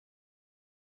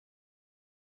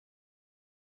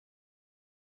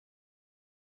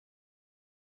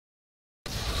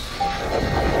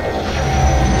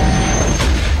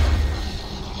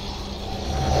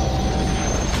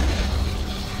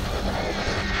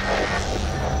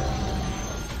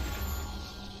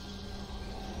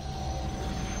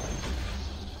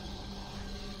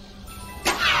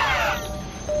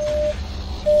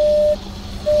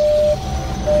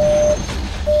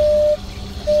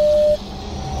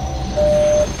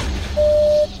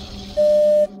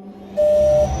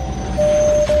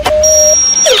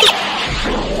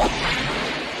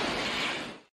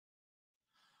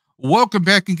Welcome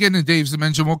back again to Dave's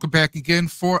Dimension. Welcome back again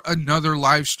for another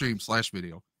live stream /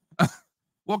 video.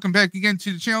 Welcome back again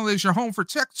to the channel that is your home for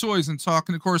tech, toys, and talk.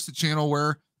 And of course, the channel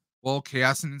where, well,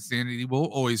 chaos and insanity will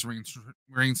always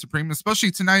reign supreme, especially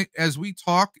tonight as we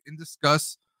talk and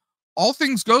discuss all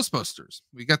things Ghostbusters.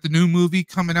 We got the new movie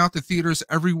coming out to theaters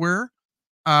everywhere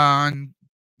on,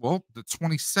 well, the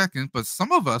 22nd, but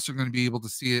some of us are going to be able to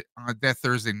see it on that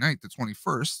Thursday night, the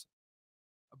 21st.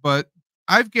 But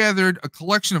I've gathered a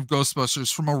collection of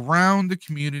Ghostbusters from around the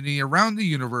community, around the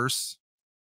universe.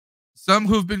 Some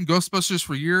who've been Ghostbusters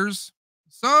for years,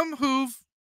 some who've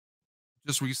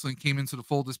just recently came into the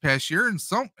fold this past year,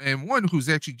 and one who's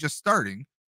actually just starting.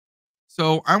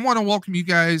 So I want to welcome you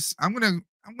guys. I'm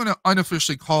gonna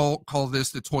unofficially call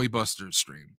this the Toy Busters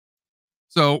stream.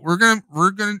 So we're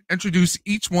gonna introduce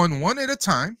each one at a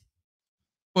time,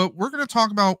 but we're gonna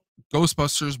talk about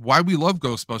Ghostbusters, why we love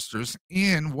Ghostbusters,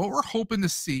 and what we're hoping to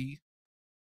see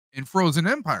in Frozen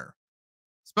Empire.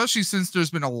 Especially since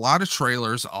there's been a lot of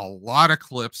trailers, a lot of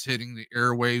clips hitting the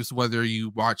airwaves, whether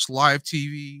you watch live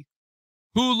TV,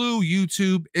 Hulu,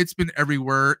 YouTube, it's been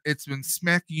everywhere. It's been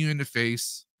smacking you in the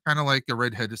face, kind of like a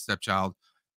redheaded stepchild.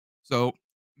 So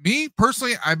me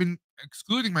personally, I've been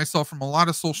excluding myself from a lot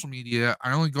of social media.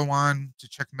 I only go on to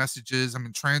check messages. I've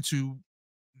been trying to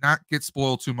not get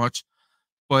spoiled too much.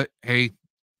 But hey,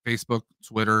 Facebook,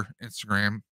 Twitter,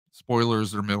 Instagram, spoiler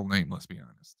is their middle name, let's be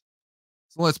honest.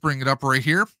 So let's bring it up right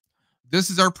here. This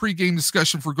is our pregame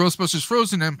discussion for Ghostbusters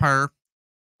Frozen Empire.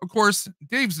 Of course,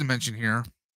 Dave's Dimension here.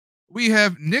 We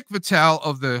have Nick Vitale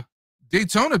of the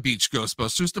Daytona Beach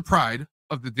Ghostbusters, the pride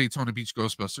of the Daytona Beach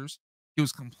Ghostbusters. He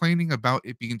was complaining about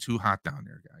it being too hot down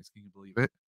there, guys. Can you believe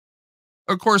it?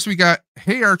 Of course, we got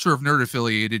Hey Archer of Nerd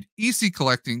Affiliated, EC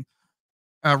Collecting.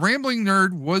 Rambling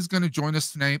Nerd was going to join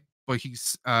us tonight, but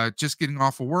he's just getting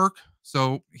off of work,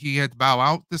 so he had to bow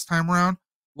out this time around.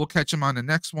 We'll catch him on the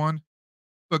next one.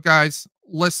 But guys,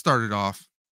 let's start it off.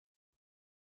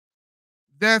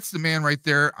 That's the man right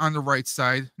there on the right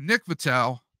side, Nick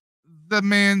Vitale, the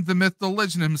man, the myth, the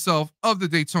legend himself of the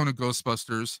Daytona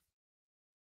Ghostbusters.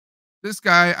 This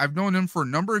guy, I've known him for a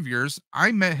number of years.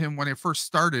 I met him when I first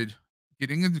started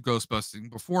getting into Ghostbusting,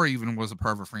 before I even was a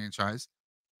part of a franchise.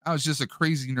 I was just a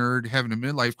crazy nerd having a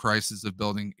midlife crisis of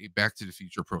building a Back to the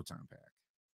Future proton pack.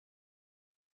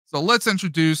 So let's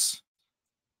introduce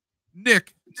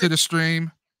Nick to the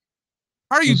stream.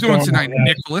 How are you doing tonight,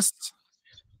 Nicholas?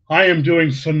 I am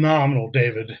doing phenomenal,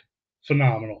 David.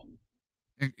 Phenomenal.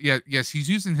 And yes, he's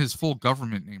using his full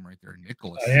government name right there,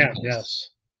 Nicholas. I am,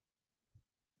 yes.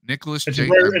 Nicholas it's J.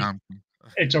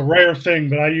 It's a rare thing,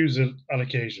 but I use it on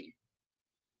occasion.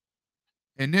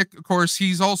 And Nick, of course,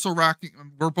 he's also rocking.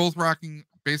 We're both rocking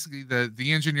basically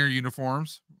the engineer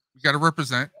uniforms. We got to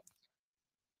represent.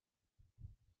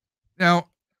 Now,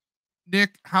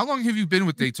 Nick, how long have you been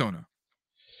with Daytona?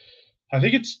 I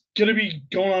think it's going to be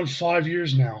going on 5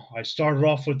 years now. I started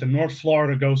off with the North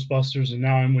Florida Ghostbusters, and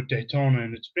now I'm with Daytona,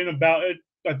 and it's been about,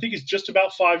 I think it's just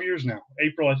about 5 years now.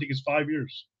 April, I think, is 5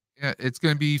 years. Yeah, it's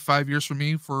going to be 5 years for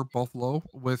me for Buffalo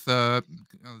with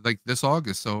like this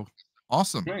August. So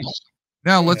awesome. Nice.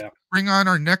 Now let's bring on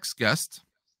our next guest,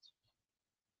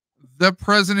 the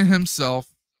president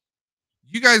himself.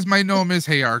 You guys might know him as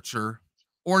Hey Archer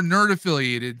or Nerd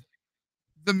Affiliated,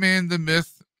 the man, the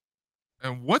myth.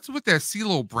 And what's with that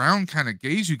CeeLo Brown kind of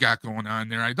gaze you got going on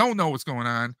there? I don't know what's going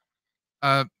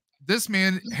on. This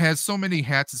man has so many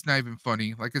hats, it's not even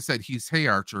funny. Like I said, he's Hey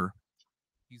Archer.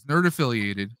 He's Nerd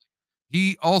Affiliated.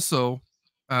 He also,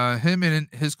 him and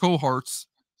his cohorts,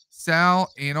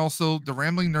 Sal, and also the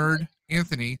Rambling Nerd,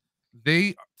 Anthony,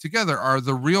 they together are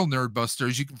the real Nerd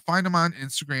Busters. You can find them on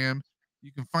Instagram.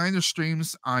 You can find their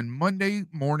streams on Monday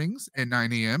mornings at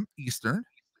 9 a.m. Eastern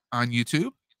on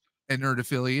YouTube at Nerd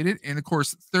Affiliated. And of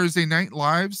course, Thursday night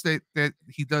lives that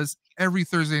he does every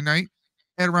Thursday night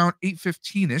at around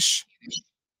 8:15-ish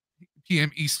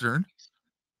p.m. Eastern.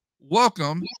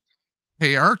 Welcome,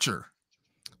 Hey Archer.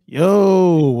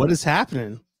 Yo, what is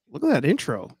happening? Look at that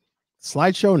intro.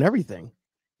 Slideshow and everything.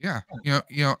 Yeah,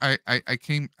 I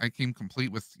came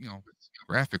complete with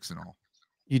graphics and all.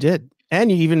 You did, and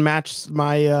you even matched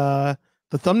my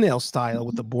the thumbnail style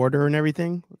with the border and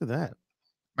everything. Look at that.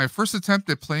 My first attempt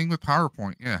at playing with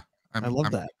PowerPoint. Yeah, I love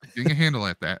that. Getting a handle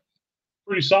at that.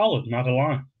 Pretty solid, not a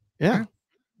lie. Yeah.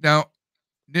 Now,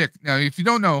 Nick. Now, if you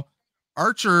don't know,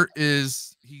 Archer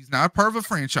he's not part of a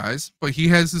franchise, but he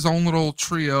has his own little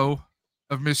trio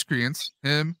of miscreants.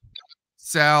 Him,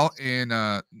 Sal, and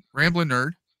Rambling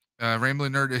Nerd.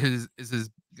 Rambling Nerd is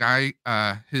his guy.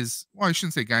 Well, I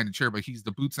shouldn't say guy in the chair, but he's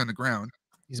the boots on the ground.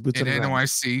 He's boots on the ground.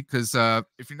 NYC. Because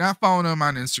if you're not following him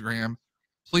on Instagram,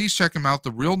 please check them out.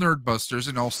 The Real Nerd Busters,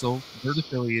 and also Nerd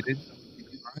Affiliated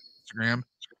on Instagram.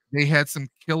 They had some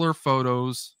killer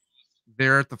photos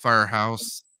there at the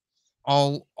firehouse,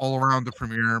 all around the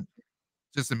premiere.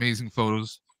 Just amazing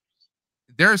photos.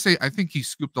 Dare I say, I think he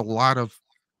scooped a lot of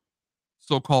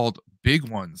so-called big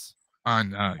ones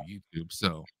on YouTube.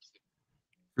 So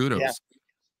kudos.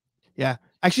 Yeah.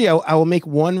 Actually, I will make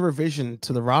one revision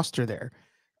to the roster there.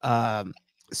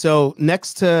 So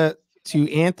next to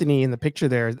Anthony in the picture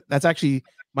there, that's actually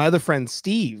my other friend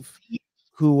Steve,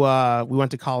 who we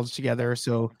went to college together.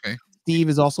 So Okay. Steve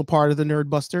is also part of the Nerd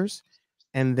Busters.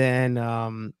 And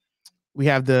then we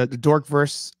have the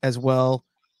Dorkverse as well,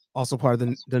 also part of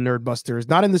the Nerd Busters.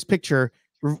 Not in this picture.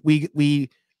 We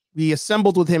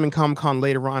assembled with him in Comic-Con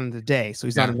later on in the day, so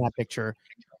he's not in that picture.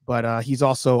 But he's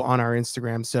also on our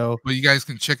Instagram. So well, you guys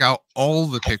can check out all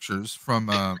the pictures from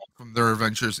their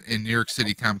adventures in New York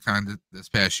City Comic-Con this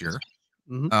past year.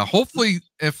 Hopefully,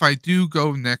 if I do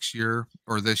go next year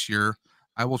or this year,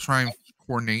 I will try and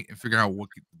coordinate and figure out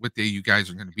what day you guys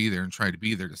are going to be there and try to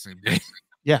be there the same day.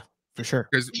 Yeah, for sure.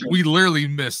 Because we literally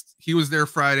missed. He was there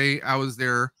Friday. I was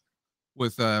there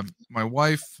with my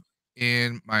wife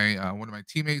and my one of my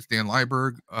teammates, Dan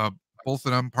Lyberg. Both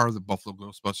of them part of the Buffalo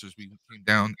Ghostbusters. We came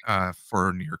down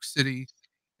for New York City,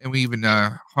 and we even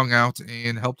hung out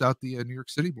and helped out the New York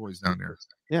City boys down there.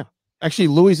 Yeah, actually,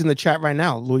 Louis in the chat right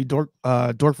now. Louis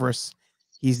Dorkverse.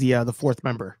 He's the fourth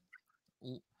member.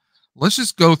 Let's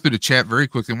just go through the chat very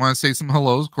quickly. I want to say some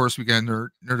hellos. Of course, we got Nerd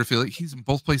Affiliate. He's in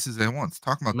both places at once.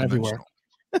 Talking about dimensional.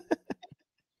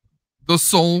 The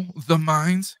Soul, the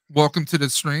Minds. Welcome to the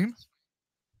stream.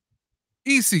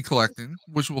 EC Collecting,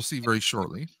 which we'll see very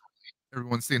shortly.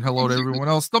 Everyone's saying hello to everyone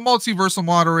else. The multiversal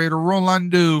moderator,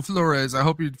 Rolando Flores. I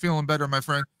hope you're feeling better, my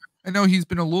friend. I know he's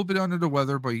been a little bit under the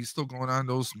weather, but he's still going on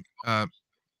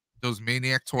those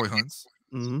maniac toy hunts.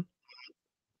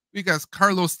 We got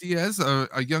Carlos Diaz,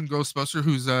 a young Ghostbuster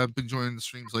who's been joining the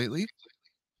streams lately.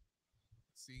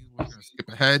 Let's see, we're gonna skip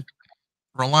ahead.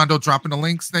 Rolando dropping the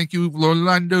links. Thank you,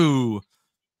 Rolando.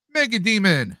 Mega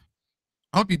Demon.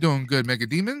 I hope you're doing good, Mega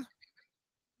Demon.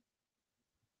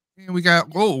 And we got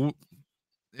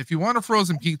if you want a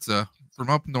frozen pizza from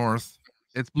up north,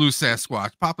 it's Blue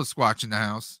Sasquatch. Papa Squatch in the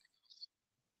house.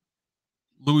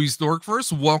 Louis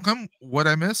Dorkverse, welcome. What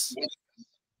I miss?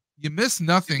 You miss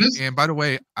nothing. And by the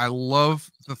way, I love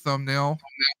the thumbnail.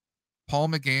 Paul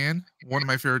McGann, one of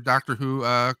my favorite Doctor Who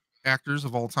actors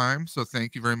of all time. So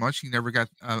thank you very much. He never got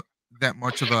that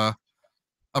much of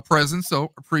a presence.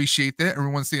 So appreciate that.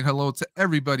 Everyone's saying hello to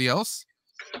everybody else.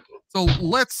 So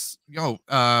let's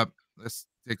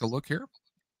take a look here.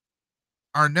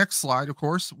 Our next slide, of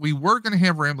course, we were going to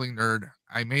have Rambling Nerd.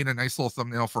 I made a nice little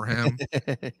thumbnail for him.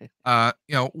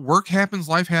 Work happens,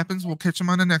 life happens. We'll catch him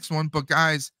on the next one. But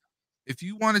guys, if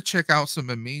you want to check out some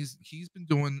amazing, he's been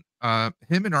doing,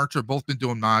 him and Archer both been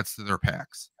doing mods to their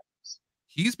packs.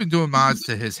 He's been doing mods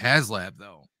to his HasLab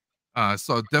though.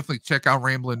 So definitely check out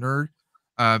Rambling Nerd.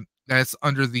 That's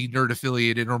under the Nerd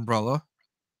Affiliated umbrella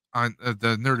on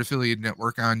the Nerd Affiliated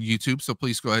Network on YouTube. So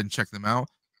please go ahead and check them out.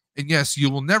 And yes, you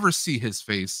will never see his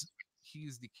face.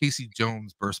 He's the Casey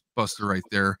Jones buster right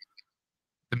there,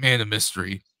 the man of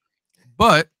mystery.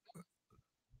 But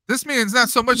this man's not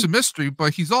so much a mystery,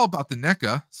 but he's all about the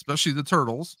NECA, especially the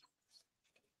turtles.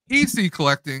 EC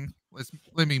Collecting.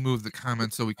 Let me move the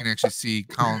comments so we can actually see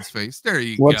Colin's face. There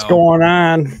you go. What's going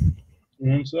on?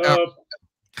 What's up?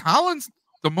 Colin's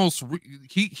the most.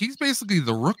 He's basically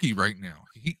the rookie right now.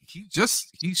 He's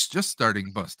just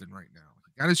starting busting right now.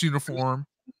 He got his uniform.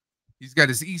 He's got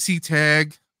his EC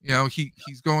tag. You know,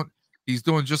 he's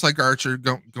doing just like Archer,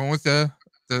 going with the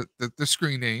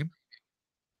screen name.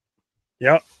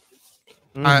 Yep.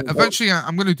 Eventually,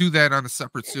 I'm going to do that on a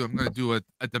separate suit. I'm going to do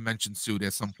a Dimension suit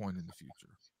at some point in the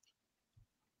future.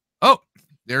 Oh,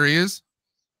 there he is.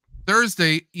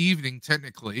 Thursday evening,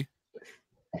 technically.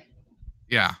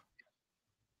 Yeah.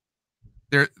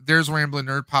 There's Rambling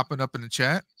Nerd popping up in the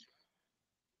chat.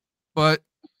 But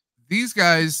these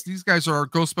guys are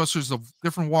Ghostbusters of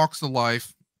different walks of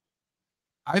life.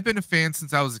 I've been a fan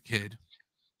since I was a kid.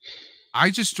 I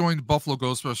just joined Buffalo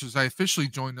Ghostbusters. I officially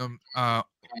joined them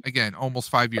again, almost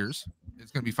 5 years.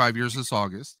 It's going to be 5 years this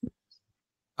August.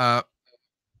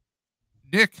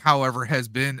 Nick, however, has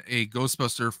been a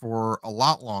Ghostbuster for a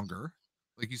lot longer.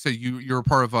 Like you said, you're a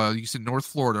part of you said North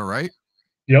Florida, right?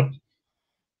 Yep.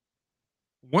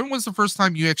 When was the first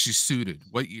time you actually suited?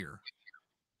 What year?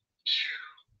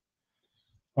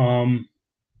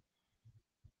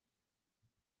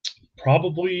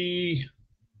 Probably,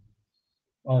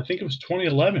 I think it was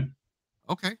 2011.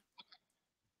 Okay.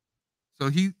 So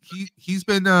he's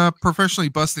been professionally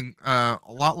busting a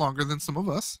lot longer than some of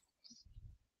us.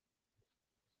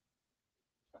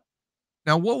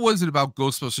 Now, what was it about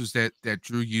Ghostbusters that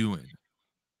drew you in?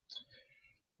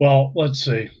 Well, let's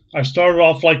see. I started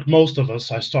off like most of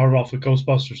us. I started off with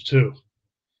Ghostbusters 2.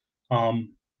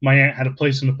 My aunt had a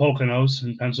place in the Poconos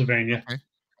in Pennsylvania, Okay.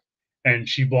 and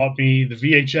she bought me the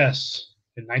VHS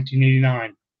in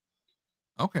 1989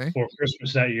 Okay. for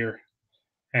Christmas that year.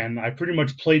 And I pretty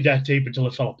much played that tape until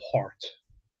it fell apart.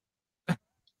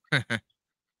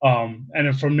 And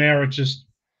then from there, it just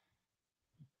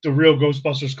the real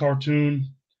Ghostbusters cartoon,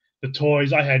 the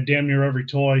toys. I had damn near every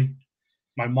toy.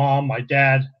 My mom, my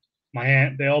dad, my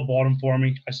aunt, they all bought them for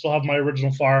me. I still have my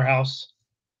original Firehouse.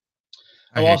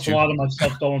 I lost a lot of my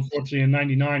stuff, though, unfortunately, in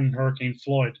 '99 in Hurricane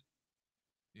Floyd.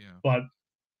 Yeah. But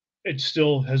it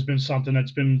still has been something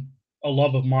that's been a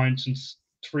love of mine since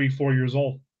 3-4 years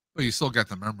old. But you still got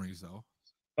the memories, though.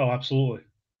 Oh, absolutely.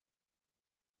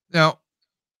 Now,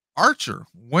 Archer,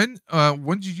 when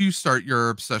did you start your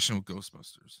obsession with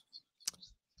Ghostbusters?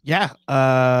 Yeah.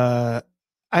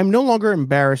 I'm no longer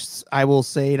embarrassed. I will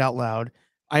say it out loud.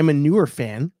 I'm a newer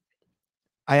fan.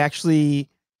 I actually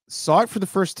saw it for the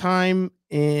first time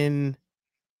in,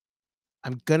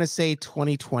 I'm gonna say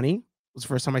 2020 was the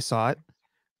first time I saw it.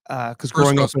 Because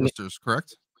growing up in Ghostbusters,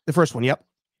 correct? the first one, yep.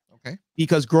 Okay.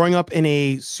 Because growing up in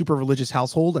a super religious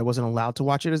household, I wasn't allowed to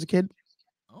watch it as a kid.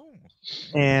 Oh.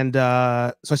 Okay. And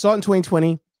so I saw it in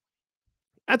 2020.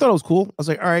 I thought it was cool. I was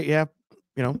like, all right, yeah,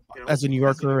 as a New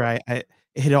Yorker, I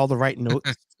hit all the right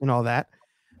notes and all that.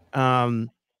 And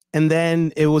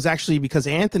then it was actually because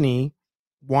Anthony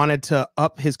wanted to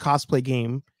up his cosplay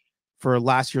game for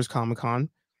last year's Comic-Con.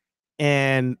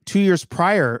 And 2 years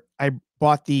prior, I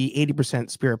bought the 80%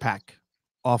 Spirit Pack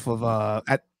off of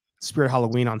at Spirit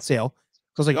Halloween on sale.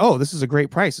 So I was like, oh, this is a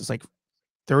great price. It's like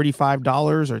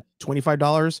 $35 or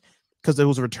 $25 because it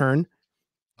was a return.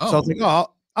 Oh. So I was like,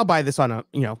 oh, I'll buy this on a,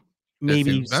 maybe That's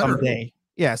even better. someday.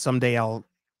 Yeah, someday I'll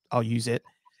use it.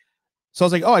 So I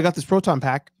was like, oh, I got this Proton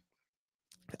Pack.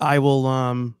 I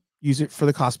will use it for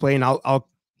the cosplay, and I'll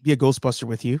be a Ghostbuster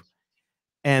with you.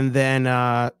 And then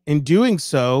in doing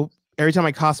so, every time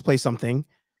I cosplay something,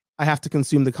 I have to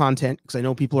consume the content because I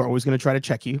know people are always going to try to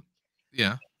check you.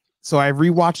 Yeah. So I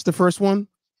rewatched the first one,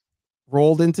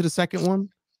 rolled into the second one,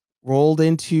 rolled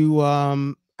into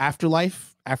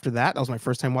Afterlife. After that was my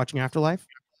first time watching Afterlife,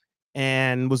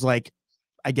 and was like,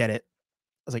 I get it.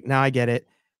 I was like, now I get it.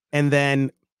 And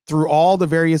then through all the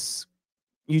various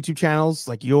YouTube channels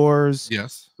like yours,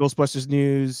 Yes, Ghostbusters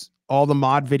News, all the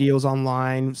mod videos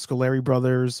online, Scolari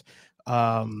Brothers,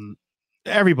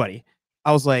 everybody,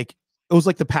 I was like, it was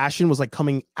like the passion was like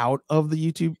coming out of the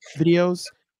YouTube videos,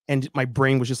 and my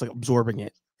brain was just like absorbing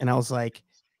it. And I was like,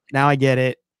 now I get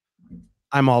it.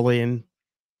 I'm all in.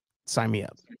 Sign me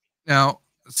up. Now,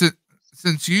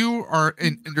 since you are,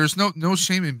 and there's no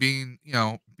shame in being,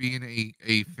 being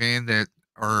a fan that,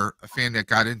 or a fan that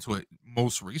got into it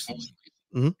most recently.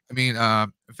 Mhm. I mean,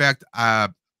 in fact, a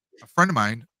friend of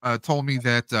mine told me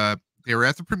that they were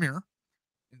at the premiere.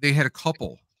 They had a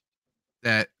couple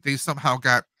that they somehow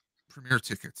got premiere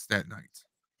tickets that night.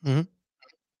 Mhm.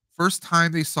 First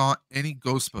time they saw any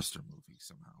Ghostbuster movie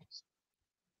somehow.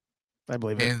 I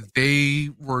believe it. And they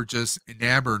were just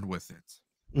enamored with it.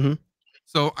 Mhm.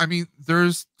 So, I mean,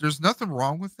 there's nothing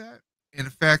wrong with that. And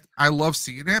in fact, I love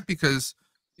seeing that because,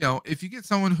 if you get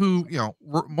someone who,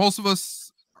 most of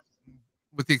us,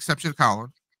 with the exception of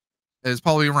Colin, is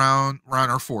probably around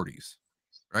our 40s,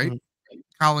 right?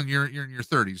 Colin, you're in your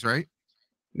 30s, right?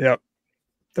 Yep.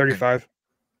 35.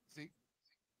 See,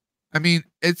 I mean,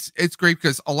 it's great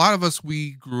because a lot of us,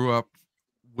 we grew up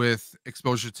with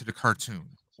exposure to the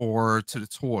cartoon or to the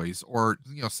toys, or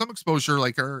some exposure,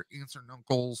 like our aunts and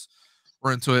uncles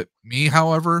were into it. Me,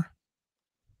 however,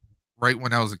 right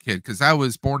when I was a kid, because I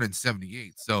was born in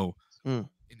 78, so in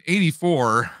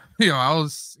 84, I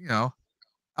was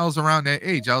around that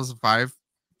age. I was five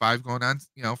going on,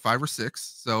 5 or 6.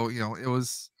 So, it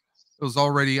was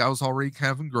already, I was already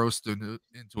kind of engrossed into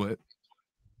it.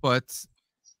 But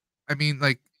I mean,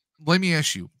 like, let me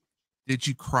ask you, did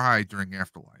you cry during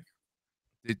Afterlife?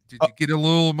 Did you get a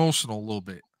little emotional a little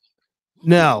bit?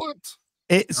 No.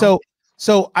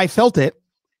 So I felt it,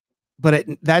 but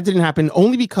that didn't happen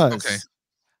only because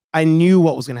I knew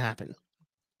what was going to happen.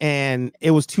 And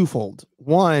it was twofold.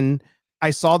 One,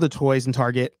 I saw the toys in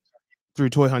Target through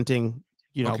toy hunting,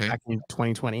 back in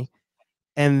 2020.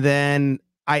 And then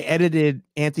I edited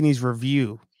Anthony's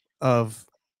review of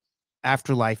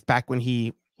Afterlife back when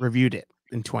he reviewed it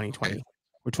in 2020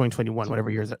 or 2021,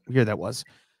 whatever year that was.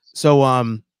 So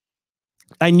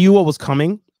I knew what was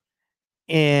coming,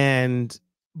 and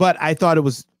but I thought it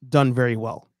was done very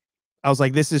well. I was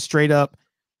like, this is straight up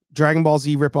Dragon Ball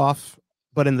Z ripoff,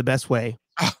 but in the best way.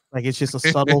 Like it's just a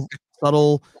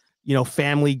subtle,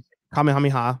 family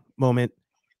Kamehameha moment,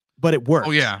 but it worked.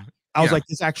 Oh yeah. I was like,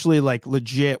 this actually like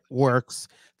legit works.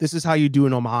 This is how you do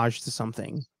an homage to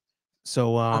something.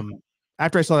 So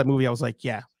after I saw that movie, I was like,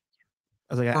 yeah.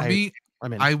 I was like, for me,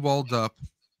 I'm in. I welled up,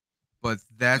 but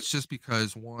that's just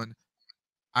because one,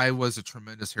 I was a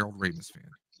tremendous Harold Ramis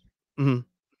fan. Mm-hmm.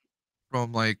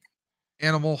 From like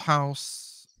Animal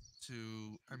House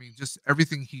to, I mean, just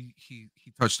everything he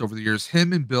touched over the years.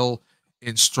 Him and Bill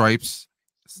in Stripes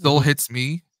still hits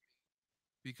me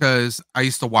because I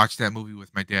used to watch that movie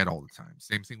with my dad all the time.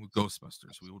 Same thing with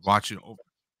Ghostbusters. We would watch it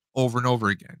over and over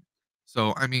again.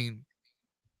 So I mean,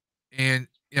 and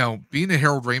being a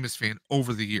Harold Ramis fan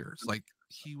over the years, like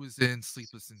he was in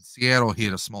Sleepless in Seattle, he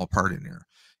had a small part in there.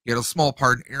 He had a small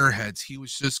part in Airheads. He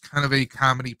was just kind of a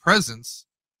comedy presence,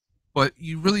 but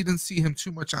you really didn't see him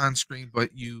too much on screen,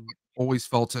 but you always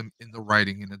felt him in the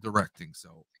writing and the directing.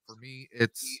 So for me,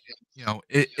 it's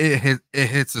it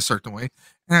hits a certain way,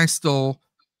 and I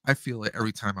feel it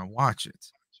every time I watch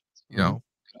it.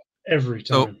 Every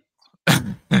time. So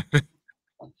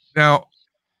now,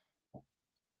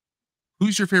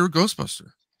 who's your favorite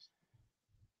Ghostbuster?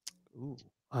 Ooh.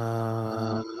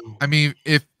 I mean,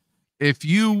 if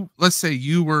you, let's say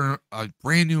you were a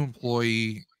brand new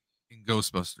employee in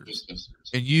Ghostbusters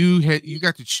and you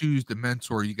got to choose the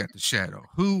mentor, you got the shadow,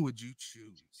 who would you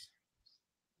choose?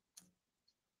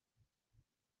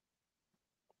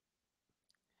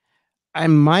 I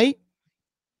might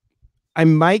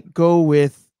go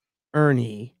with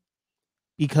Ernie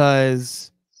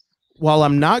because while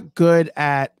I'm not good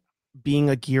at being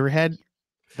a gearhead,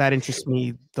 that interests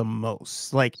me the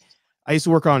most. Like I used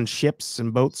to work on ships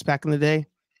and boats back in the day.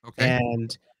 Okay.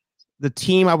 And the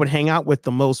team I would hang out with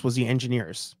the most was the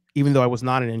engineers, even though I was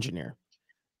not an engineer.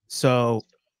 So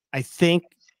I think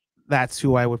that's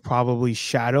who I would probably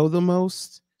shadow the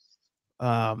most.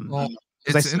 Well,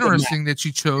 it's interesting that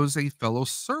you chose a fellow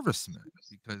serviceman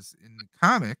because in the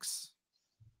comics,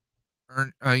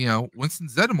 Winston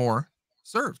Zeddemore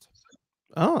served.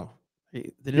 Oh,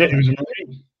 he was a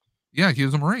Marine. Yeah, he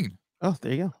was a Marine. Oh,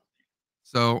 there you go.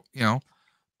 So,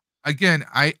 again,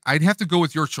 I'd have to go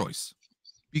with your choice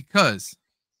because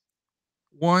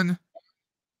one,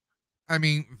 I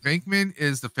mean, Venkman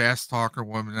is the fast talker,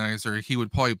 womanizer. He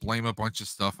would probably blame a bunch of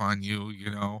stuff on you,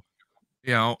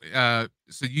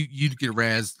 so you'd get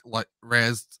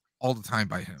razzed all the time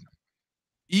by him.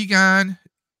 Egon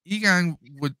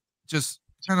would just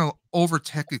kind of over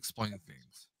tech explain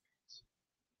things.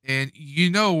 And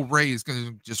Ray is going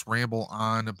to just ramble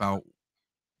on about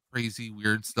crazy,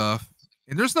 weird stuff.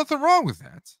 And there's nothing wrong with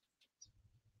that.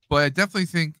 But I definitely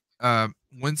think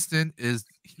Winston is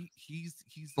he's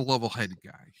the level-headed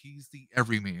guy. He's the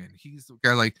everyman. He's the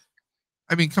guy like,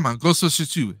 I mean, come on,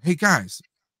 Ghostbusters 2. Hey guys,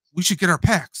 we should get our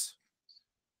packs.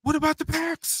 What about the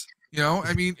packs?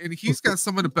 I mean, and he's got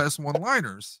some of the best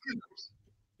one-liners.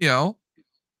 If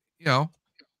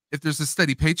there's a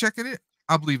steady paycheck in it,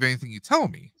 I'll believe anything you tell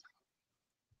me.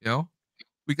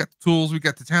 We got the tools, we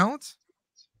got the talent.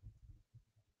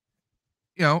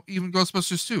 Even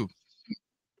Ghostbusters 2.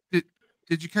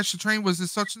 Did you catch the train? Was it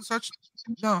such and such?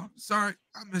 No, sorry,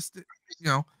 I missed it.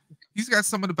 He's got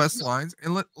some of the best lines,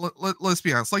 and let's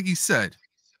be honest. Like he said,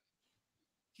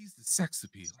 he's the sex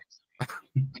appeal.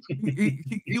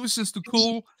 he was just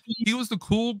he was the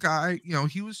cool guy.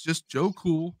 He was just Joe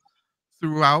Cool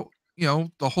throughout.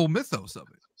 The whole mythos of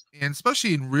it, and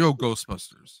especially in real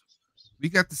Ghostbusters, we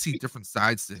got to see different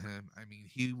sides to him. I mean,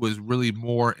 he was really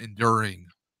more enduring,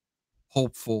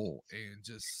 hopeful, and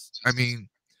just, I mean,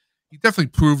 he definitely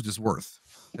proved his worth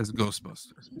as a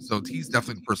Ghostbuster. So he's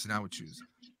definitely the person I would choose.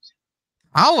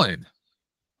 Colin,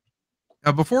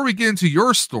 now before we get into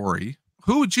your story,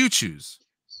 who would you choose?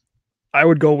 I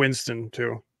would go Winston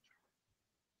too.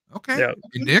 Okay. Yeah.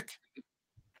 And Nick?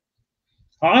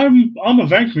 I'm a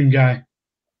Venkman guy.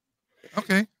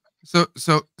 Okay. So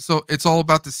it's all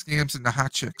about the scams and the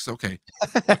hot chicks. Okay.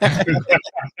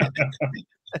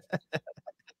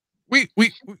 we I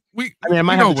mean, I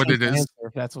might know what it is.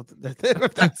 If that's what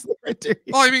if that's the criteria.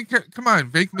 Well, I mean, come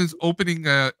on. Venkman's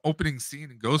opening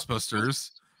scene in Ghostbusters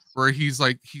where he's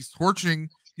torturing.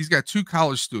 He's got 2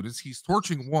 college students. He's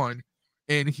torturing one,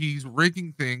 and he's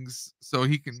rigging things so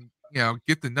he can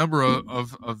get the number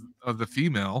of the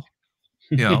female.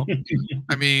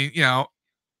 I mean,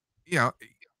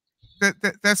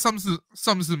 that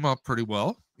sums him up pretty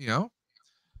well.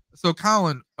 So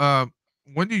Colin,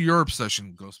 when did your obsession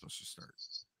with Ghostbusters start?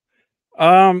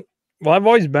 Well, I've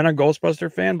always been a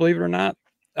Ghostbuster fan, believe it or not.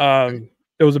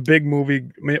 it was a big movie.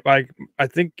 Like I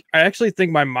actually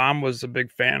think my mom was a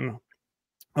big fan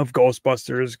of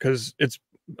Ghostbusters because it's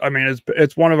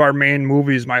one of our main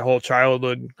movies my whole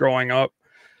childhood growing up.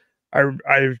 I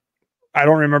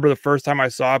don't remember the first time I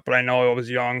saw it, but I know I was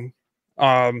young.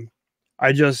 I've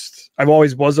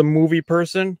always was a movie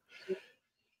person.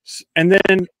 And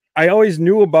then I always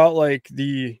knew about like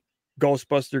the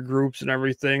Ghostbuster groups and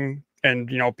everything,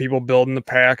 and you know, people building the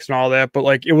packs and all that, but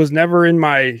like it was never in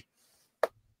my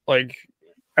like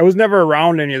I was never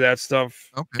around any of that stuff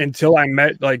until I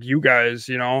met like you guys,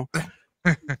 you know.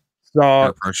 So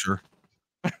peer pressure.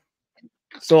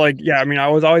 So like yeah, I mean I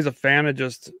was always a fan of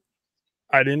just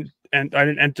I didn't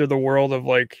enter the world of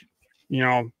like, you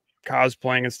know,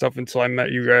 cosplaying and stuff until I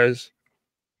met you guys.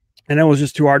 And it was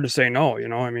just too hard to say no, you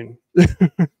know. I mean,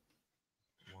 one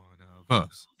of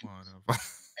us.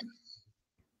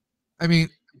 I mean,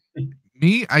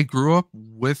 me, I grew up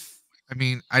with, I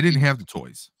mean, I didn't have the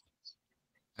toys.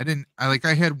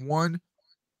 I had one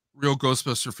real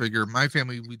Ghostbuster figure. My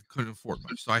family, we couldn't afford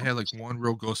much. So I had like one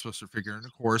real Ghostbuster figure. And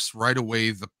of course, right away,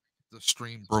 the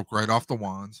stream broke right off the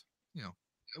wands. You know,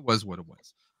 it was what it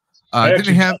was. I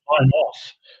didn't have mine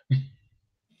off.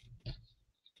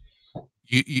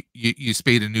 You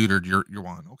spayed and neutered your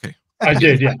wand. Okay. I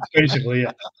did, yeah. Basically,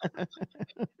 yeah.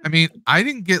 I mean, I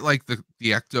didn't get like the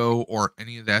Ecto or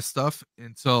any of that stuff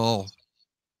until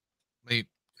maybe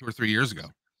 2 or 3 years ago.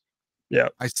 Yeah.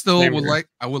 I still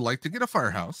would like to get a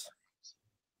firehouse.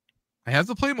 I have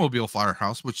the Playmobil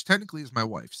firehouse, which technically is my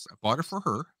wife's. I bought it for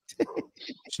her.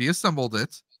 She assembled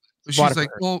it. But she's like,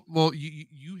 well,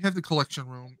 you have the collection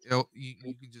room. You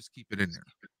can just keep it in there.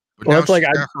 But well,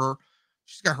 now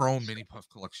she's got her own mini puff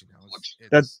collection now.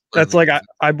 That's like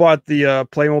I bought the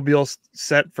Playmobil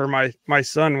set for my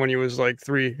son when he was like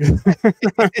 3.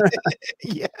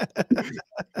 Yeah.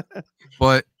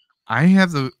 But I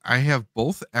have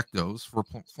both Ectos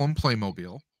from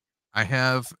Playmobil. I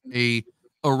have a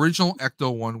original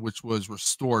Ecto one, which was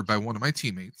restored by one of my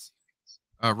teammates,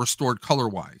 restored color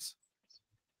wise.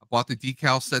 I bought the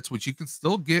decal sets, which you can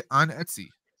still get on Etsy.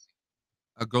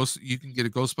 You can get a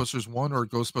Ghostbusters 1 or a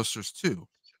Ghostbusters 2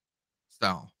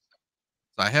 style.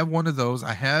 So I have one of those.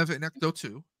 I have an Ecto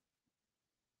 2.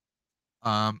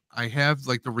 I have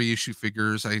like the reissue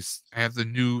figures. I have the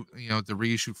new, you know, the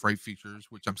reissue Fright features,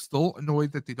 which I'm still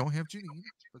annoyed that they don't have Janine,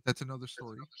 but that's another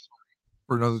story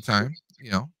for another time.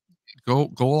 You know,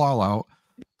 go all out.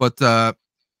 But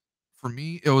for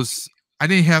me, it was I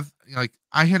didn't have like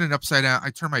I had an upside down.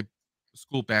 I turned my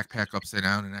school backpack upside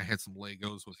down, and I had some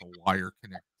Legos with a wire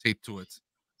taped to it.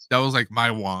 That was like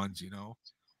my wand, you know.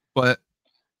 But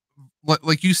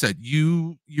like you said,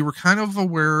 you were kind of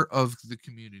aware of the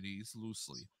communities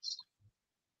loosely.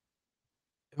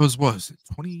 It was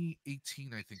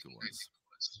 2018, I think it was.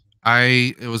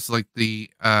 It was like the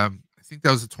I think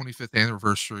that was the 25th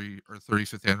anniversary or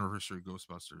 35th anniversary of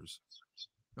Ghostbusters.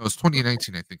 It was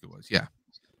 2019, I think it was. Yeah.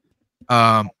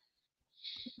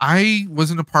 I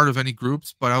wasn't a part of any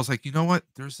groups, but I was like, you know what?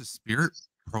 There's a Spirit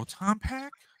Proton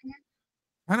pack,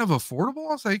 kind of affordable.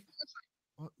 I was like,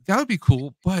 well, that would be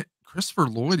cool, but Christopher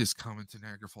Lloyd is coming to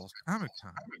Niagara Falls Comic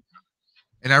Con.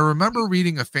 And I remember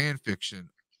reading a fan fiction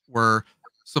where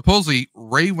supposedly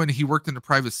Ray, when he worked in the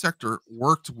private sector,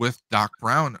 worked with Doc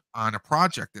Brown on a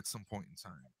project at some point in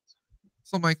time.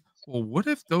 So I'm like, well, what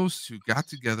if those two got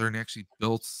together and actually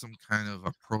built some kind of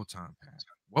a proton pack?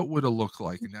 What would it look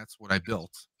like? And that's what I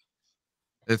built.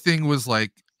 The thing was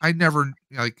like,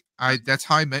 that's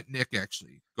how I met Nick,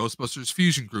 actually. Ghostbusters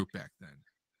Fusion Group back then.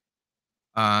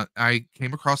 I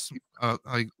came across,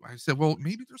 I said, well,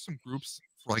 maybe there's some groups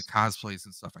for like cosplays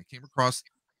and stuff. I came across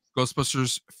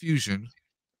Ghostbusters Fusion,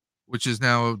 which is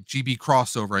now GB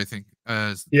Crossover, I think,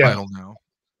 as the title now.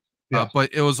 Yeah.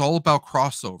 But it was all about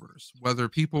crossovers, whether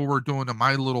people were doing a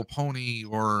My Little Pony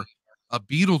or a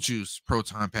Beetlejuice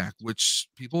proton pack, which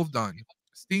people have done.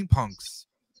 Steampunks.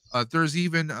 There's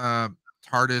even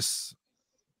TARDIS.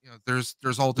 You know,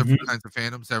 there's all different kinds of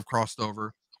fandoms that have crossed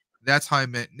over. That's how I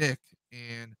met Nick,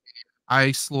 and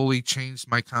I slowly changed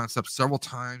my concept several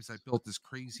times. I built this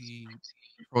crazy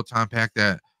proton pack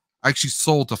that I actually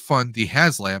sold to fund the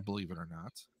HasLab, believe it or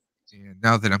not. And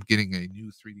now that I'm getting a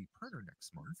new 3D printer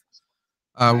next month,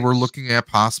 nice. We're looking at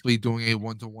possibly doing a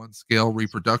 1-to-1 scale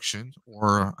reproduction,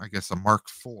 or I guess a Mark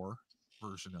IV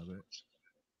version of it.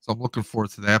 So I'm looking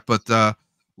forward to that. But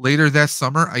later that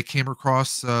summer, I came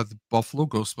across the Buffalo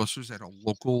Ghostbusters at a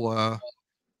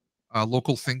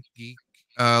local Think Geek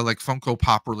like Funko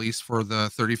Pop release for the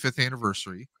 35th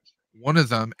anniversary. One of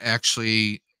them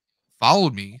actually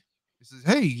followed me. He says,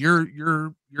 "Hey,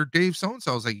 you're Dave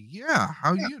so-and-so." I was like, "Yeah,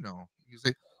 how do you know?" He's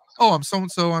like, oh, I'm so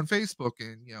and so on Facebook,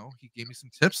 and he gave me some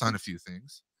tips on a few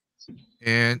things,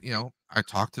 and I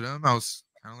talked to them. I was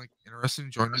kind of like interested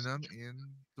in joining them, and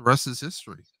the rest is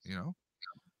history.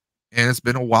 And it's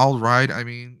been a wild ride. I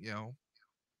mean,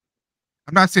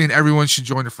 I'm not saying everyone should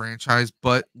join a franchise,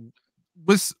 but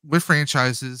with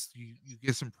franchises, you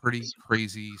get some pretty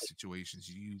crazy situations.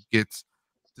 You get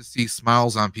to see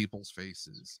smiles on people's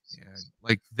faces, and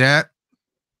like that.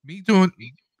 Me doing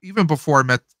even before I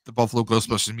met the Buffalo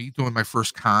Ghostbusters, me doing my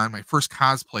first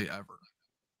cosplay ever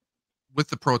with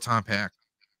the Proton Pack.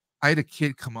 I had a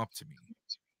kid come up to me,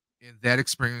 and that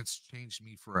experience changed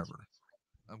me forever.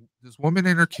 This woman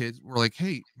and her kids were like,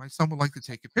 "Hey, my son would like to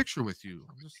take a picture with you."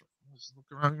 I'm just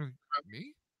looking around, going,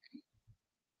 me,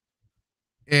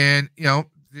 and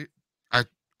I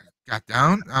got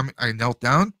down. I knelt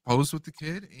down, posed with the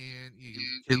kid, and the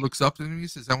kid looks up to me and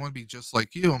says, "I want to be just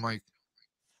like you."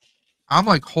 I'm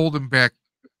like holding back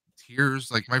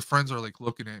tears. Like my friends are like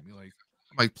looking at me like,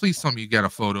 I'm like, please tell me you got a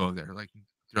photo of there. Like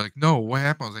they're like, no, what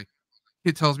happened? I was like,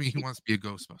 kid tells me he wants to be a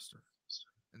Ghostbuster.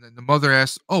 And then the mother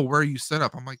asks, oh, where are you set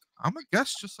up? I'm like, I'm a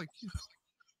guest just like you.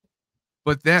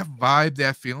 But that vibe,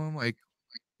 that feeling, like,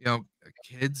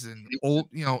 kids and old,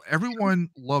 everyone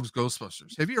loves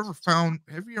Ghostbusters. Have you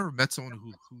ever met someone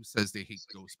who says they hate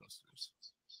Ghostbusters?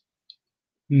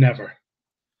 Never.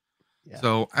 Yeah.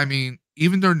 So, I mean,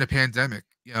 even during the pandemic,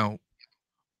 the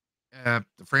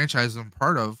franchise I'm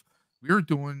part of, we were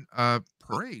doing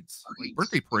parades, like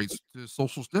birthday parades to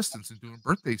social distance and doing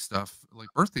birthday stuff, like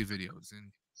birthday videos.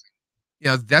 And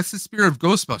that's the spirit of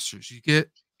Ghostbusters. You get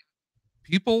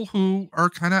people who are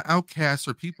kind of outcasts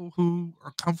or people who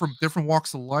come from different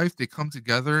walks of life. They come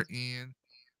together and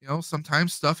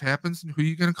sometimes stuff happens, and who are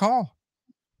you going to call?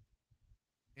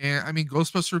 And I mean,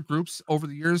 Ghostbuster groups over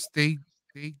the years, they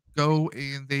go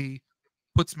and they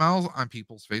put smiles on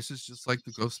people's faces, just like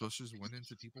the Ghostbusters went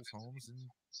into people's homes and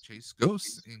chased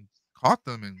ghosts and caught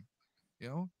them.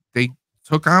 And they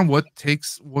took on what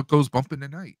goes bump in the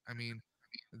night. I mean,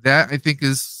 that I think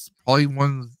is probably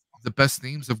one of the best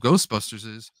themes of Ghostbusters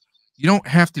is you don't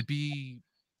have to be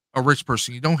a rich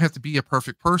person. You don't have to be a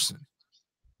perfect person.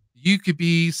 You could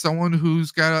be someone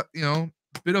who's got a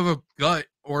bit of a gut,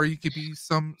 or you could be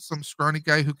some scrawny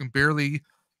guy who can barely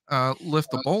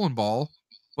lift a bowling ball,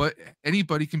 but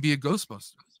anybody can be a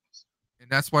Ghostbuster. And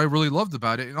that's what I really loved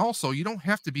about it. And also, you don't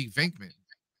have to be Venkman.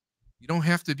 You don't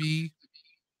have to be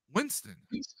Winston.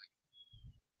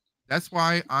 That's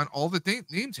why on all the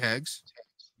name tags,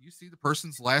 you see the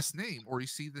person's last name, or you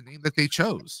see the name that they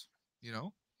chose,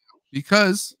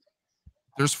 because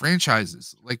there's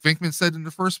franchises. Like Venkman said in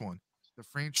the first one, the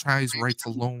franchise rights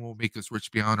alone will make us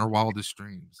rich beyond our wildest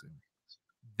dreams. And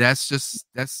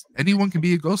that's anyone can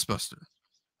be a Ghostbuster,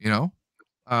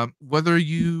 whether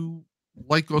you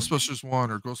like Ghostbusters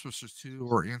 1 or Ghostbusters 2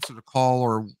 or Answer the Call,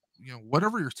 or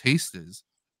whatever your taste is,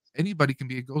 anybody can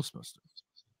be a Ghostbuster.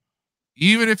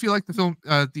 Even if you like the film,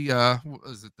 what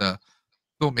is it, the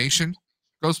Filmation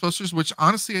Ghostbusters, which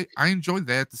honestly I enjoyed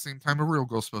that at the same time of real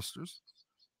Ghostbusters.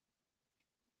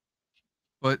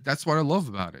 But that's what I love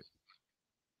about it.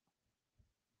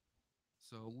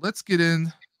 So let's get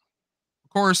in. Of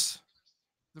course,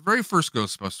 the very first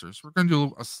Ghostbusters. We're going to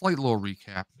do a slight little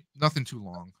recap. Nothing too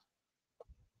long.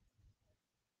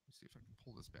 Let's see if I can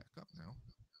pull this back up now.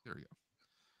 There we go.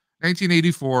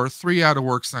 1984, 3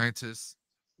 out-of-work scientists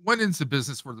went into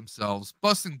business for themselves,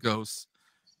 busting ghosts,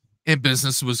 and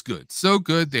business was good. So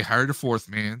good, they hired a 4th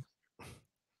man.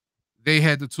 They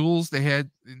had the tools,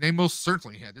 and they most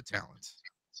certainly had the talent.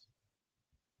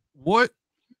 What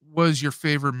was your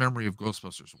favorite memory of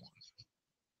Ghostbusters 1?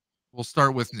 We'll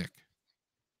start with Nick.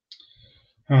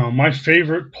 My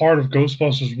favorite part of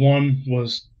Ghostbusters 1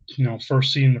 was,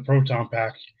 first seeing the Proton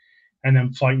Pack and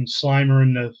then fighting Slimer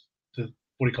in the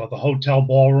what do you call it, the hotel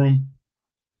ballroom,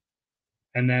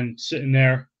 and then sitting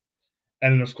there.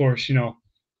 And then, of course,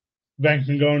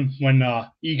 Venkman going when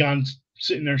Egon's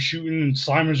sitting there shooting and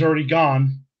Slimer's already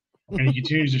gone. And he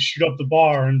continues to shoot up the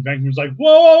bar, and Venkman's like,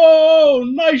 whoa,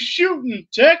 nice shooting,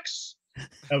 Tex.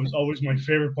 That was always my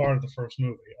favorite part of the first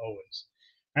movie, always.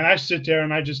 And I sit there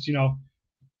and I just,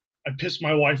 I piss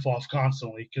my wife off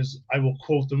constantly because I will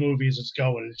quote the movie as it's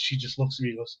going, and she just looks at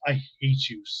me and goes, I hate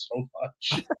you so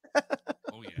much.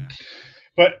 Oh, yeah.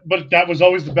 But that was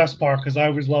always the best part because I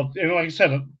always loved, and like I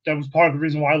said, that was part of the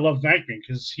reason why I loved Venkman,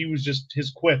 because he was just,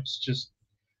 his quips just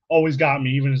always got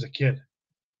me, even as a kid.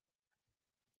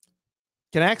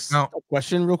 Can I ask a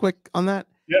question real quick on that?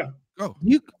 Yeah. Go.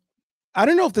 I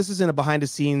don't know if this is in a behind the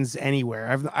scenes anywhere.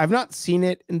 I've not seen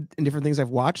it in different things I've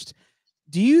watched.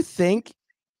 Do you think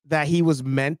that he was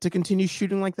meant to continue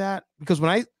shooting like that? Because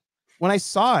when I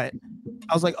saw it,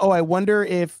 I was like, oh, I wonder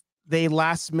if they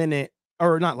last minute,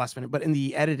 or not last minute, but in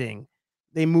the editing,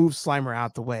 they moved Slimer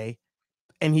out the way,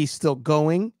 and he's still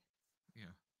going. Yeah.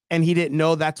 And he didn't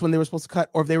know that's when they were supposed to cut,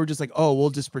 or if they were just like, oh, we'll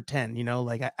just pretend, you know,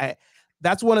 like I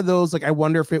that's one of those, like, I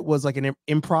wonder if it was like an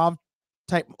improv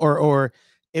type, or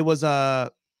it was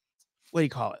a, what do you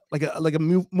call it? Like a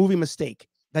movie mistake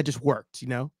that just worked, you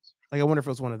know? Like, I wonder if it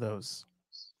was one of those.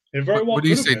 It very well What do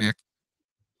you could say, have been. Nick?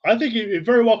 I think it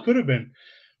very well could have been,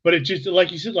 but it just,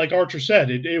 like you said, like Archer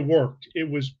said, it worked. It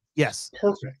was Yes.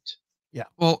 perfect. Yeah.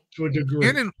 Well, to a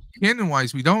degree. canon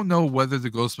wise, we don't know whether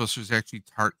the Ghostbusters actually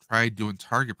tried doing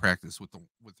target practice with the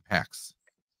packs.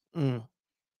 Mm.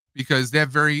 Because that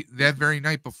very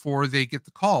night before they get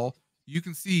the call, you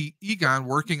can see Egon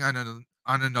working on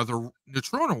another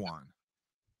neutrona wand.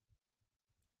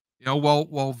 You know,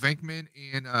 while Venkman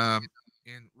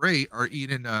and Ray are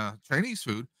eating Chinese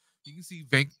food, you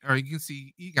can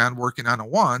see Egon working on a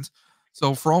wand.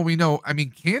 So for all we know, I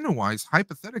mean, canon wise,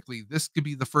 hypothetically, this could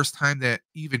be the first time that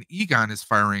even Egon is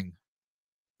firing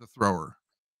the thrower.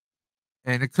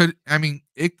 And it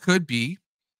could be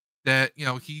that, you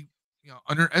know, he, you know,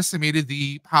 underestimated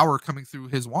the power coming through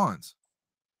his wands.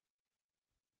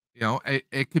 You know,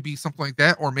 it could be something like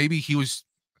that, or maybe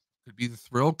could be the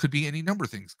thrill, could be any number of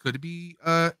things. Could it be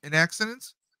an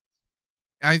accident?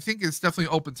 I think it's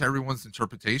definitely open to everyone's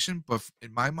interpretation, but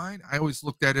in my mind, I always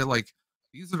looked at it like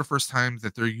these are the first times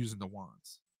that they're using the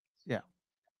wands. Yeah.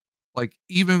 Like,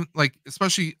 even like,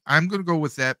 especially, I'm going to go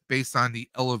with that based on the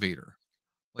elevator.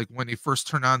 Like when they first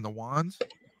turn on the wand,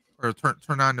 or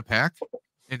turn on the pack,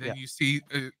 and then you see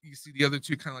the other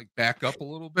two kind of like back up a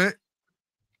little bit,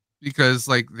 because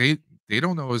like they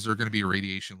don't know, is there going to be a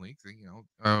radiation leak? You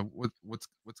know, what's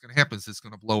going to happen? Is this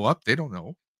going to blow up? They don't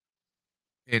know.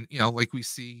 And, you know, like we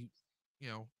see, you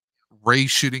know, Ray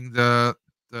shooting the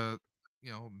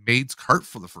you know, maid's cart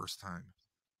for the first time.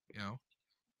 You know,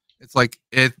 it's like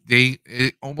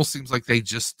it almost seems like they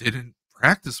just didn't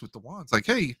practice with the wands. Like,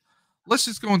 hey, let's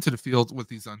just go into the field with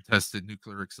these untested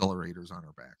nuclear accelerators on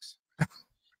our backs.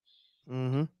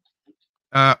 Mm-hmm.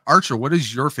 Archer, what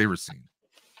is your favorite scene?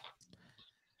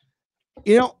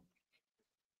 You know,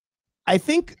 I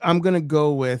think I'm gonna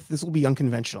go with, this will be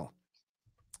unconventional,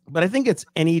 but I think it's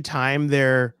any time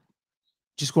they're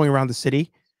just going around the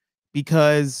city,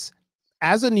 because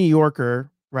as a New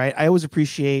Yorker, right, I always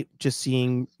appreciate just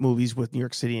seeing movies with New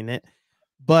York City in it.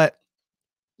 But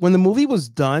when the movie was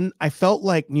done, I felt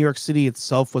like New York City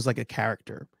itself was like a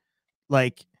character.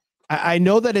 Like, I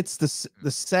know that it's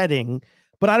the setting,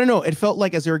 but I don't know. It felt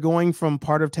like as they were going from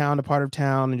part of town to part of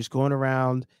town and just going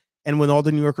around, and when all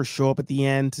the New Yorkers show up at the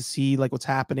end to see like what's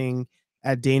happening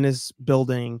at Dana's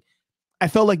building, I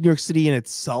felt like New York City in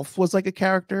itself was like a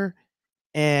character.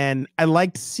 And I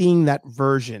liked seeing that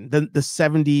version, the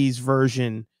 70s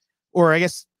version, or I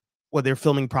guess what they're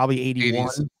filming probably 81.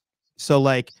 80s. So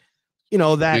like, you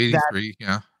know, that 83,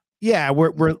 yeah. Yeah,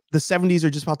 we're the 70s are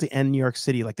just about to end New York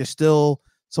City. Like, there's still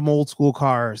some old school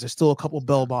cars, there's still a couple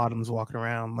bell bottoms walking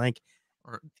around. Like,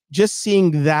 just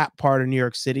seeing that part of New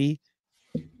York City,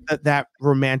 that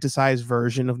romanticized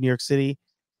version of New York City,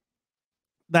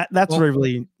 that's what I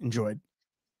really enjoyed.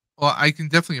 Well, I can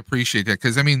definitely appreciate that,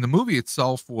 because I mean, the movie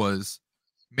itself was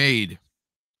made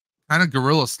kind of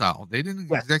guerrilla style. They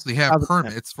didn't exactly have 100%.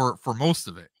 permits for most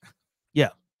of it. Yeah.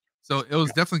 So it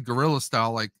was definitely guerrilla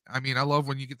style. Like, I mean, I love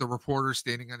when you get the reporter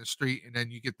standing on the street, and then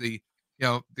you get the, you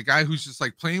know, the guy who's just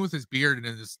like playing with his beard and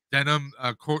in his denim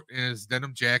coat and his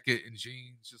denim jacket and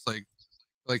jeans, just like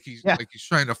he's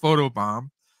trying to photobomb.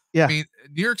 Yeah. I mean,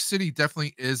 New York City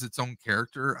definitely is its own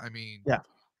character. I mean, yeah,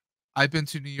 I've been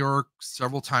to New York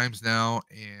several times now,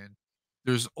 and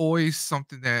there's always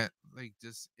something that like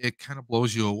just it kind of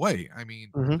blows you away. I mean,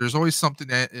 there's always something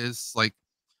that is like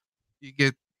you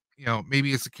get, you know,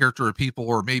 maybe it's a character of people,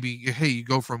 or maybe hey, you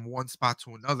go from one spot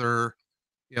to another,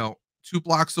 you know, 2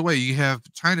 blocks away you have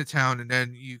Chinatown, and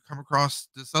then you come across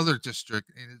this other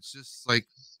district, and it's just like,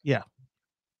 yeah,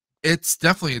 it's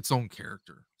definitely its own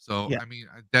character. So yeah. I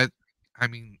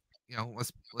mean, you know,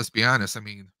 let's be honest. I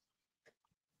mean,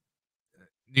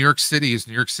 New York City is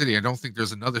New York City. I don't think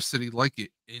there's another city like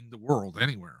it in the world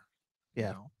anywhere. Yeah.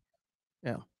 You know?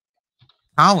 Yeah.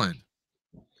 Colin.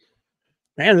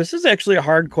 Man, this is actually a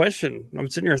hard question. I'm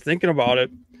sitting here thinking about it.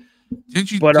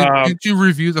 Did you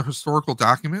review the historical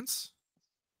documents?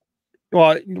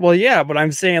 Well, yeah, but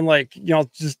I'm saying, like, you know,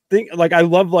 just think, like, I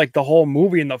love like the whole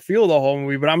movie and the feel of the whole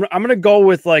movie, but I'm gonna go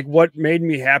with like what made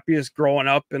me happiest growing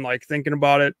up and like thinking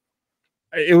about it.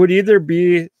 It would either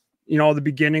be, you know, the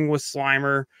beginning with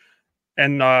Slimer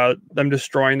and them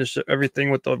destroying everything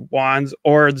with the wands,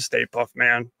 or the Stay Puft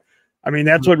Man. I mean,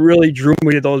 that's what really drew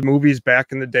me to those movies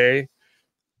back in the day.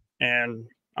 And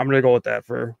I'm gonna go with that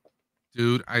for.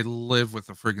 Dude, I live with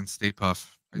a friggin' Stay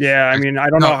Puff. Yeah, I mean, I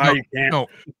don't know how you can't. No,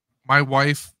 my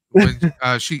wife, when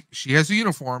she has a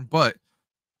uniform, but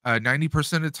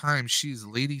 90% of the time she's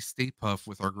Lady Stay Puff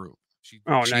with our group. She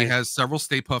Nice. has several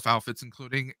Stay Puff outfits,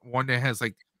 including one that has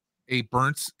like a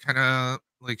burnt kind of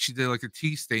like she did like a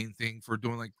tea stain thing for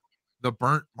doing like the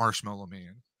burnt Marshmallow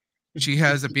Man. She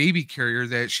has a baby carrier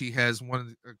that she has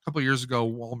a couple of years ago.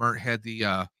 Walmart had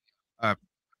the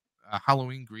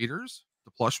Halloween greeters,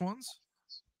 the plush ones.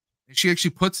 And she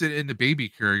actually puts it in the baby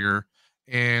carrier,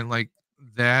 and like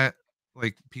that,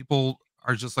 like people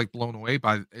are just like blown away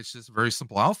by it. It's just a very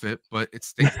simple outfit, but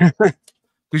it's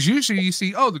because usually you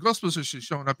see, oh, the Ghostbusters is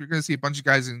showing up. You're gonna see a bunch of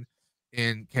guys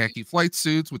in khaki flight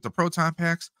suits with the proton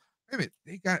packs. Wait a minute,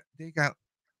 they got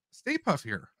Stay Puff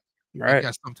here. Right.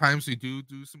 Yes, sometimes we do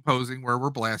some posing where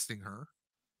we're blasting her,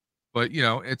 but you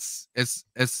know, it's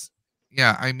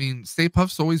yeah. I mean, Stay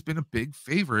Puff's always been a big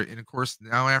favorite, and of course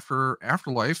now after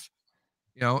Afterlife,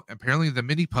 you know, apparently the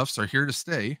mini puffs are here to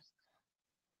stay. In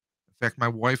fact, my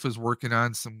wife is working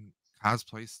on some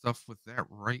cosplay stuff with that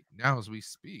right now as we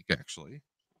speak, actually.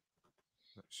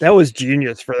 That was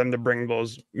genius for them to bring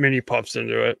those mini puffs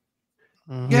into it.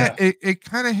 Yeah, it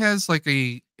kind of has like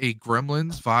a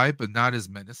Gremlins vibe, but not as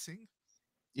menacing.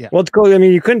 Yeah. Well, it's cool. I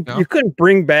mean, you couldn't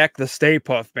bring back the Stay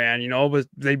Puff, man. You know, but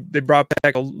they brought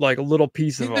back a little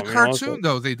piece of in them. The cartoon,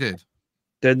 though, they did.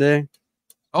 Did they?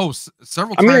 Oh,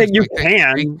 several times. I mean, you like,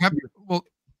 can.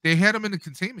 They had them in the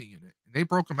containment unit, and they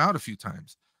broke them out a few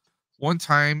times. One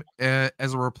time,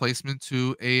 as a replacement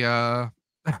to a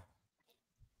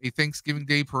Thanksgiving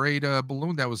Day parade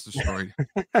balloon that was destroyed.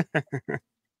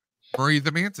 Murray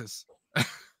the Mantis.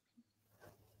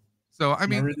 So I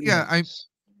mean, they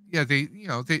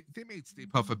made Stay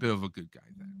Puff a bit of a good guy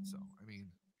then. So I mean,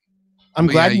 I'm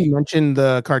glad you mentioned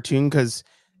the cartoon because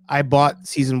I bought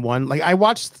season 1. Like I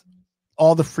watched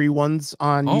all the free ones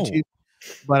on YouTube,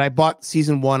 but I bought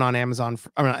season 1 on Amazon.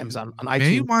 On iTunes.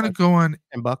 May want to go on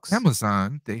 $10.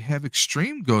 Amazon. They have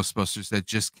Extreme Ghostbusters that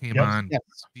just came on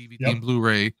DVD and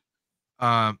Blu-ray.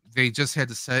 They just had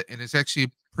the set, and it's actually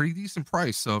a pretty decent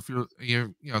price. So if you're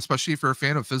especially if you're a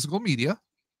fan of physical media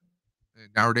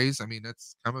nowadays, I mean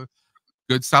that's kind of a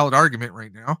good solid argument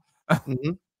right now.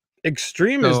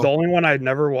 Extreme is the only one I've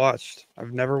never watched.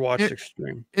 I've never watched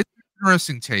Extreme. It's an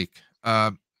interesting take.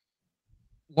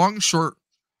 Long and short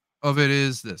of it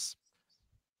is this: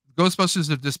 Ghostbusters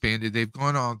have disbanded. They've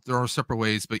gone on their own separate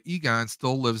ways, but Egon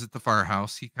still lives at the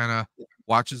firehouse. He kind of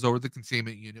watches over the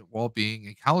containment unit while being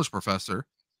a college professor,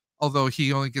 although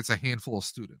he only gets a handful of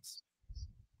students.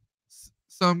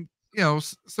 Some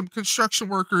construction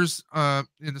workers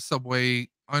in the subway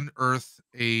unearth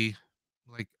an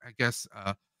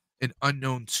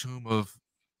unknown tomb of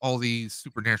all these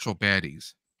supernatural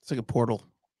baddies. It's like a portal.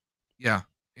 Yeah.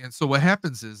 And so what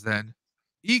happens is then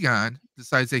Egon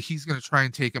decides that he's going to try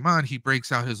and take him on. He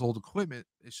breaks out his old equipment.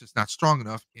 It's just not strong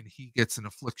enough, and he gets an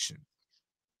affliction.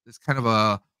 This kind of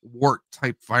a wart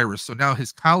type virus. So now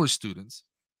his college students,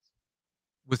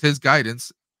 with his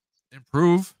guidance,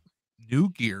 improve new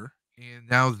gear, and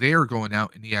now they're going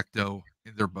out in the ecto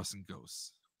and they're busting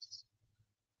ghosts.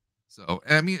 So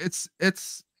I mean, it's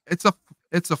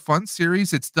a fun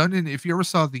series. It's done in, if you ever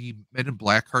saw the Men in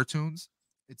Black cartoons,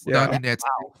 it's done in that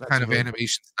kind of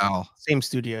animation style. Same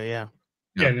studio, yeah.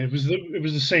 And it was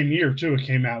the same year too. It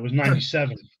came out. It was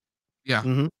 97.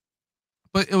 Yeah.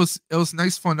 But it was a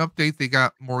nice fun update. They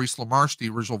got Maurice LaMarche, the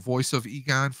original voice of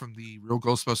Egon from the real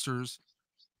Ghostbusters,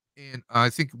 and I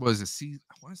think it was I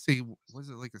want to say, was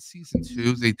it like a season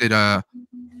 2? They did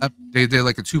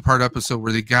like a 2-part episode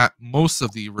where they got most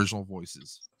of the original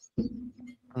voices.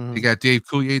 They got Dave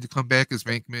Coulier to come back as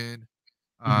Venkman,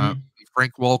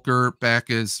 Frank Welker back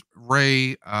as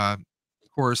Ray. Of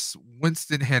course,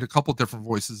 Winston had a couple different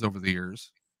voices over the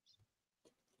years.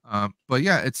 But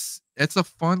yeah, it's a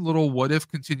fun little what if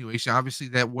continuation. Obviously,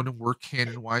 that wouldn't work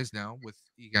canon wise now with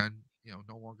Egon,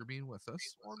 no longer being with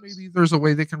us, or maybe there's a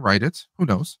way they can write it. Who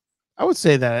knows? I would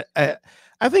say that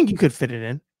I think you could fit it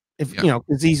in if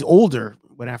because he's older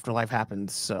when Afterlife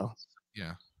happens. So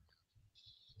yeah.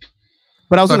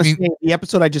 But I was going to say the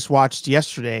episode I just watched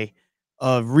yesterday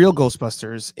of Real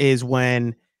Ghostbusters is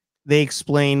when they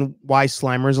explain why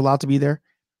Slimer is allowed to be there.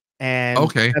 And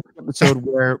that's an episode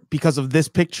where, because of this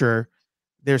picture,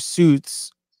 their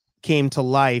suits came to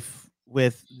life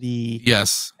with the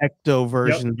ecto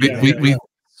version.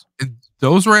 And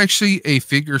those were actually a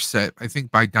figure set, I think,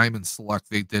 by Diamond Select.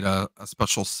 They did a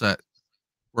special set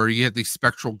where you had the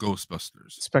Spectral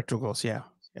Ghostbusters. Spectral Ghosts, yeah.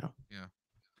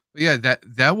 But yeah,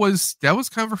 that was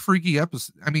kind of a freaky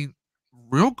episode. I mean,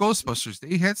 Real Ghostbusters,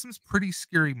 they had some pretty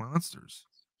scary monsters.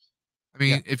 I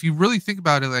mean, if you really think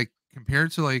about it, like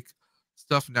compared to like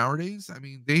stuff nowadays, I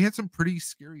mean, they had some pretty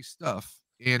scary stuff.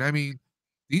 And I mean,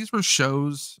 these were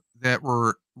shows that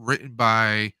were written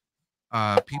by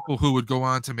people who would go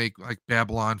on to make like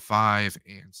Babylon 5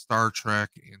 and Star Trek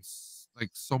and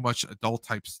like so much adult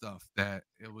type stuff that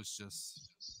it was just,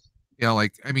 you know,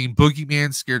 like I mean,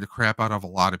 Boogeyman scared the crap out of a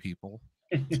lot of people.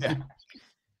 Yeah.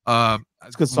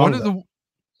 It's a good song,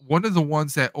 one of the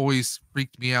ones that always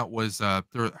freaked me out was I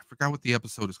forgot what the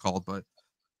episode is called, but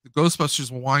the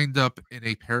Ghostbusters wind up in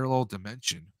a parallel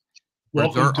dimension where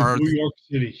Welcome to New York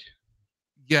City.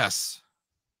 Yes.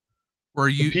 Where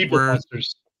you People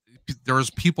Busters. There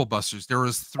was People Busters. There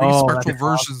was 3 spectral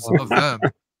versions of them,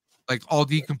 like all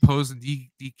decomposed and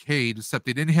decayed, except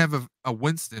they didn't have a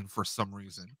Winston for some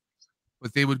reason.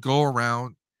 But they would go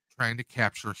around trying to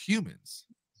capture humans.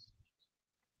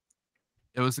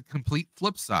 It was a complete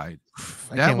flip side.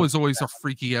 That was always a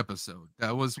freaky episode.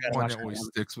 That was one that always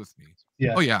sticks with me.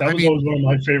 Yeah. Oh yeah. That was always one of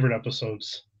my favorite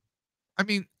episodes. I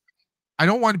mean, I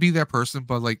don't want to be that person,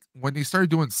 but like when they started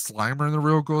doing Slimer in the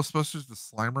real Ghostbusters, the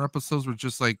Slimer episodes were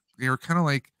just like they were kind of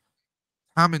like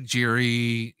Tom and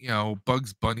Jerry, you know,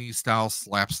 Bugs Bunny style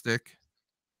slapstick.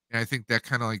 And I think that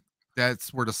kind of like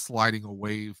that's where the sliding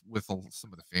away with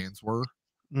some of the fans were.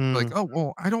 Like, oh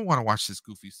well, I don't want to watch this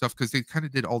goofy stuff because they kind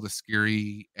of did all the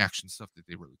scary action stuff that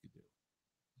they really could do.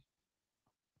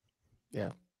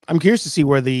 Yeah, I'm curious to see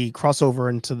where the crossover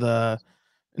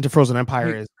into Frozen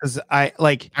Empire is, because I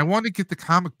want to get the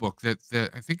comic book that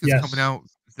I think is coming out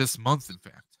this month. In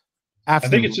fact, I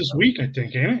think it's this week. I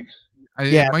think, ain't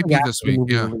it? It might be this week.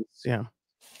 Yeah, yeah.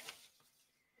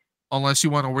 Unless you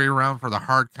want to wait around for the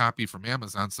hard copy from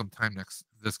Amazon sometime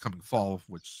this coming fall,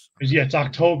 which it's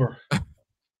October.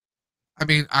 I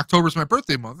mean, October's my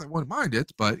birthday month. I wouldn't mind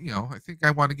it, but you know, I think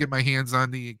I want to get my hands on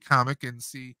the comic and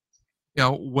see, you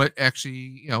know, what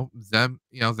actually, you know,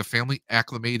 the family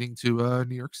acclimating to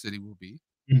New York City will be.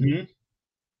 Mm-hmm.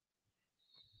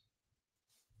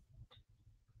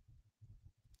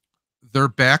 They're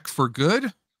back for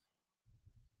good.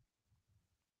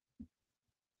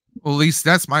 Well, at least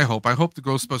that's my hope. I hope the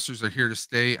Ghostbusters are here to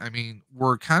stay. I mean,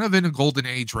 we're kind of in a golden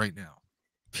age right now.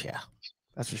 Yeah,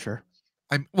 that's for sure.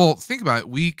 Well, think about it.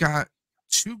 We got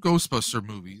 2 Ghostbuster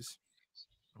movies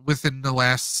within the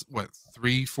last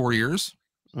 3-4 years.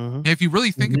 And if you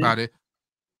really think about it,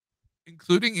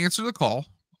 including Answer the Call,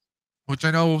 which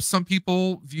I know some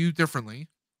people view differently,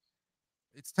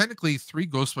 it's technically 3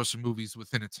 Ghostbuster movies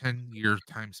within a 10-year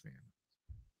time span.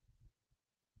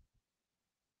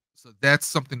 So that's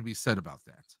something to be said about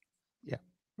that. Yeah,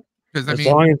 because I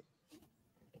mean,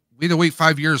 we had to wait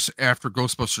 5 years after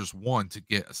Ghostbusters 1 to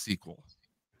get a sequel.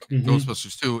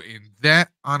 Ghostbusters 2, and that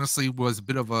honestly was a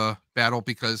bit of a battle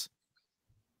because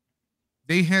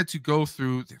they had to go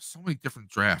through so many different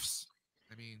drafts.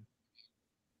 I mean,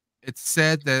 it's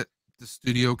said that the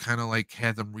studio kind of like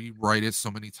had them rewrite it so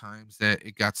many times that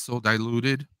it got so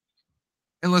diluted.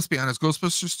 And let's be honest,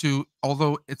 Ghostbusters 2,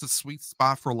 although it's a sweet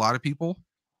spot for a lot of people,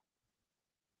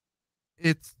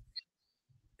 it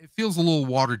feels a little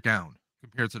watered down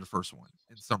compared to the first one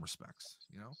in some respects,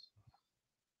 you know?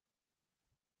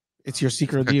 It's your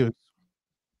secret of the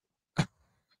ooze.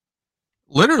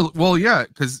 Literally, well, yeah,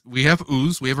 because we have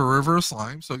ooze, we have a river of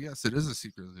slime, so yes, it is a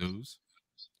secret of the ooze.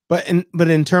 But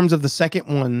in terms of the second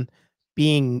one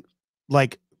being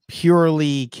like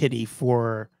purely kiddie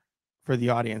for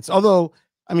the audience, although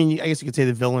I mean, I guess you could say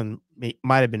the villain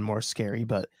might have been more scary,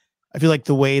 but I feel like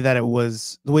the way that it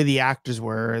was, the way the actors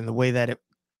were, and the way that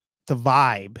the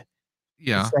vibe,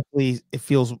 it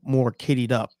feels more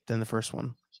kiddied up than the first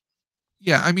one.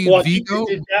 Yeah, I mean, well, I think they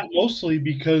did that mostly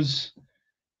because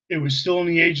it was still in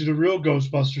the age of the real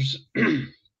Ghostbusters,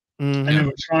 and they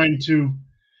were trying to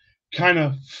kind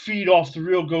of feed off the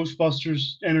real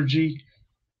Ghostbusters energy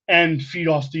and feed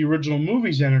off the original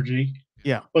movie's energy.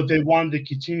 Yeah, but they wanted to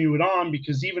continue it on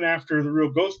because even after the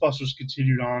real Ghostbusters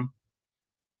continued on,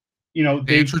 you know,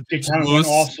 they kind of went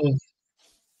off of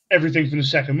everything from the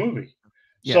second movie.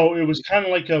 Yeah. So it was kind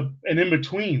of like an in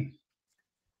between.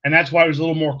 And that's why it was a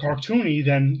little more cartoony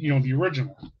than, you know, the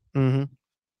original. I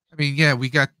mean, yeah,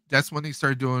 that's when they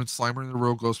started doing Slimer and the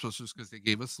Real Ghostbusters because they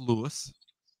gave us Lewis,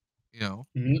 you know,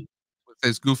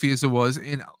 as goofy as it was.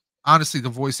 And honestly, the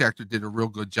voice actor did a real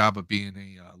good job of being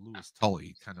a Lewis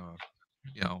Tully kind of,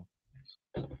 you know.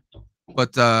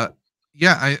 But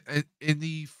yeah, in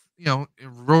the, you know,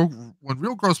 when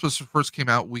Real Ghostbusters first came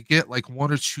out, we get like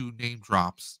 1 or 2 name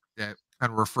drops that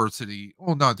kind of refer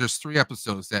to there's 3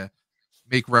 episodes that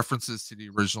make references to the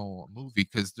original movie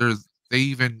because they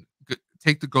even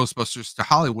take the Ghostbusters to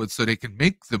Hollywood so they can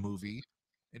make the movie,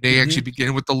 and they actually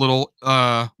begin with the little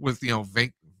with, you know,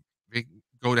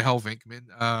 Go to Hell Vinkman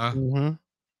Mhm.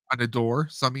 on the door.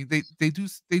 So I mean, they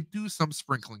do some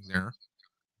sprinkling there.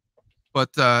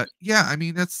 But yeah, I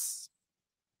mean, that's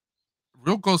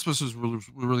real Ghostbusters were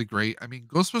really great. I mean,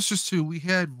 Ghostbusters 2, we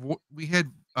had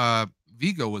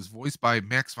Vigo was voiced by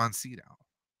Max von Sydow.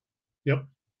 Yep.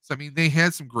 So I mean, they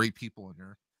had some great people in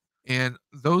there. And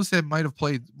those that might have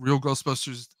played real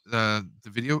Ghostbusters, the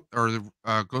video, or the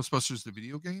Ghostbusters the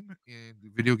video game and the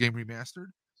video game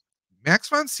remastered, Max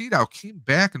von Sydow came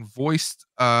back and voiced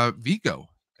Vigo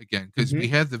again, because we Mhm.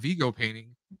 had the Vigo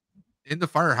painting in the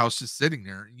firehouse just sitting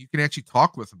there, and you can actually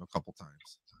talk with him a couple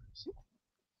times.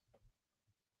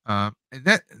 And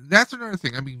that's another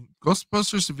thing. I mean,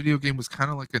 Ghostbusters the video game was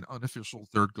kind of like an unofficial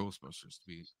third Ghostbusters, to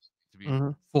be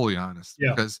Mhm. fully honest,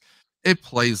 Yeah. because it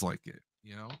plays like it.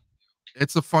 You know,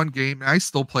 it's a fun game. And I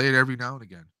still play it every now and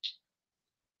again.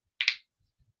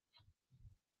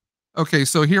 Okay,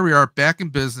 so here we are back in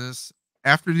business.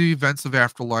 After the events of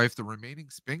Afterlife, the remaining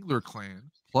Spengler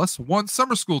clan, plus one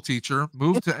summer school teacher,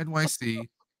 moved to NYC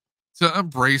to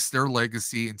embrace their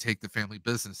legacy and take the family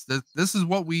business. This is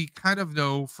what we kind of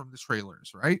know from the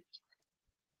trailers, right?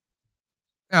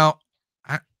 Now,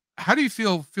 how do you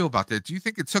feel about that? Do you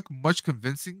think it took much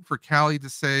convincing for Callie to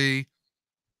say,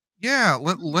 "Yeah,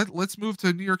 let's move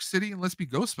to New York City and let's be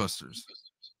Ghostbusters"?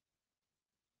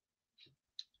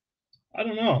 I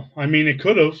don't know. I mean, it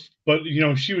could have, but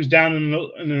she was down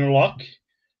in her luck.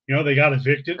 They got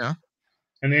evicted, Yeah,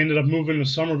 and they ended up moving to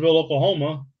Somerville,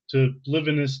 Oklahoma, to live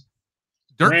in this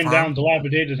dirt ran down, farm.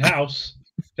 dilapidated house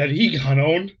that he got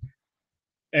owned.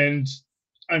 And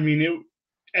I mean,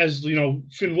 as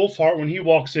Finn Wolfhard, when he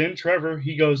walks in, Trevor,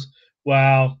 he goes,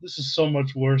 "Wow, this is so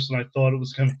much worse than I thought it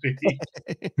was going to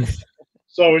be."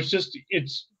 So I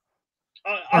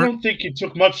Or don't think it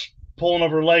took much pulling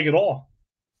of her leg at all.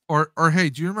 or hey,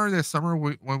 do you remember that summer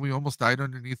when we almost died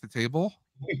underneath the table?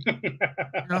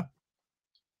 Yeah.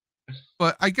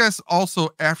 But I guess also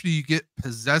after you get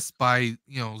possessed by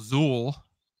Zool,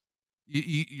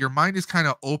 your mind is kind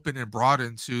of open and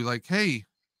broadened to like, hey,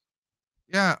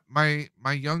 yeah, my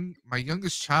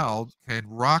youngest child can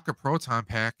rock a proton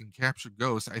pack and capture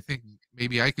ghosts. I think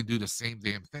maybe I could do the same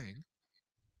damn thing.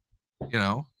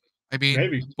 I mean,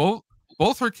 Maybe.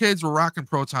 both her kids were rocking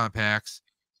proton packs.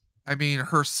 I mean,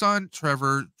 her son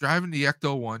Trevor driving the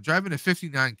Ecto One, driving a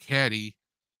 '59 Caddy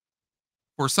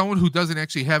for someone who doesn't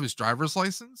actually have his driver's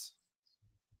license.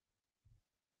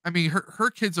 I mean, her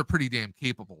kids are pretty damn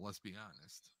capable. Let's be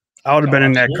honest. I would have Oh, been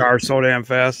in that absolutely. car so damn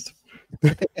fast.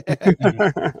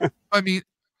 I mean,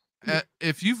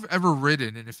 if you've ever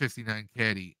ridden in a '59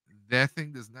 Caddy, that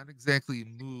thing does not exactly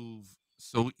move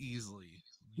so easily.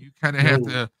 You kind of have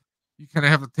No.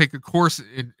 to take a course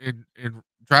in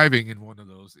driving in one of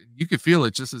those, and you could feel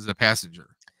it just as a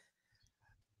passenger.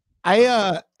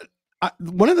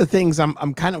 One of the things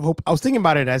I'm kind of I was thinking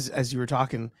about it as you were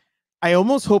talking. I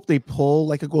almost hope they pull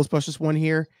like a Ghostbusters one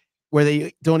here where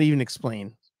they don't even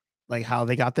explain like how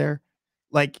they got there.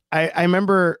 Like I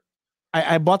remember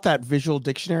I bought that visual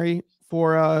dictionary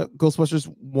for Ghostbusters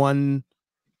 1.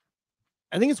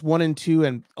 I think it's 1 and 2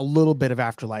 and a little bit of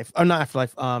Afterlife. Oh, not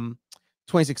Afterlife.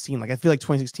 2016. Like I feel like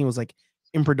 2016 was like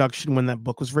in production when that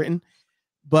book was written.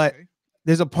 But Okay.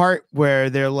 there's a part where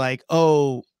they're like,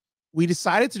 "Oh, we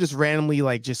decided to just randomly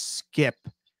like just skip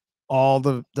all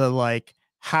the like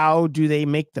how do they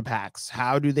make the packs?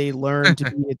 How do they learn to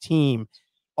be a team?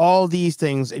 All these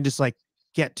things and just like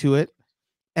get to it."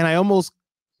 And I almost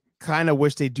kind of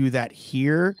wish they do that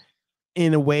here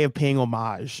in a way of paying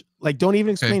homage. Like don't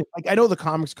even explain it. Like I know the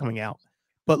comics coming out,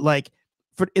 but like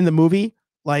for in the movie,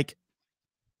 like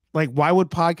why would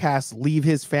Podcast leave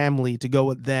his family to go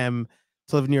with them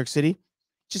to live in New York City?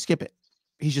 Just skip it.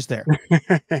 He's just there.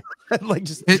 Like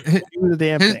just do the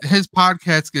damn thing. His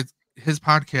podcast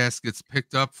gets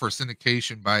picked up for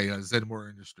syndication by Zedmore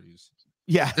Industries.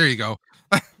 Yeah. There you go.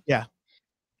 Yeah.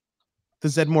 The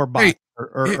Zedmore bot. Hey,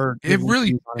 or it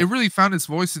really found its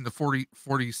voice in the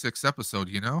 46th episode,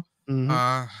 Mhm.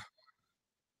 I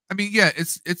mean, yeah,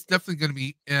 it's definitely going to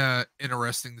be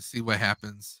interesting to see what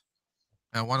happens.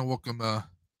 I want to welcome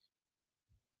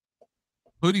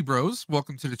Hoodie Bros.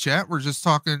 Welcome to the chat. We're just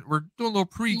talking. We're doing a little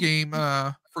pregame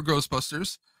for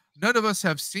Ghostbusters. None of us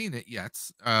have seen it yet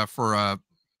for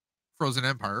Frozen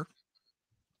Empire.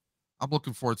 I'm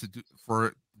looking forward to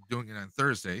doing it on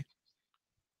Thursday.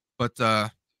 But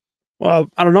well,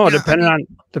 I don't know. Yeah,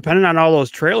 Depending on all those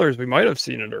trailers, we might have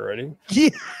seen it already. Yeah.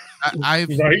 I've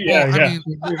Right, yeah, well, yeah.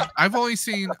 I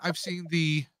mean, I've seen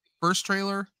the first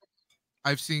trailer.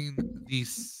 I've seen the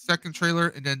second trailer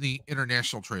and then the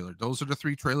international trailer. Those are the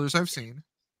 3 trailers I've seen.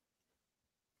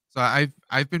 So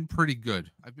I've been pretty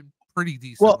good. I've been pretty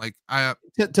decent. Well, like I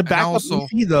to back also, up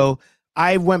EP though,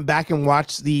 I went back and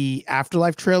watched the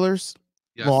Afterlife trailers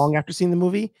yes, long after seeing the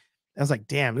movie. I was like,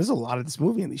 damn, there's a lot of this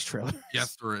movie in these trailers.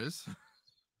 yes, there is.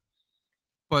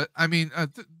 But I mean,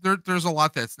 there's a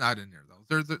lot that's not in there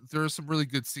though. There are some really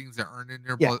good scenes that aren't in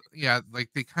there. Yeah. But yeah, like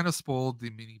they kind of spoiled the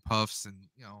mini puffs and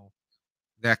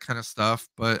that kind of stuff.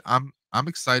 But I'm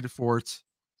excited for it.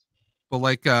 But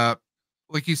like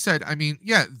you said, I mean,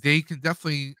 yeah, they can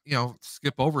definitely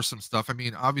skip over some stuff. I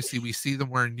mean, obviously we see them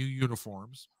wearing new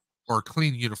uniforms or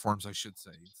clean uniforms, I should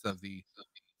say, instead of the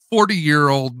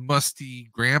 40-year-old musty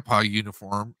grandpa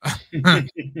uniform.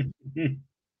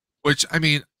 Which I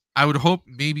mean, I would hope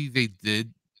maybe they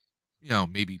did,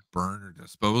 maybe burn or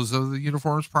dispose of the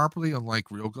uniforms properly,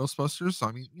 unlike real Ghostbusters. So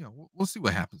I mean, we'll see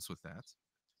what happens with that.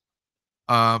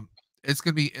 It's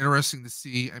gonna be interesting to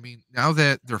see. I mean, now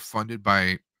that they're funded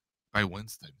by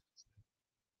Winston.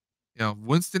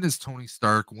 Winston is Tony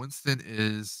Stark. Winston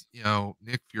is,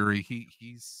 Nick Fury.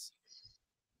 He's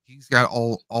got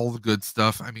all the good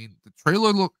stuff. I mean, the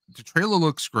trailer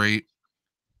looks great.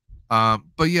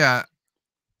 But yeah,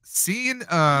 seeing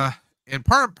and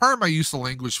part of my use of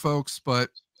language, folks, but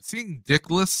seeing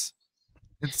Dickless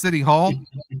in City Hall,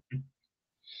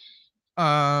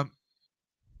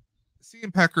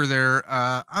 seeing Pecker there,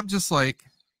 I'm just like,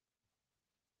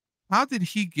 how did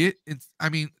he get in? I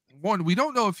mean, one, we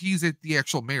don't know if he's at the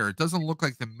actual mayor. It doesn't look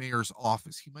like the mayor's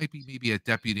office. He might be maybe a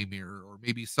deputy mayor or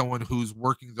maybe someone who's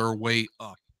working their way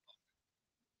up.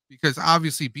 Because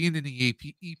obviously being in the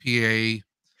EPA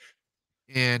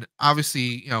and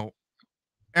obviously,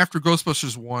 after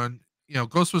Ghostbusters 1,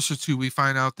 Ghostbusters 2, we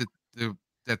find out that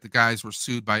the guys were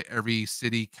sued by every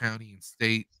city, county, and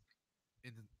state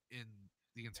in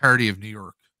the entirety of New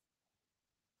York.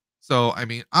 So, I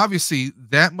mean, obviously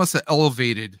that must have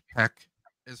elevated Peck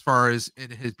as far as in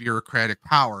his bureaucratic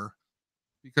power,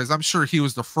 because I'm sure he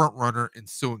was the front runner in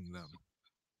suing them.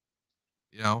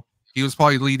 He was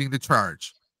probably leading the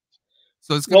charge.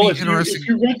 So it's going to be interesting. If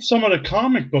you read some of the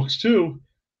comic books too,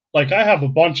 like I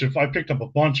picked up a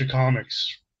bunch of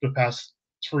comics the past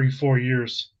 3-4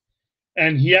 years,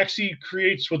 and he actually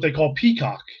creates what they call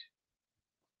Peacock,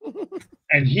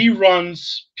 and he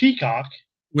runs Peacock,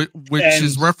 which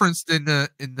is referenced in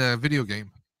the video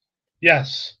game.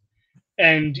 Yes,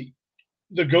 and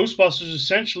the Ghostbusters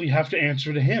essentially have to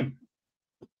answer to him,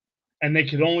 and they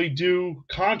can only do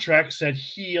contracts that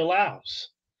he allows.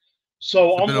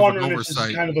 So I'm wondering if this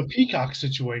is kind of a Peacock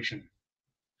situation.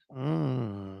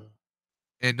 Mm.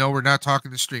 And no, we're not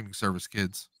talking the streaming service,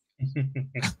 kids.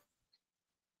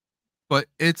 But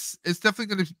it's definitely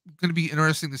going to be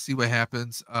interesting to see what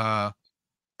happens. I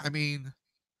mean,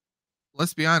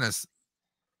 let's be honest.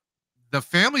 The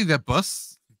family that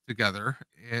busts together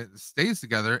and stays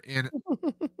together, and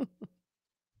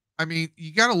I mean,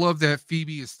 you gotta love that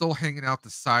Phoebe is still hanging out the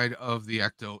side of the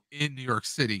Ecto in New York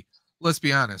City. Let's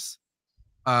be honest.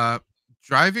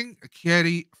 Driving a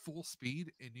caddy full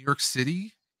speed in New York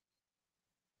City.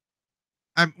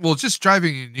 Just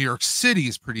driving in New York City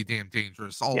is pretty damn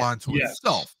dangerous onto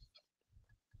itself.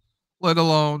 Let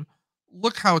alone,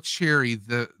 look how cherry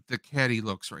the caddy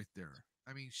looks right there.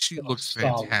 I mean, she looks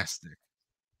fantastic.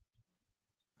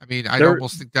 I mean, I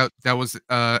almost think that was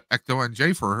Ecto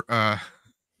NJ for I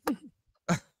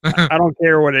don't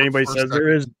care what anybody says.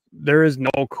 There is no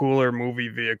cooler movie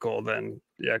vehicle than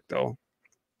the Ecto.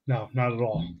 No, not at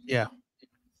all. Yeah.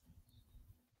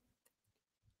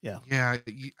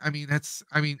 I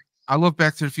mean, I love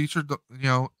Back to the Future. The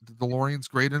DeLorean's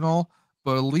great and all,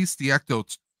 but at least the Ecto,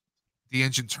 the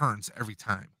engine turns every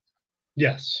time.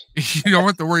 Yes. You don't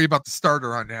have to worry about the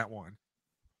starter on that one,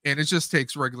 and it just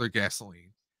takes regular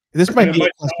gasoline. This might be a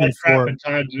question for at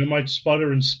times. It might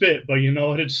sputter and spit, but you know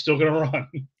what? It's still gonna run.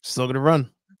 Still gonna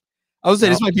run. I would say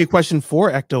this might be a question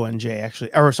for Ecto NJ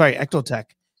actually, or sorry, Ecto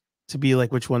Tech, to be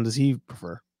like, which one does he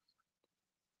prefer?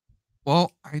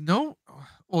 Well, I know.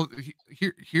 Well,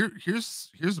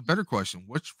 here's a better question.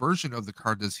 Which version of the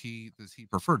car does he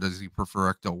prefer? Does he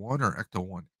prefer Ecto 1 or Ecto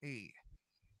 1A?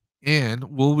 And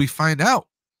will we find out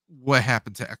what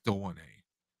happened to Ecto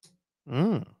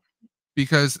 1A?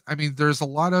 Because I mean, there's a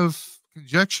lot of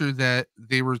conjecture that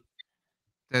they were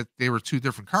two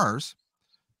different cars.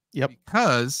 Yep.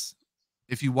 Because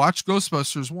if you watch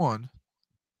Ghostbusters 1,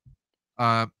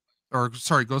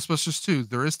 Ghostbusters 2,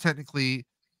 there is technically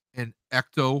an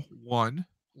Ecto 1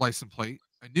 license plate,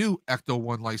 a new Ecto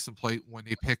 1 license plate when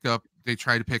they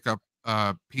try to pick up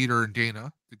Peter and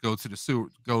Dana to go to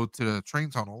the train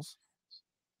tunnels.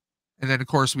 And then of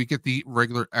course we get the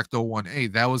regular Ecto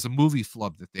 1A. That was a movie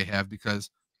flub that they have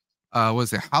because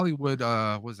was it Hollywood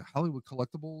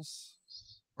Collectibles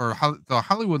or the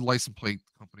Hollywood license plate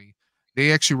company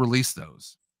they actually released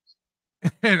those.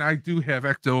 And I do have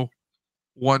Ecto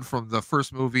 1 from the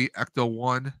first movie, Ecto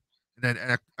 1, and then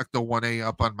Ecto 1A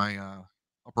up on my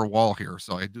upper wall here.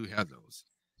 So I do have those.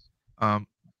 I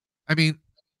mean,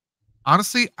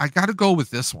 honestly, I got to go with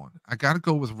this one. I got to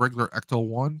go with regular Ecto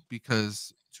 1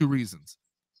 because 2 reasons.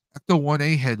 Ecto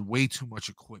 1A had way too much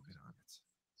equipment on it.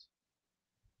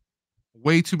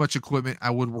 Way too much equipment. I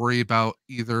would worry about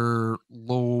either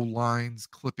low lines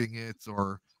clipping it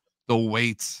or the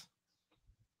weight.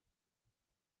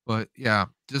 But yeah,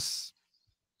 just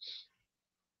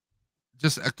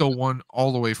Ecto 1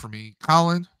 all the way for me.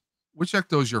 Colin, which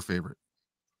Ecto is your favorite?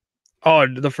 Oh,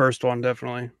 the first one,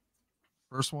 definitely.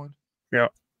 First one? Yeah.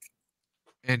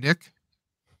 And Nick?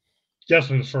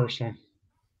 Definitely the first one.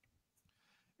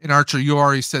 And Archer, you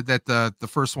already said that the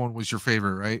first one was your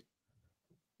favorite, right?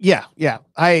 Yeah, yeah.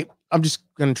 I'm just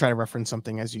gonna try to reference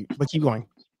something as you, but keep going.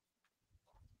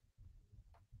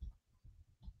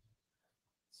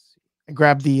 I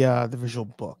grabbed the visual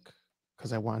book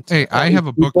because I want to. Hey, I have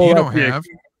a book you don't have.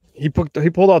 He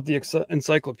pulled out the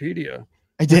encyclopedia.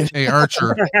 I did. Hey,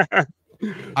 Archer,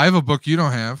 I have a book you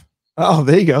don't have. Oh,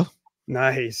 there you go.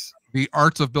 Nice. The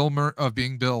Art of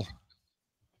Being Bill.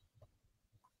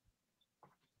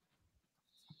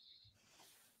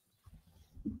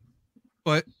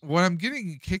 But what I'm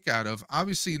getting a kick out of,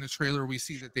 obviously in the trailer, we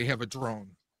see that they have a drone,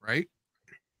 right?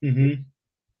 Mm-hmm.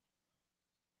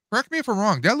 Correct me if I'm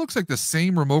wrong. That looks like the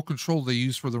same remote control they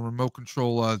use for the remote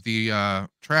control the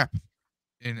trap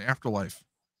in Afterlife.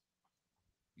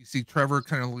 You see Trevor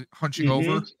kind of hunching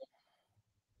over.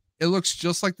 It looks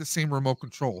just like the same remote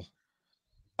control.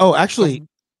 Oh, actually,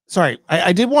 sorry.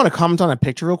 I did want to comment on a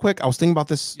picture real quick. I was thinking about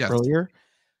this earlier.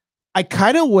 I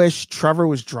kind of wish Trevor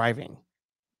was driving.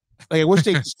 Like, I wish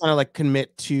they just kind of like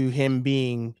commit to him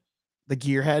being the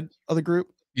gearhead of the group.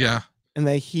 Yeah. And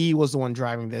that he was the one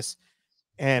driving this.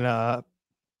 And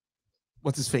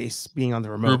what's his face being on the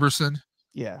remote? Gruberson.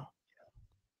 Yeah.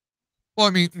 Well,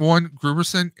 I mean,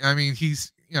 Gruberson, I mean,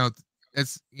 he's,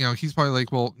 he's probably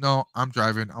like, well, no, I'm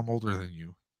driving. I'm older than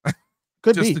you.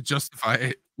 Could just be to justify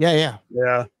it. Yeah.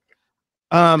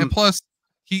 And plus,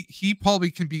 he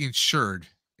probably can be insured.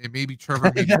 And maybe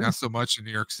Trevor, maybe not so much in New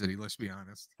York City. Let's be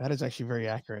honest. That is actually very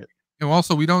accurate. And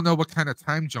also, we don't know what kind of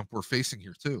time jump we're facing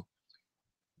here too,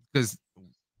 because,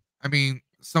 I mean,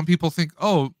 some people think,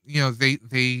 oh,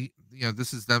 they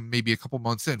this is them maybe a couple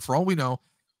months in. For all we know,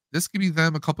 this could be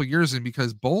them a couple years in,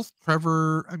 because both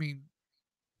Trevor and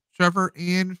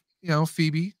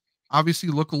Phoebe obviously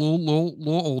look a little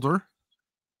older.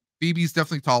 Phoebe's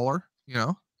definitely taller.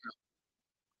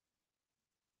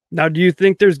 Now, do you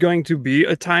think there's going to be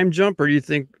a time jump, or do you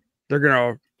think they're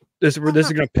gonna this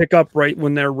is gonna pick up right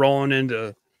when they're rolling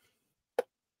into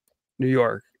New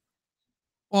York?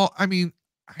 Well, I mean,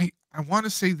 I want to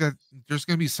say that there's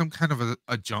going to be some kind of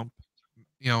a jump.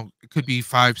 It could be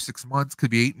 5-6 months,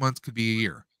 could be 8 months, could be a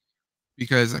year.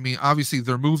 Because, I mean, obviously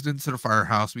they're moved into the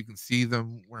firehouse. We can see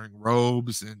them wearing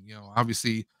robes, and,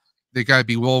 obviously they got to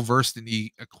be well versed in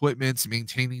the equipment,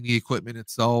 maintaining the equipment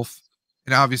itself.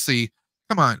 And obviously,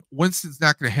 come on, Winston's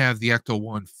not going to have the Ecto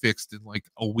 1 fixed in like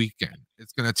a weekend.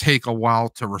 It's going to take a while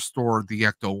to restore the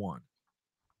Ecto 1.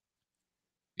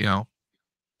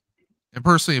 And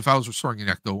personally, if I was restoring an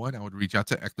Ecto 1, I would reach out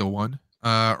to Ecto 1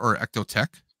 or Ecto Tech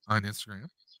on Instagram.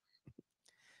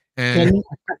 And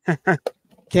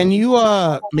can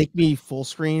you make me full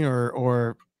screen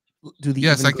or do the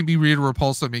yes, I can be Rita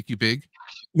Repulsa, make you big.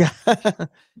 Yeah.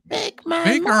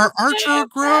 make our Archer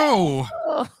grow.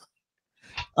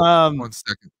 1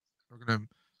 second. We're gonna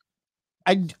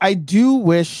I do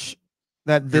wish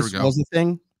that this was a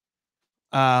thing.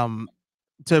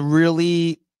 To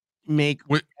really make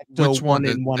which one?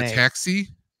 The taxi?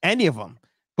 Any of them.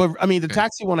 But I mean, the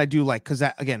taxi one I do like, because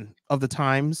that, again, of the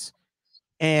times,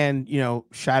 and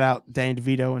shout out Danny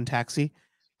DeVito and Taxi.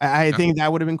 I think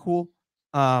that would have been cool.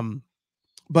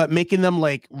 But making them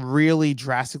like really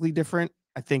drastically different,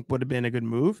 I think would have been a good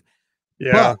move.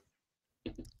 Yeah.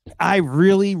 But I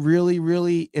really, really,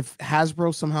 really, if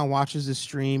Hasbro somehow watches this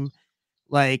stream,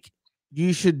 like,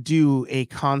 you should do a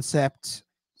concept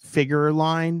figure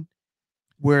line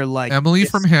where, like, Emily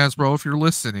from Hasbro, if you're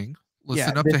listening,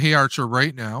 listen up to Hey Archer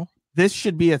right now. This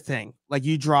should be a thing. Like,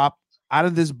 you drop out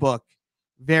of this book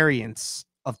variants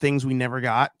of things we never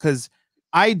got, because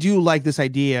I do like this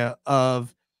idea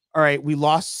of, all right, we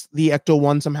lost the Ecto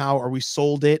 1 somehow, or we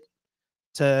sold it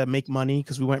to make money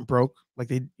because we went broke, like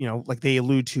they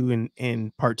allude to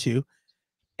in part 2.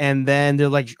 And then they're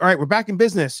like, all right, we're back in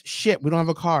business. Shit, we don't have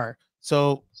a car.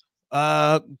 So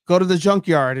go to the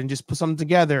junkyard and just put something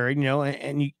together,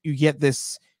 and you get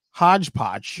this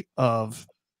hodgepodge of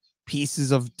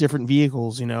pieces of different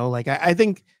vehicles. You know, like I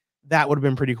think that would have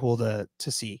been pretty cool to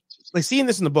see. Like seeing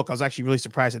this in the book, I was actually really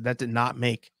surprised that did not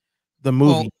make the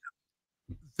movie.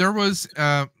 Well, there was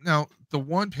now the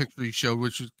one picture he showed,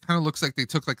 which kind of looks like they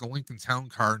took like a Lincoln Town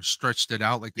car and stretched it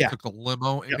out, like they took a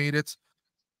limo and made it.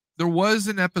 There was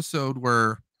an episode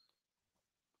where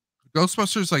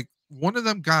Ghostbusters, like one of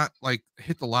them got like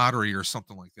hit the lottery or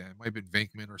something like that. It might have been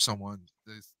Venkman or someone.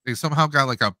 They somehow got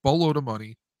like a boatload of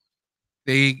money.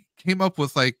 They came up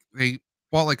with like they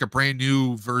bought like a brand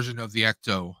new version of the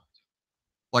Ecto,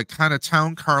 like kind of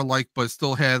town car like, but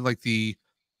still had like the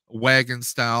wagon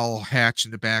style hatch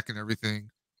in the back and everything.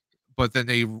 But then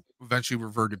they eventually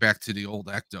reverted back to the old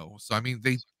Ecto. So I mean,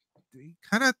 they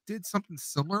kind of did something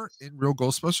similar in Real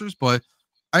Ghostbusters, but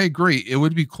I agree it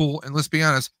would be cool. And let's be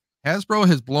honest, Hasbro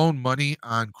has blown money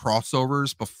on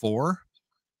crossovers before.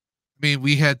 I mean,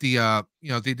 we had the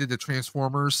they did the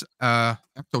Transformers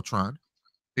Ectotron.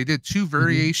 They did 2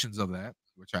 variations of that,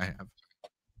 which I have.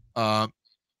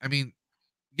 I mean,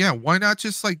 yeah, why not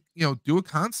just like, do a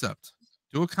concept?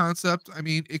 Do a concept. I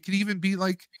mean, it could even be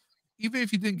like, even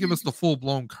if you didn't give us the full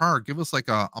blown car, give us like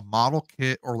a model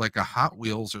kit or like a Hot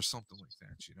Wheels or something like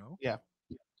that, Yeah.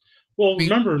 Well,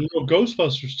 remember in Real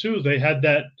Ghostbusters too, they had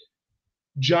that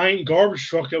giant garbage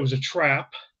truck that was a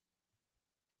trap.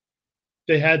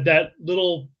 They had that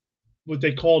little, what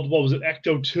was it,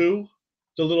 Ecto 2?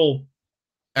 The little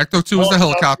Ecto 2 was the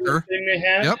helicopter thing they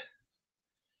had. Yep.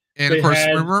 And of course,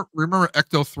 remember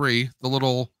Ecto 3, the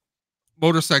little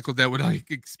motorcycle that would like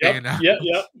expand out. Yep.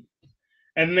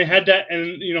 And they had that,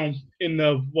 and in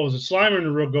the Slimer in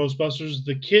the Real Ghostbusters,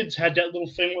 the kids had that little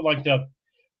thing with like the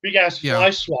big ass fly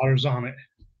swatters on it.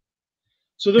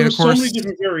 So there were so many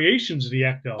different variations of the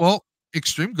Ecto. Well,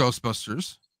 Extreme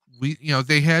Ghostbusters,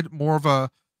 they had more of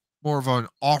an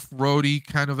off-roady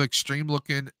kind of extreme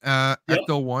looking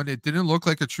Ecto one. It didn't look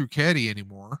like a true caddy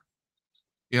anymore.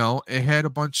 It had a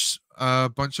bunch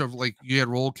of like, you had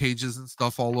roll cages and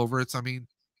stuff all over it. So, I mean,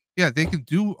 yeah, they can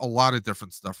do a lot of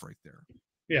different stuff right there.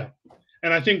 Yeah.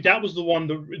 And I think that was the one,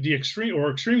 the Extreme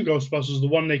Ghostbusters, the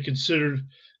one they considered,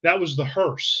 that was the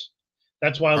hearse.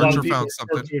 That's why a lot of people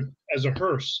refer to it as a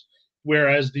hearse,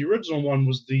 whereas the original one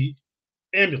was the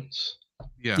ambulance.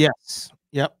 Yeah. Yes.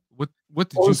 Yep. What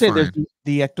did you find? There's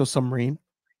the Ecto submarine.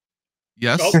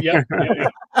 Yes. Oh, yeah.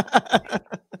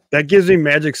 That gives me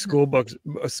Magic School Bus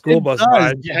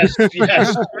vibes. Yes.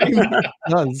 It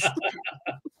does.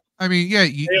 I mean, yeah,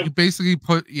 you basically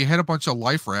you had a bunch of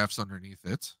life rafts underneath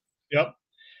it. Yep.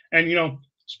 And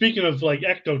speaking of like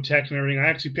Ecto Tech and everything, I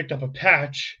actually picked up a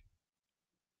patch.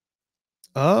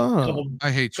 I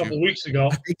hate you. A couple weeks ago.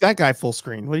 Make that guy full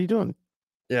screen. What are you doing?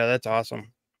 Yeah, that's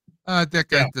awesome. That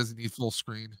guy doesn't need full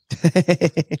screen.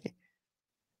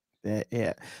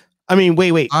 Yeah. I mean,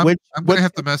 wait. I'm gonna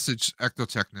have to message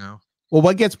Ectotech now. Well,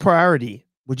 what gets priority?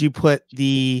 Would you put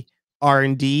the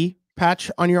R&D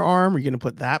patch on your arm, or are you gonna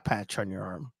put that patch on your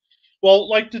arm? Well,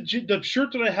 like the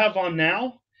shirt that I have on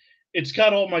now, it's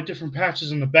got all my different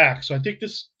patches in the back. So I think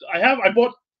I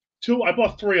bought 2. I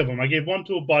bought 3 of them. I gave 1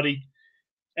 to a buddy,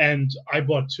 and I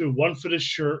bought 2. 1 for this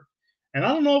shirt. And I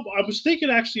don't know. I was thinking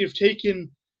actually of taking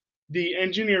the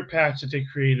engineer patch that they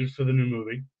created for the new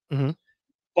movie,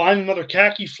 buying another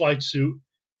khaki flight suit,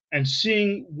 and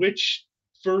seeing which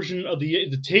version of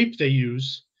the tape they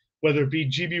use, whether it be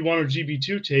GB1 or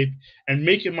GB2 tape, and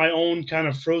making my own kind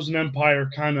of Frozen Empire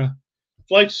kind of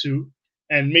flight suit,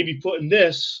 and maybe putting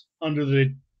this under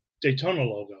the Daytona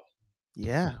logo.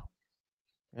 Yeah.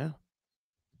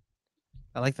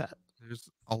 I like that. There's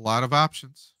a lot of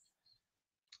options.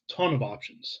 Ton of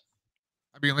options.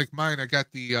 I mean, like mine, I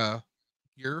got the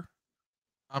gear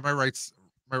on my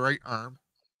right arm,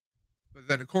 but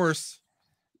then of course,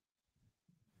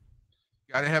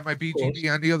 got to have my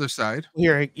BGB on the other side.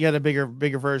 Here, you got a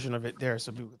bigger version of it there,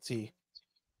 so people can see.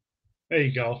 There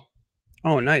you go.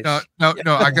 Oh, nice. No,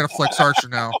 I got a Flex Archer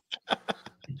now.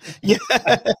 Yeah.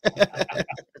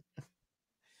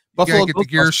 You gotta get the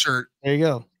gear shirt. There you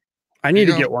go. I need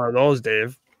to get one of those,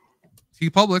 Dave.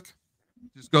 TeePublic.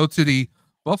 Just go to the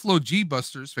Buffalo G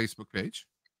Busters Facebook page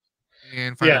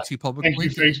and find a TeePublic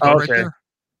link right there.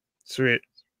 Sweet.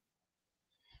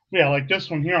 Yeah, like this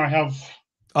one here, I have.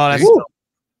 Oh, that's.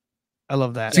 I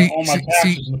love that. All my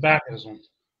patches in the back of this one.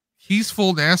 He's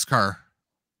full NASCAR.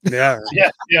 Yeah.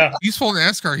 Yeah. He's full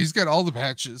NASCAR. He's got all the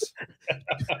patches.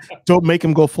 Don't make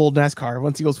him go full NASCAR.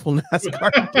 Once he goes full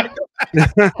NASCAR.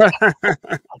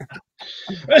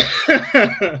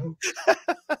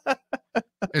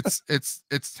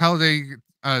 It's Talladega.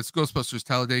 It's Ghostbusters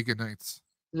Talladega Nights.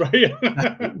 Right.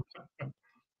 You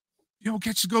don't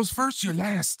get your ghost first, you're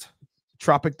last.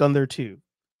 Tropic Thunder 2.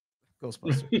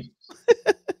 Ghostbusters.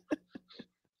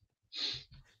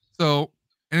 So,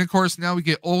 and of course, now we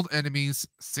get old enemies,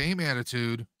 same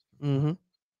attitude. Mm-hmm.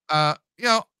 You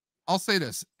know, I'll say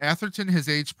this: Atherton has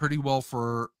aged pretty well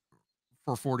for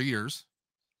 40 years.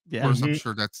 Of Yeah. course, I'm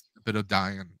sure that's a bit of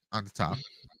dying on the top.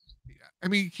 I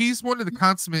mean, he's one of the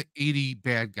consummate 80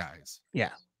 bad guys.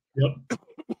 Yeah. Yep.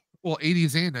 Well,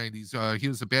 80s and 90s. He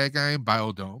was a bad guy in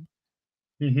Biodome.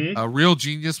 Mm-hmm. A real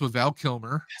genius with Val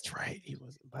Kilmer. That's right. He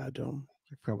was in Biodome.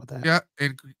 I forgot about that. Yeah,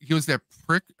 and he was that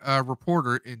prick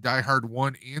reporter in Die Hard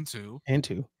 1 and 2. And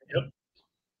 2. Yep.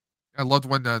 I loved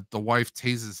when the wife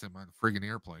tases him on a friggin'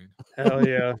 airplane. Hell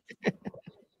yeah.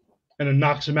 And it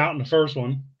knocks him out in the first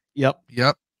one. Yep.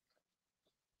 Yep.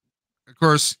 Of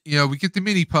course, you know, we get the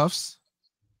mini puffs.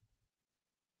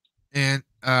 And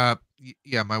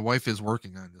yeah, my wife is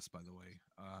working on this, by the way.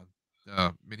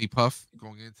 The mini puff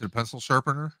going into the pencil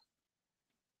sharpener.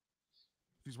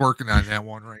 She's working on that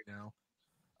one right now.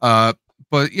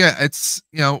 But yeah, it's,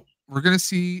 you know, we're gonna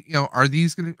see, you know, are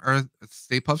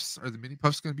Stay Puffs, are the mini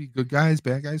puffs gonna be good guys,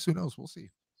 bad guys? Who knows? We'll see.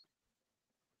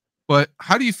 But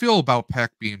how do you feel about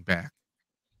Peck being back?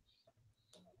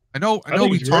 I know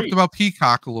think we it's talked great. about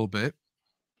Peacock a little bit.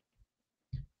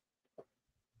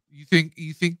 You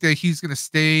think that he's going to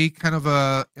stay kind of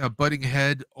a butting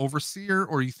head overseer,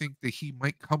 or you think that he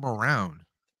might come around?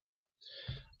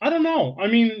 I don't know. I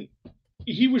mean,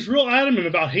 he was real adamant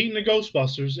about hating the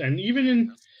Ghostbusters, and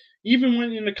even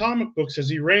when in the comic books, as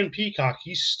he ran Peacock,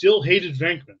 he still hated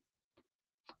Venkman.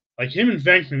 Like, him and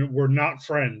Venkman were not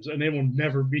friends, and they will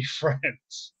never be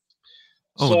friends.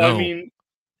 Oh, So no. I mean,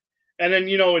 and then,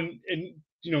 you know, and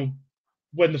you know,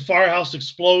 when the firehouse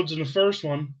explodes in the first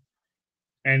one,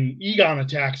 and Egon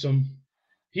attacks him,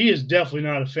 he is definitely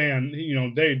not a fan. You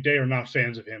know, they are not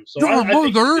fans of him. So I think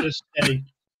he's gonna stay.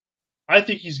 I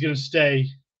think he's gonna stay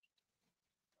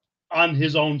on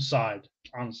his own side,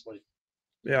 honestly.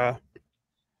 Yeah.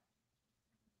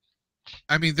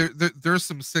 I mean, there's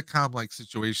some sitcom like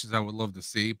situations I would love to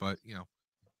see, but you know,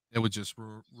 it would just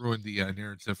ruin the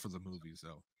narrative for the movie.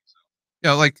 So,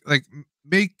 yeah, like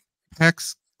make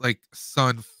Peck's like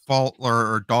son fall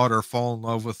or daughter fall in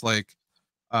love with like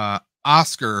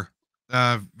Oscar,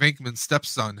 Venkman's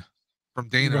stepson from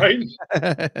Dana, Right?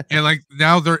 and like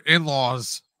now they're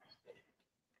in-laws.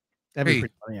 That'd be Hey,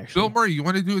 pretty funny, actually. Bill Murray, you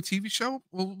want to do a TV show?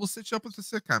 We'll set you up with a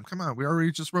sitcom. Come on, we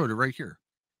already just wrote it right here.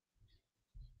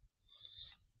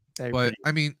 That'd be But pretty-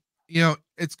 I mean, you know,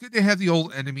 it's good to have the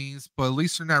old enemies, but at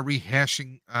least they're not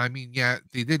rehashing. I mean, yeah,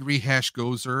 they did rehash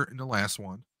Gozer in the last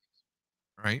one,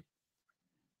 right?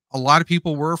 A lot of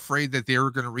people were afraid that they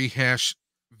were going to rehash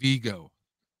Vigo.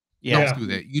 yeah. Don't do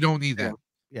that. You don't need that.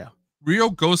 Yeah. Real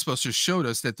Ghostbusters showed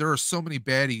us that there are so many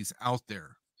baddies out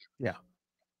there. Yeah.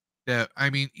 That, I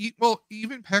mean, well,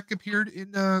 even Peck appeared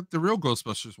in the real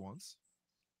Ghostbusters once.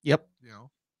 Yep. You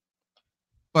know,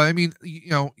 but I mean, you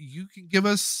know, you can give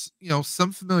us, you know,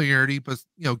 some familiarity, but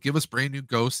you know, give us brand new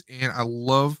ghosts, and I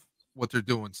love what they're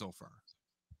doing so far.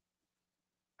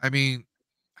 I mean,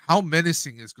 how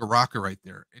menacing is Garaka right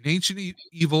there? An ancient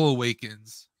evil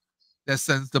awakens that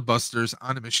sends the Busters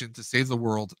on a mission to save the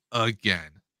world again.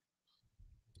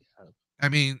 I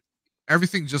mean,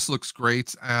 everything just looks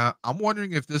great. I'm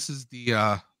wondering if this is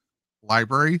the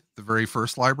library, the very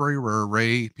first library where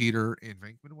Ray, Peter, and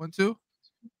Venkman went to,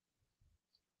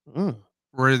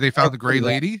 where they found the Gray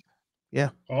Lady. Yeah.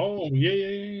 Oh,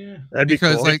 yeah. That'd be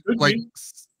Because cool. like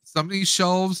some of these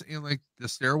shelves and like the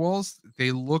stairwells,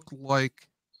 they look like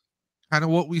kind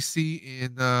of what we see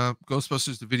in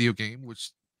Ghostbusters the video game, which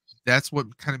that's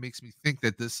what kind of makes me think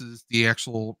that this is the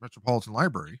actual Metropolitan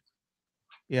Library.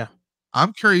 Yeah.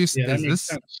 I'm curious, Yeah, that is makes this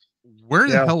sense. where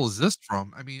the Yeah. hell is this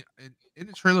from? I mean, in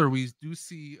the trailer we do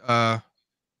see I'm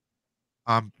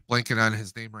blanking on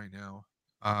his name right now.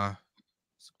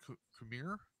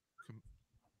 Kumir?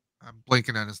 I'm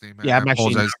blanking on his name. Yeah, I I'm actually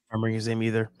not apologize. remembering his name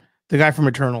either. The guy from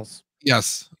Eternals.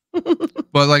 Yes.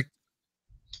 But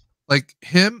like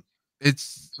him,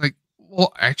 it's like,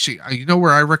 well, actually, you know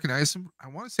where I recognize him? I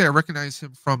want to say I recognize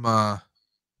him from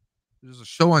there's a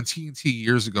show on TNT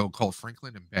years ago called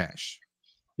Franklin and Bash.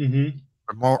 Mm-hmm.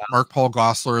 Mark Paul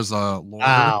Gosselaar is a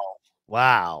lawyer.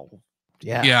 Wow.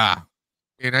 Yeah. Yeah.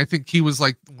 And I think he was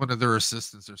like one of their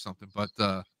assistants or something. But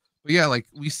yeah, like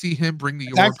we see him bring the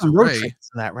guy orb to from Road Ray. Trip,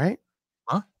 isn't that right?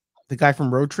 Huh? The guy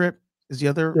from Road Trip is the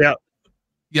other. Yeah.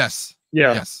 Yes.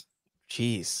 Yeah. Yes.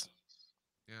 Jeez.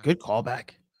 Yeah. Good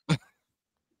callback.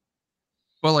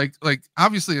 But like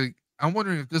obviously, like, I'm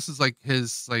wondering if this is like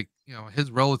his, like, you know,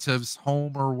 his relative's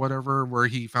home or whatever where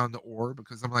he found the orb,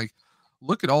 because I'm like,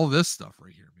 look at all this stuff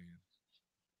right here, man.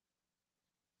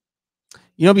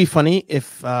 You know, it'd be funny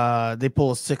if they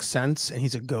pull a Sixth Sense and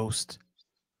he's a ghost.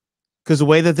 Because the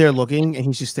way that they're looking and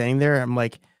he's just standing there, I'm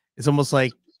like, It's almost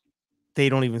like they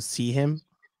don't even see him.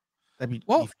 That'd be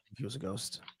Well, if he was a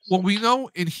ghost. Well, we know,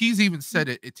 and he's even said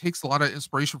it. It takes a lot of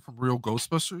inspiration from real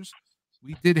Ghostbusters.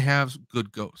 We did have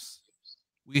good ghosts.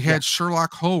 We had Yeah.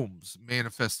 Sherlock Holmes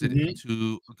manifested Mhm.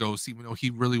 into a ghost, even though he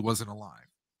really wasn't alive.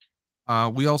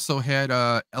 We also had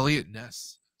Elliot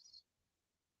Ness.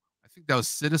 I think that was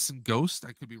Citizen Ghost.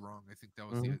 I could be wrong. I think that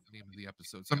was the name of the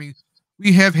episode. So, I mean,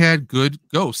 we have had good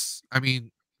ghosts. I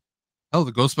mean, hell,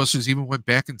 the Ghostbusters even went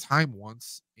back in time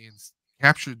once and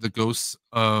captured the ghosts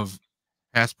of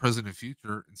past, present, and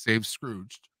future and saved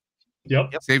Scrooge.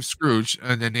 Yep. Save Scrooge,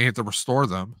 and then they had to restore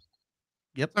them.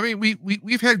 Yep. I mean,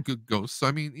 we've had good ghosts. So,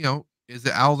 I mean, you know, is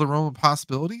it out of the realm of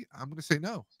possibility? I'm going to say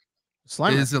no.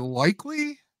 Slimer. Is it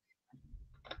likely?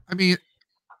 I mean,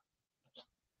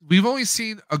 we've only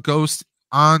seen a ghost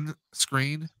on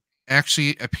screen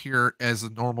actually appear as a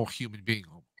normal human being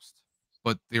almost,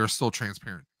 but they are still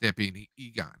transparent. That being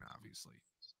Egon, obviously.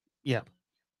 Yeah.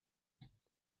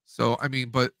 So, I mean,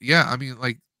 but yeah, I mean,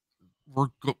 like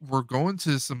we're going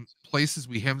to some places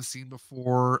we haven't seen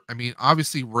before. I mean,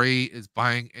 obviously Ray is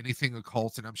buying anything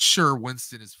occult, and I'm sure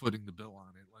Winston is footing the bill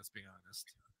on it. Let's be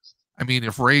honest. I mean,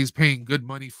 if Ray's paying good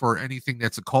money for anything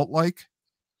that's occult like,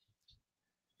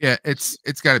 yeah, it's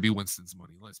got to be Winston's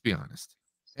money. Let's be honest.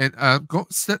 And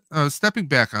stepping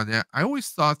back on that, I always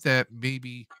thought that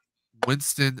maybe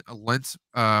Winston lent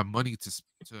money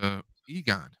to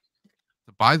Egon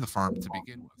to buy the farm to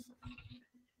begin with,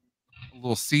 a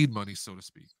little seed money, so to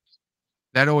speak.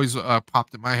 That always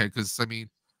popped in my head because I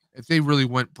mean, if they really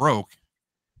went broke,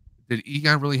 did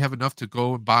Egon really have enough to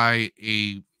go and buy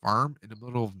a farm in the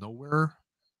middle of nowhere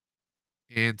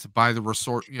and to buy the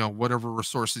resource, you know, whatever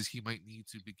resources he might need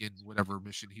to begin whatever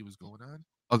mission he was going on,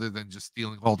 other than just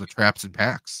stealing all the traps and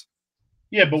packs?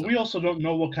 Yeah, but So, we also don't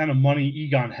know what kind of money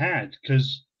Egon had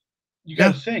because you yeah,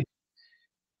 got to think.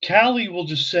 Callie will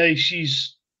just say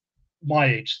she's my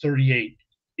age, 38,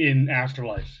 in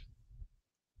Afterlife.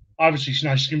 Obviously, she's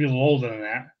not. She's gonna be a little older than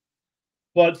that.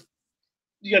 But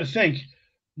you got to think,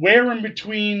 where in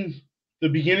between the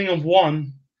beginning of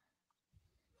one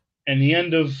and the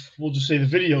end of, we'll just say, the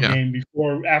video yeah. game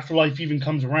before Afterlife even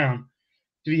comes around,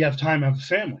 did he have time to have a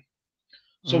family?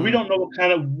 So we don't know what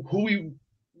kind of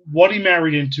what he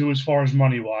married into as far as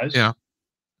money wise. Yeah.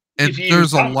 If And he even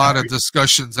there's a got lot of married.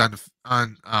 discussions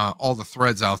on all the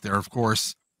threads out there. Of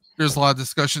course, there's a lot of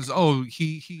discussions. Oh,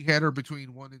 he had her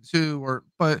between 1 and 2, or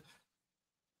but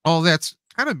all that's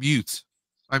kind of mute.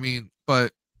 I mean,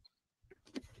 but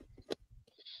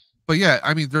yeah,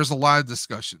 I mean, there's a lot of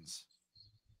discussions.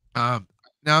 Now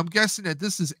I'm guessing that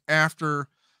this is after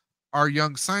our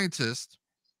young scientist,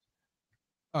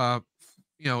 uh,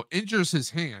 injures his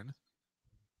hand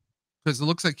because it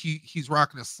looks like he's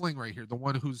rocking a sling right here. The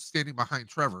one who's standing behind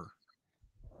Trevor.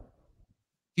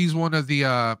 He's one of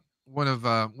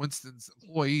Winston's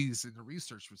employees in the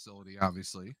research facility,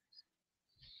 obviously.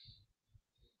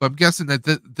 But I'm guessing that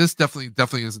this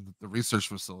definitely isn't the research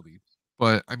facility.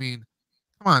 But I mean,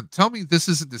 come on, tell me this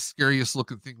isn't the scariest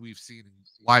looking thing we've seen in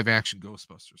live action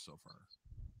Ghostbusters so far.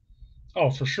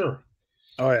 Oh, for sure.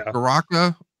 Oh yeah.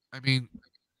 Baraka, I mean,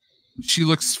 she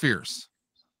looks fierce.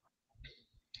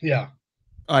 Yeah.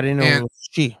 Oh, I didn't know it was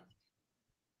she.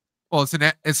 Well, it's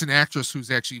an actress who's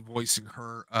actually voicing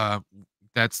her.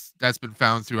 That's been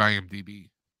found through IMDb.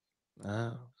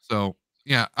 Oh. So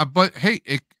yeah, but hey,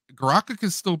 Garaka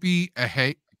could still be a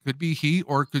hey, could be he,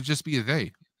 or it could just be a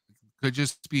they. Could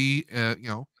just be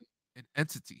an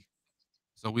entity.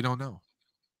 So we don't know.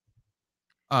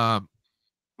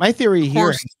 My theory here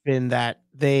course. has been that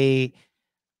they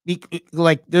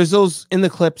like there's those in the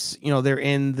clips, they're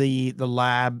in the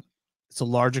lab. It's a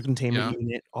larger containment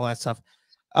unit, all that stuff.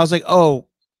 I was like, oh,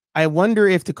 I wonder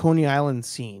if the Coney Island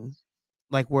scene,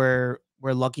 like where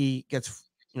Lucky gets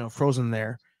frozen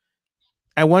there.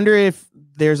 I wonder if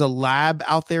there's a lab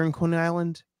out there in Coney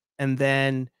Island, and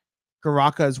then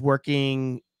Garaka is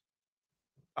working.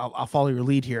 I'll follow your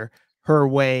lead here. Her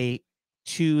way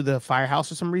to the firehouse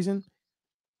for some reason,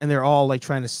 and they're all like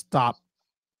trying to stop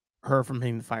her from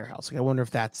hitting the firehouse. Like, I wonder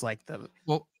if that's like the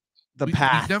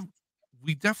path.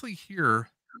 We definitely hear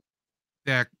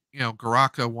that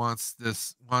Garaka wants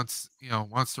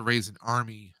to raise an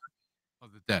army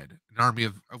of the dead, an army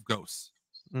of ghosts.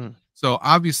 So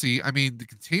obviously, I mean,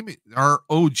 our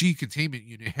OG containment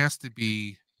unit has to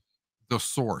be the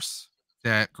source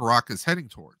that Garaka is heading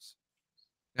towards.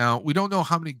 Now, we don't know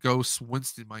how many ghosts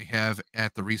Winston might have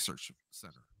at the research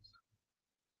center.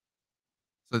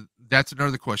 So that's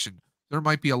another question. There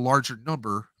might be a larger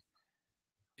number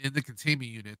in the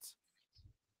containment unit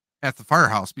at the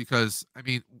firehouse because, I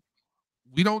mean,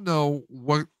 we don't know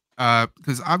what,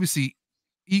 because obviously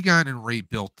Egon and Ray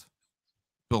built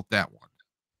that one.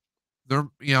 They're,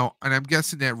 and I'm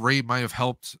guessing that Ray might have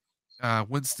helped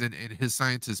Winston and his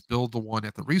scientists build the one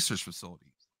at the research facility.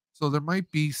 So there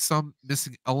might be some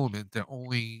missing element that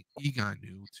only Egon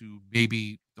knew, to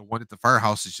maybe the one at the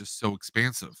firehouse is just so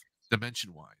expansive,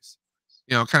 dimension wise.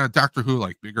 Kind of Doctor Who,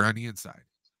 like bigger on the inside.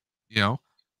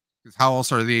 Because how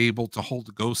else are they able to hold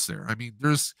the ghosts there? I mean,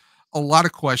 there's a lot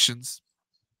of questions,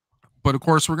 but of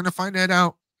course, we're going to find that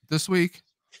out this week,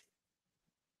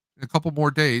 in a couple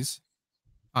more days.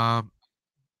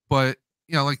 But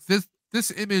like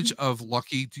this image of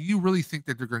Lucky, do you really think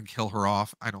that they're going to kill her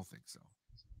off? I don't think so.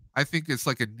 I think it's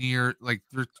like like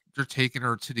they're taking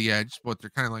her to the edge, but they're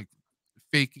kind of like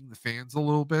faking the fans a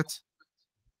little bit.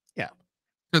 Yeah.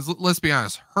 Because let's be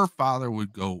honest, her father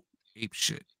would go ape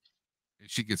shit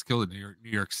if she gets killed in New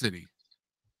York City.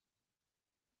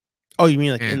 Oh, you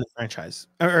mean like in the franchise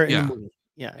or in the movie?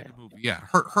 Yeah, in the movie. Yeah.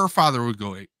 Her father would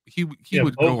go ape. He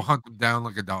would go hunt them down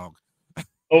like a dog.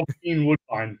 Gene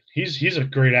Woodbine, he's a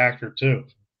great actor too.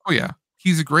 Oh yeah,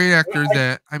 he's a great actor.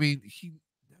 That I mean, he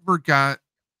never got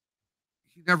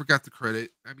the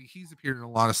credit. I mean, he's appeared in a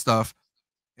lot of stuff,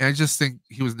 and I just think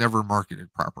he was never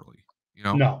marketed properly.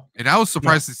 No. And I was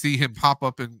surprised to see him pop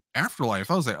up in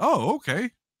Afterlife. I was like, oh, okay.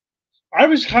 I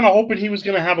was kind of hoping he was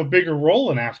going to have a bigger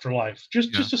role in Afterlife,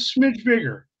 just a smidge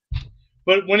bigger.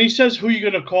 But when he says, "Who you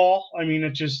going to call?" I mean,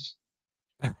 it just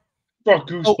brought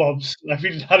goosebumps. I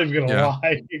mean, not even gonna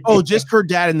lie. Oh, just her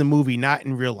dad in the movie, not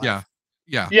in real life.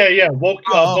 Yeah. Wow.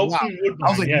 I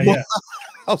was like,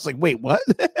 I was like, wait, what?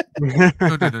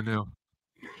 No.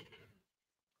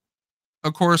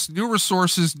 Of course, new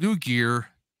resources, new gear,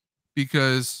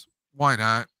 because why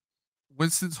not?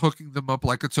 Winston's hooking them up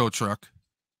like a tow truck.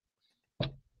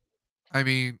 I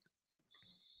mean,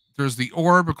 there's the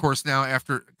orb, of course, now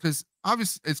because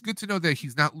obviously it's good to know that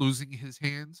he's not losing his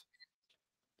hands.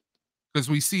 Because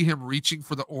we see him reaching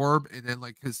for the orb, and then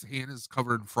like his hand is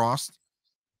covered in frost.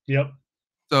 Yep.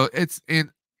 So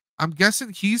and I'm guessing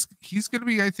he's going to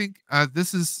be. I think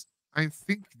this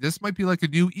might be like a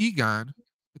new Egon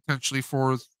potentially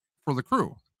for the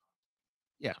crew.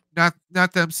 Yeah. Not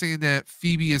that I'm saying that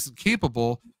Phoebe isn't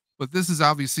capable, but this is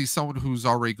obviously someone who's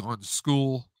already gone to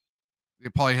school. He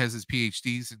probably has his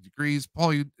PhDs and degrees.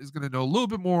 Probably is going to know a little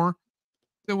bit more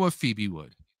than what Phoebe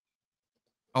would.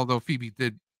 Although Phoebe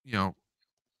did,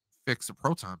 fix a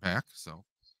proton pack. So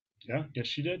yeah, guess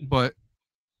she did. But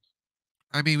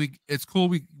I mean, it's cool.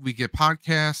 We get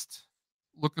podcast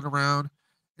looking around,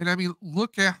 and I mean,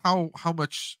 look at how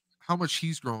much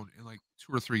he's grown in like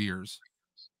 2 or 3 years.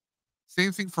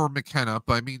 Same thing for McKenna,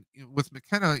 but I mean, with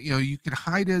McKenna, you can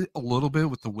hide it a little bit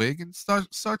with the wig and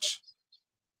such,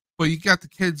 but you got the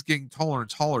kids getting taller and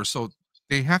taller, so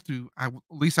they have to. At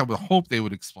least I would hope they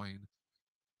would explain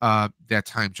that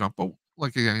time jump. But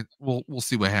like again, we'll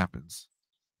see what happens.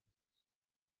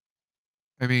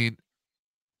 I mean,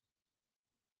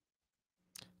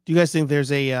 do you guys think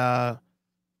there's a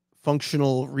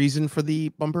functional reason for the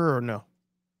bumper or no?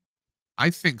 I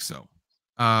think so.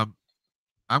 I'm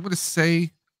going to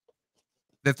say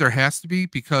that there has to be,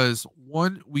 because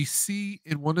we see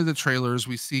in one of the trailers,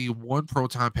 we see one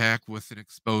proton pack with an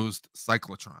exposed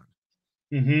cyclotron.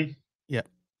 Mm-hmm. Yeah.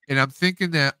 And I'm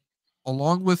thinking that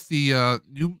along with the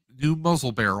new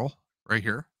muzzle barrel right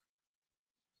here,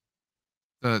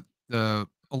 the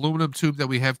aluminum tube that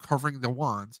we have covering the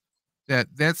wands,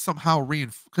 that's somehow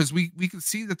reinforced, because we can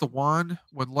see that the wand,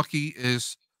 when Lucky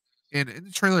is in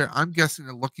the trailer, I'm guessing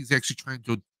that Lucky's actually trying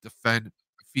to defend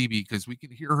Phoebe, because we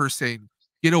can hear her saying,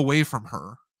 "Get away from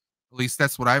her." At least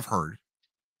that's what I've heard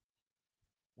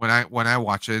when I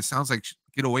watch it. It sounds like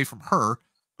get away from her.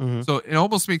 Mm-hmm. So it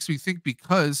almost makes me think,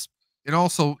 because it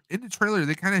also in the trailer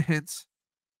they kind of hint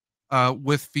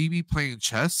with Phoebe playing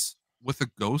chess with a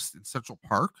ghost in Central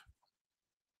Park,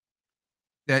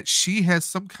 that she has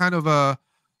some kind of I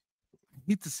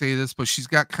hate to say this, but she's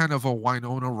got kind of a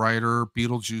Winona Ryder,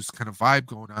 Beetlejuice kind of vibe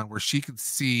going on, where she can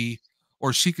see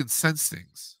or she can sense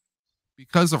things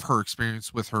because of her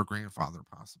experience with her grandfather,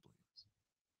 possibly.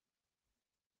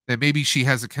 That maybe she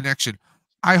has a connection.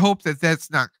 I hope that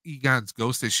that's not Egon's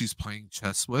ghost that she's playing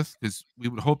chess with, because we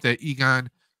would hope that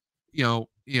Egon,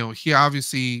 he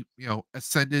obviously,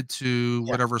 ascended to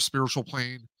whatever spiritual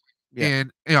plane. Yeah.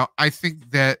 And, I think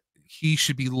that he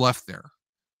should be left there.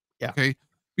 Yeah. Okay.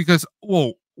 Because,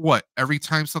 what? Every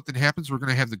time something happens, we're going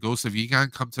to have the ghost of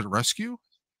Egon come to the rescue?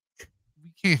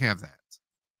 We can't have that.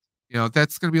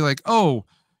 That's going to be like,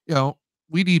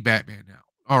 we need Batman now,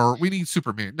 or we need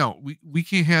Superman. No, we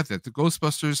can't have that. The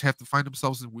Ghostbusters have to find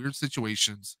themselves in weird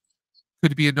situations.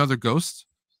 Could it be another ghost?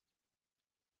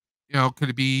 Could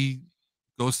it be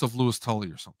Ghost of Louis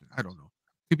Tully or something? I don't know.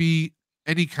 could be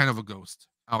any kind of a ghost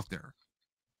out there.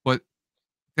 But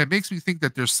that makes me think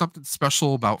that there's something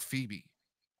special about Phoebe.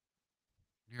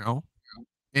 You know?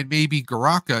 And maybe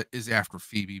Garaka is after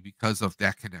Phoebe because of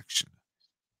that connection.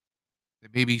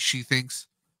 That maybe she thinks,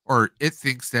 or it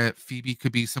thinks, that Phoebe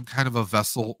could be some kind of a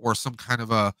vessel or some kind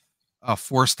of a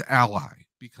forced ally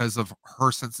because of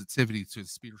her sensitivity to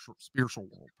the spiritual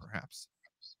world, perhaps.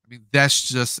 I mean, that's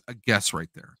just a guess right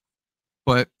there.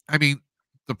 But I mean,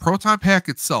 the proton pack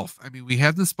itself, I mean, we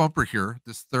have this bumper here,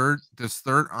 this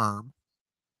third arm.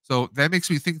 So that makes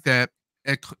me think that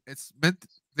it's meant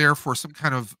there for some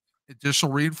kind of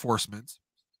additional reinforcement.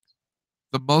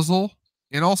 The muzzle,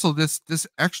 and also this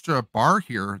extra bar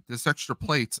here, this extra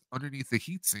plate underneath the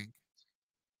heatsink.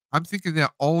 I'm thinking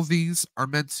that all of these are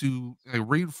meant to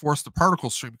reinforce the particle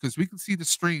stream, because we can see the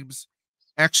streams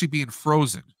actually being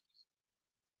frozen,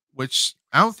 which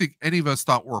I don't think any of us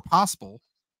thought were possible.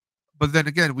 But then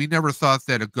again, we never thought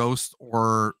that a ghost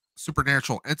or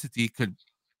supernatural entity could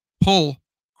pull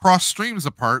cross streams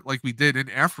apart like we did in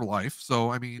Afterlife.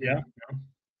 So, I mean, Yeah.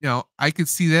 you know, I could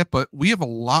see that, but we have a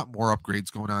lot more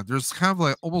upgrades going on. There's kind of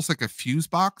like almost like a fuse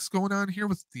box going on here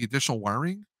with the additional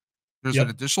wiring. There's an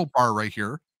additional bar right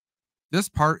here. This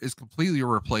part is completely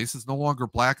replaced. It's no longer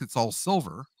black. It's all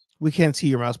silver. We can't see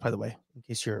your mouse, by the way, in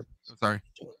case you're. I'm sorry.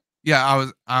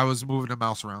 Yeah, I was moving the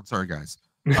mouse around. Sorry, guys.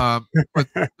 But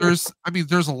there's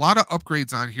a lot of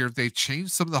upgrades on here. They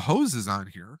changed some of the hoses on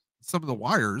here, some of the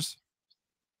wires.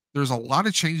 There's a lot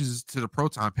of changes to the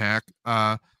proton pack.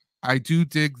 I do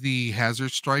dig the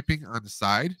hazard striping on the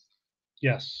side.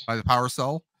 Yes. By the power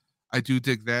cell. I do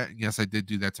dig that. And yes, I did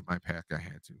do that to my pack. I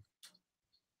had to.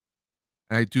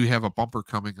 And I do have a bumper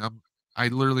coming. I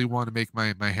literally want to make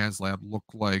my HasLab look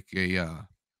like an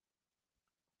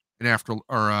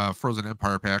Frozen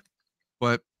Empire pack.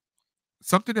 But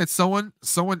something that someone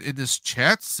in this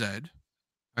chat said,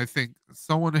 I think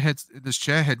someone in this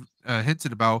chat had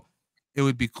hinted about, it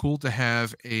would be cool to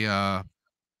have an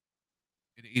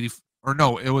 80, or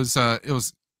no, it was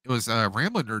Ramblin'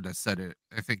 Nerd that said it,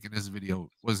 I think, in his video.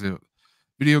 Was it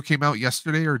video came out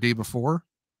yesterday or day before,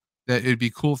 that it'd be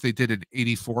cool if they did an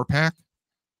 84 pack?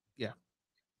 Yeah.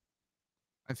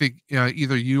 I think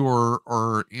either you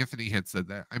or Anthony had said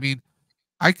that. I mean,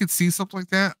 I could see something like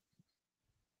that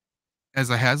as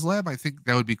a HasLab. I think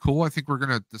that would be cool. I think we're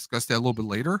going to discuss that a little bit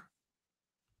later.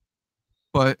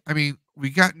 But I mean, we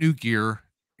got new gear,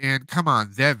 and come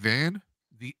on, that van,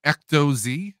 the Ecto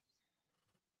Z.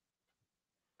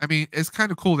 I mean, it's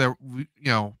kind of cool that we,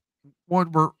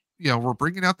 we're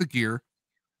bringing out the gear,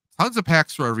 tons of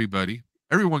packs for everybody.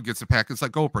 Everyone gets a pack. It's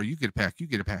like Oprah, you get a pack, you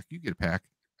get a pack, you get a pack.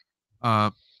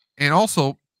 And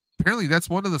also, apparently, that's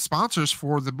one of the sponsors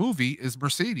for the movie is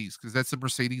Mercedes, because that's a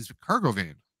Mercedes cargo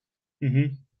van.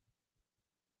 Mm-hmm.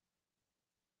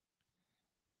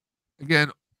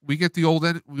 Again, we get the old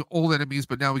enemies,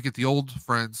 but now we get the old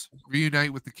friends,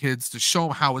 reunite with the kids to show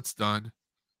them how it's done.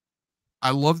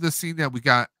 I love the scene that we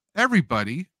got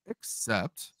everybody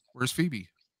except, where's Phoebe?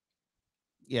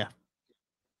 Yeah.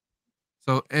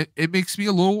 So it makes me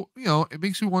a little, it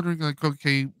makes me wondering, like,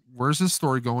 okay, where's this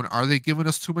story going? Are they giving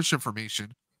us too much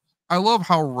information? I love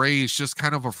how Ray is just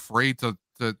kind of afraid to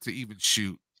even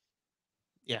shoot.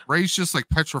 Yeah. Ray's just like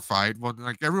petrified when,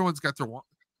 like, everyone's got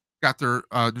their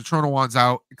neutrino wands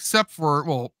out, except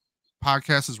for,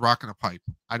 Podcast is rocking a pipe.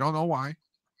 I don't know why.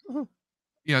 Mm-hmm.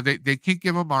 They can't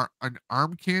give him an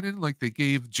arm cannon like they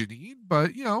gave Janine,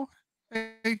 but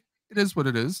hey, it is what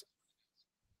it is.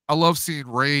 I love seeing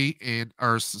seeing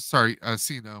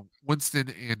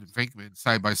Winston and Venkman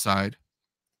side by side.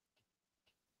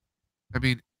 I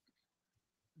mean,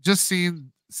 just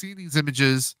seeing these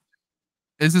images,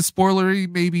 is it spoilery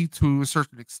maybe to a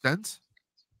certain extent?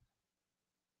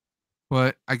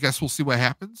 But I guess we'll see what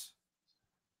happens.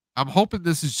 I'm hoping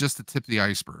this is just the tip of the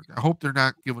iceberg. I hope they're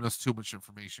not giving us too much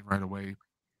information right away.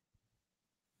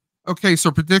 Okay,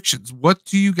 so predictions. What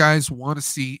do you guys want to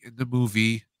see in the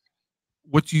movie?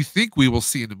 What do you think we will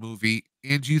see in the movie?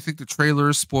 And do you think the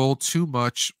trailers spoiled too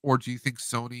much? Or do you think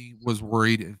Sony was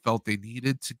worried and felt they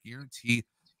needed to guarantee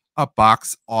a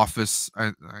box office?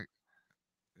 I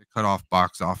cut off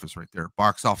box office right there.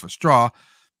 Box office draw.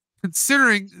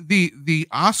 Considering the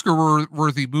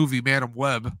Oscar-worthy movie Madam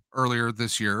Web earlier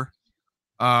this year,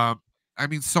 I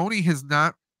mean, Sony has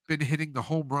not been hitting the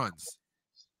home runs.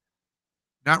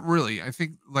 Not really. I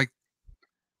think, like,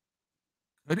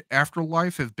 could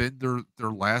Afterlife have been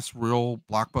their last real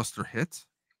blockbuster hit?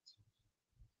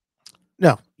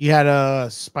 No, you had a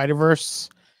Spider-Verse.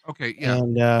 Okay, yeah,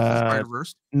 and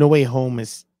Spider-Verse. No Way Home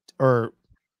is, or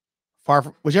Far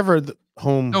From, whichever the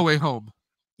home. No Way Home.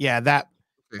 Yeah, that's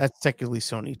technically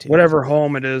Sony too. Whatever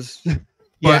home it is.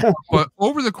 But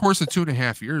over the course of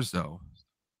 2.5 years, though,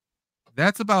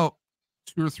 that's about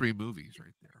 2 or 3 movies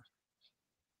right there.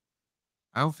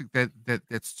 I don't think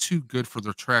that's too good for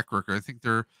their track record. I think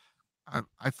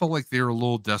I felt like they were a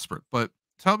little desperate. But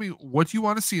tell me, what do you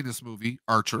want to see in this movie,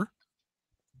 Archer?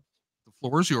 The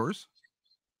floor is yours.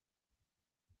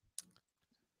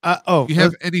 Do you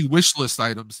have any wish list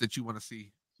items that you want to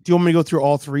see? Do you want me to go through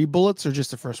all 3 bullets or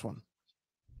just the first one?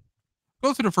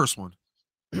 Go through the first one.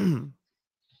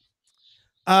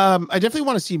 I definitely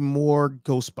want to see more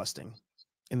ghost busting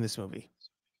in this movie.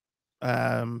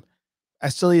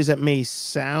 As silly as it may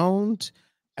sound,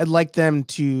 I'd like them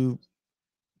to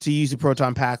use the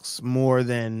proton packs more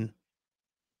than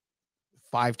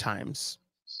 5 times.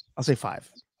 I'll say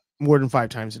 5. More than 5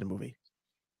 times in a movie.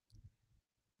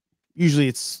 Usually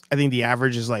I think the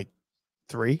average is like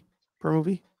 3 per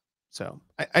movie. So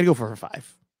I'd go for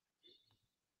 5.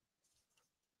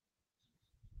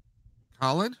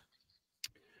 Colin?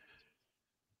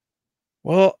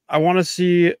 Well, I want to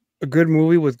see a good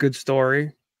movie with good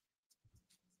story.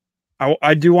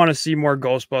 I do want to see more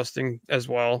ghost busting as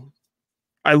well.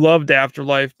 I loved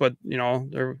Afterlife, but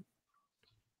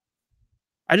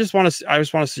I just want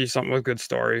to see something with good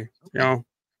story.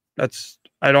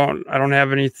 I don't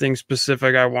have anything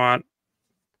specific I want.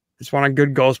 I just want a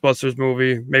good Ghostbusters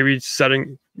movie, maybe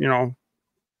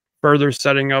further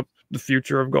setting up the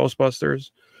future of Ghostbusters.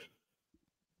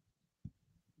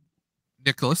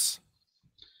 Nicholas?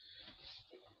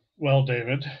 Well,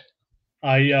 David,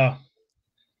 I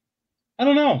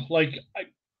don't know. Like,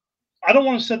 I don't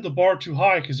want to set the bar too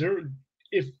high because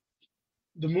if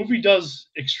the movie does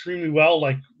extremely well,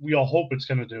 like we all hope it's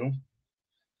going to do,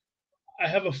 I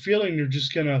have a feeling they're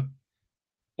just going to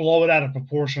blow it out of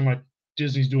proportion like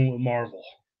Disney's doing with Marvel.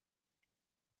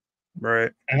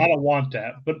 Right. And I don't want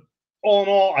that. But all in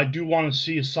all, I do want to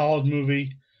see a solid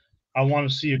movie. I want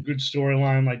to see a good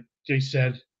storyline, like they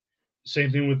said.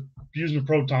 Same thing with using the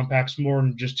proton packs more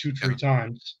than just 2-3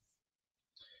 times.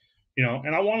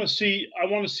 And I want to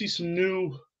see some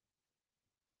new.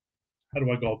 How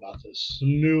do I go about this? Some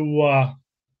new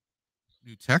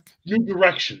tech, new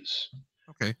directions.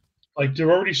 Okay. Like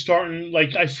they're already starting.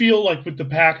 Like I feel like with the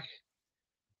pack,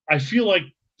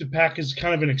 the pack is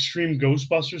kind of an extreme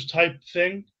Ghostbusters type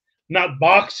thing. Not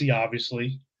boxy,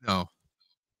 obviously. No.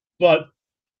 But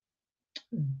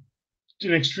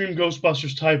an extreme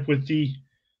Ghostbusters type with the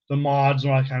mods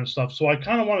and all that kind of stuff. So I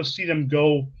kind of want to see them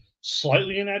go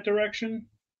slightly in that direction.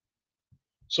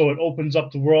 So it opens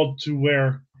up the world to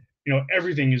where,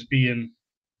 everything is being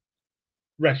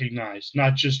recognized,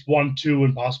 not just 1, 2,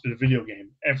 and possibly the video game.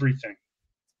 Everything.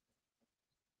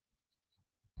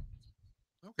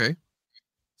 Okay.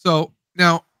 So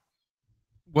now,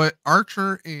 what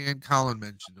Archer and Colin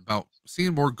mentioned about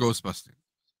seeing more Ghostbusting,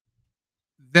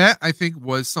 that I think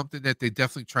was something that they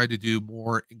definitely tried to do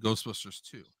more in Ghostbusters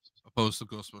 2, opposed to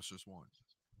Ghostbusters 1.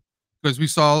 Because we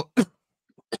saw,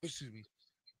 excuse me,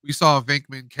 we saw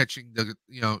Venkman catching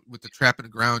with the trap in the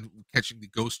ground, catching the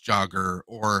ghost jogger,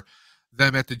 or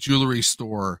them at the jewelry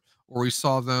store, or we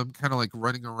saw them kind of like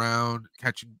running around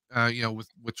catching,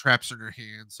 with traps in their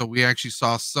hands. So we actually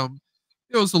saw some,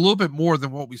 it was a little bit more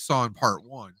than what we saw in part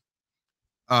 1.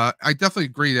 I definitely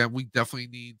agree that we definitely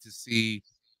need to see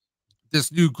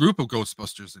this new group of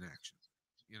Ghostbusters in action.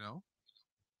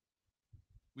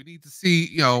 We need to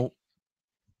see,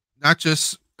 not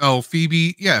just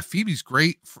Phoebe. Yeah, Phoebe's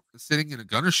great for sitting in a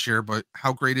gunner's chair, but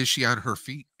how great is she on her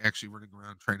feet, actually running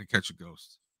around trying to catch a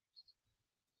ghost?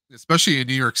 Especially in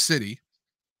New York City,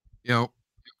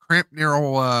 cramped,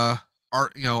 narrow,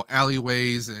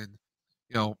 alleyways and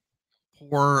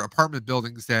poor apartment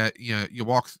buildings that you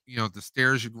walk, the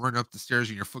stairs, you run up the stairs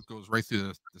and your foot goes right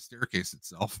through the staircase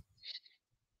itself.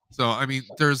 So I mean,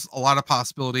 there's a lot of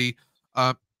possibility.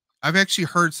 I've actually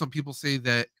heard some people say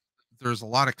that there's a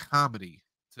lot of comedy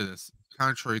to this,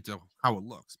 contrary to how it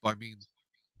looks. But I mean,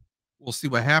 we'll see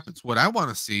what happens. What I want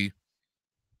to see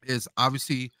is,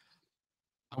 obviously,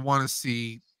 I want to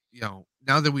see, now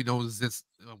that we know this,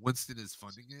 Winston is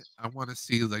funding it, I want to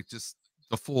see like just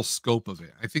the full scope of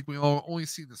it. I think we only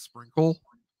see the sprinkle.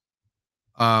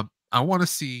 I want to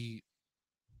see.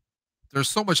 There's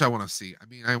so much I want to see. I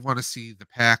mean, I want to see the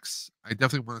packs. I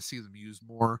definitely want to see them used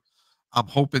more. I'm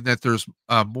hoping that there's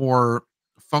more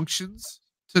functions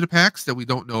to the packs that we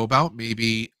don't know about.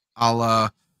 Maybe a la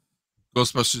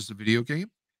Ghostbusters, the video game,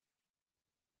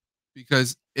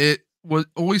 because it would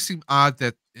always seem odd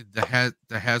that the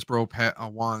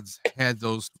Hasbro wands had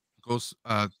those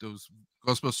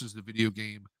Ghostbusters, the video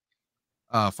game,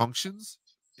 functions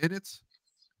in it.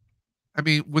 I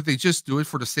mean, would they just do it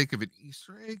for the sake of an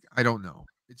Easter egg? I don't know.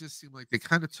 It just seemed like they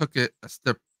kind of took it a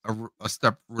step a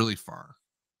step really far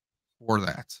for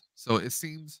that. So it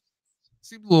seems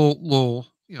a little,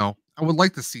 you know, I would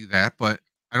like to see that, but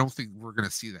I don't think we're gonna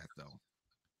see that though.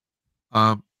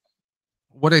 Um,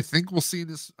 what I think we'll see in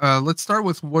this, let's start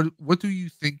with what do you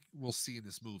think we'll see in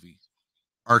this movie,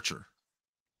 Archer?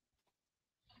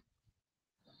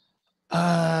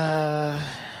 Uh,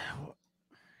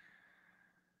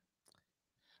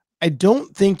 I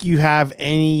don't think you have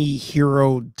any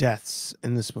hero deaths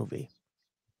in this movie.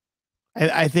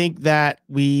 I think that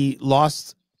we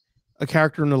lost a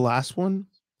character in the last one,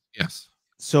 Yes.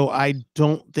 so I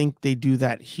don't think they do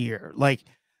that here. Like,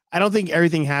 I don't think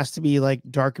everything has to be like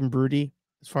dark and broody.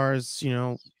 As far as you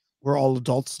know, we're all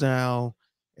adults now.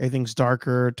 Everything's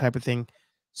darker, type of thing.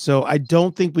 So I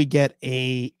don't think we get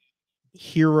a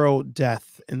hero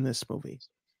death in this movie.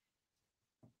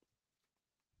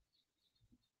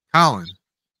 Colin.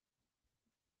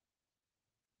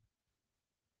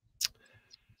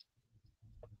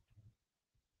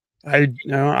 I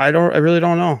really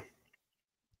don't know.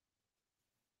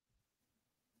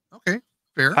 Okay,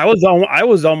 fair. I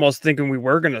was almost thinking we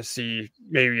were gonna see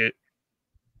maybe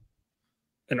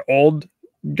an old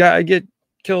guy get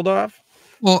killed off.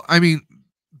 Well, I mean,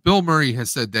 Bill Murray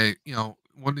has said that, you know,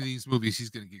 one of these movies he's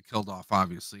going to get killed off,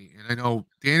 obviously, and I know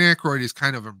Dan Aykroyd is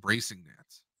kind of embracing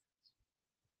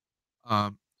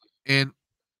that. And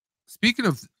speaking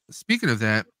of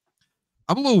that,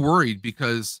 I'm a little worried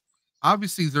because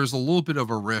obviously there's a little bit of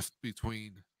a rift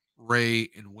between Ray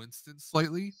and Winston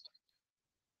slightly.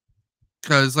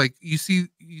 Because like you see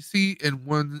in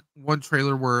one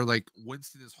trailer where like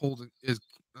Winston is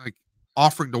like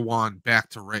offering the wand back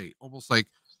to Ray, almost like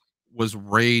was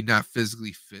Ray not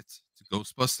physically fit to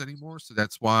Ghostbust anymore, so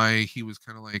that's why he was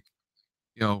kind of like,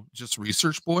 you know, just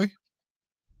research boy.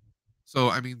 So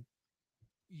I mean,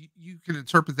 you can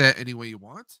interpret that any way you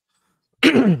want.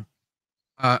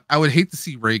 I would hate to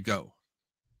see Ray go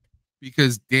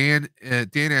because Dan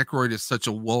Aykroyd is such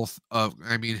a wealth of.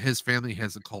 I mean, his family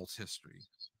has a cult history.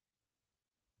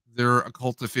 They're a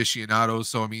cult aficionados,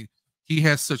 so I mean, he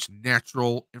has such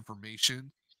natural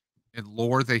information and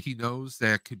lore that he knows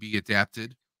that could be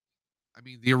adapted. I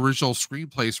mean, the original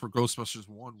screenplays for Ghostbusters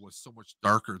 1 was so much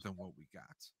darker than what we got.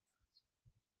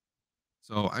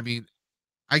 So, I mean,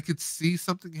 I could see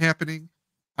something happening.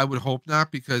 I would hope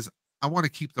not because I want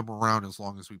to keep them around as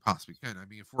long as we possibly can. I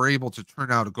mean, if we're able to turn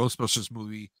out a Ghostbusters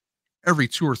movie every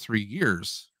 2 or 3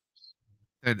 years,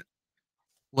 then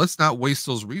let's not waste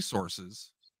those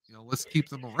resources. You know, let's keep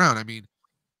them around. I mean,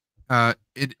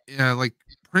 in like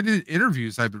printed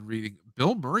interviews I've been reading,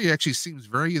 Bill Murray actually seems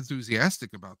very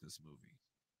enthusiastic about this movie.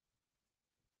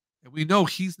 And we know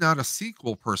he's not a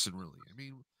sequel person, really. I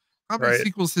mean, how many Right.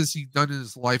 sequels has he done in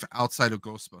his life outside of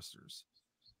Ghostbusters?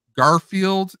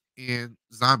 Garfield and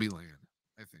Zombieland,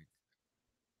 I think.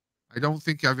 I don't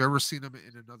think I've ever seen him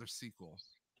in another sequel.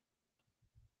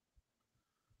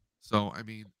 So, I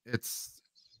mean, I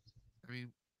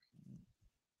mean,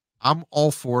 I'm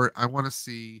all for it. I want to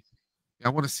see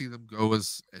them go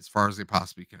as far as they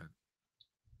possibly can.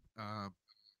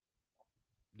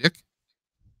 Nick,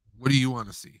 what do you want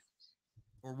to see?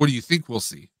 Or what do you think we'll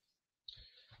see?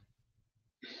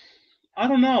 I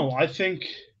don't know. I think,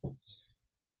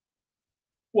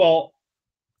 well,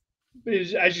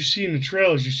 as you see in the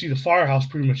trailers, you see the firehouse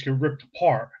pretty much get ripped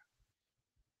apart.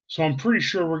 So I'm pretty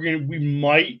sure we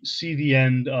might see the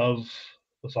end of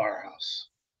the firehouse.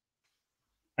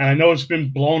 And I know it's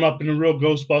been blown up in the real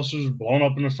Ghostbusters, blown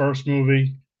up in the first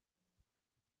movie,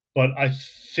 but I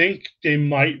think they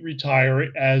might retire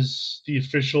it as the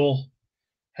official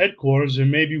headquarters,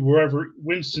 and maybe wherever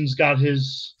Winston's got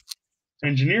his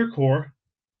engineer corps,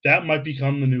 that might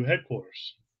become the new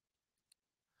headquarters.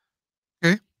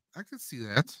 Okay, I could see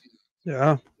that.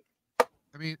 Yeah.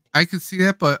 I mean, I could see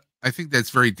that, but I think that's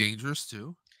very dangerous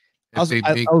too. I was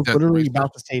literally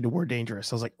about to say the word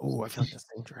dangerous. I was like, oh, I feel like that's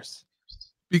dangerous.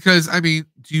 Because I mean,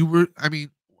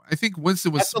 I think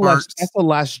Winston was smart. That's the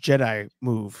Last Jedi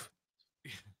move.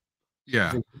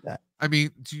 Yeah. I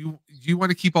mean, do you want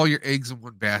to keep all your eggs in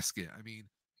one basket? I mean,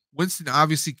 Winston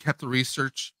obviously kept the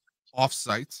research off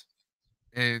site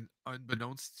and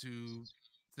unbeknownst to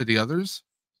the others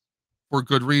for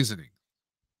good reasoning.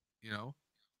 You know,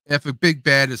 if a big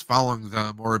bad is following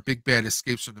them or a big bad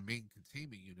escapes from the main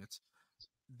containment units,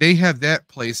 they have that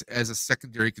place as a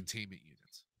secondary containment unit.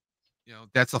 You know,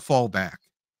 that's a fallback.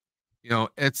 You know,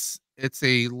 it's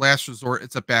a last resort.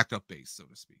 It's a backup base, so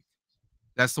to speak.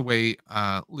 That's the way,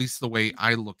 at least the way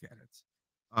I look at it.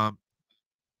 I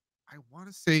want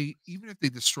to say, even if they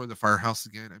destroy the firehouse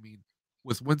again, I mean,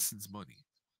 with Winston's money,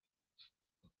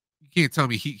 you can't tell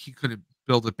me he couldn't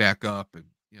build it back up, and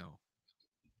you know,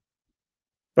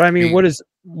 But I mean, what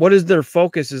is their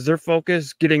focus? Is their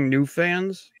focus getting new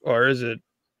fans, or is it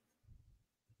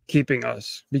keeping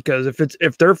us? Because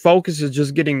if their focus is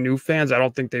just getting new fans, I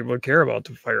don't think they would care about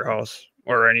the Firehouse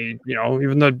or any,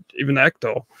 even the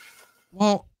Ecto.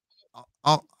 Well,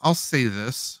 I'll say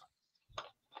this: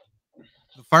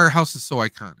 the Firehouse is so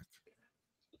iconic.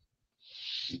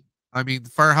 I mean, the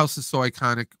Firehouse is so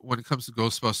iconic when it comes to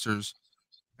Ghostbusters.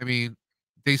 I mean,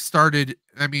 they started.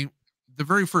 I mean, the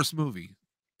very first movie,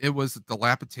 it was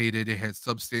dilapidated. It had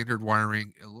substandard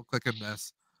wiring. It looked like a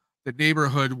mess. The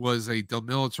neighborhood was a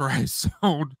demilitarized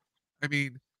zone. I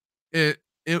mean, it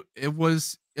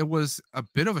was a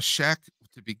bit of a shack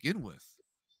to begin with,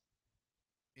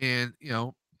 and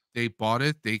they bought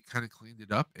it. They kind of cleaned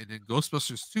it up, and then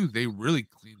Ghostbusters 2, they really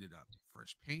cleaned it up.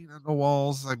 Fresh paint on the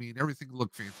walls. I mean, everything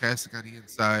looked fantastic on the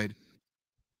inside.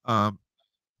 Um,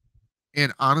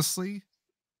 and honestly,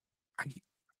 I,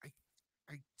 I,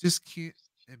 I just can't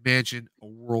imagine a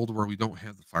world where we don't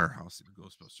have the Firehouse in the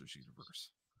Ghostbusters universe.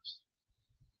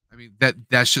 I mean,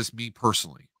 that's just me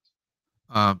personally.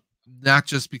 Not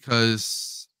just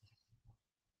because,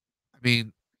 I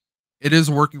mean, it is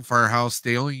a working Firehouse.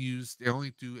 They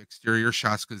only do exterior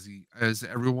shots because as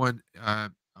everyone,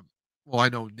 well, I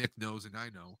know Nick knows and I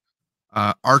know,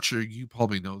 Archer, you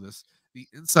probably know this. The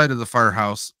inside of the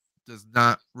Firehouse does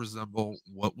not resemble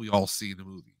what we all see in the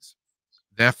movies.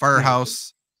 That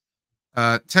Firehouse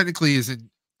technically is in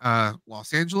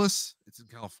Los Angeles. It's in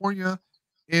California,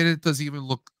 and it doesn't even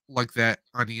look like that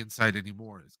on the inside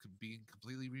anymore. It's being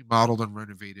completely remodeled and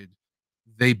renovated.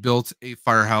 They built a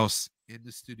Firehouse in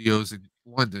the studios in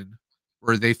London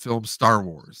where they filmed Star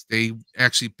Wars. They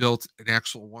actually built an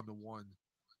actual one-to-one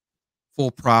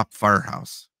full prop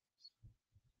Firehouse,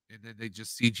 and then they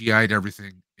just CGI'd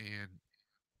everything, and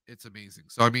it's amazing.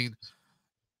 So I mean,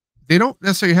 they don't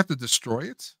necessarily have to destroy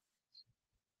it,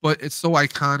 but it's so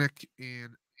iconic.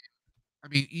 And I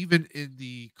mean, even in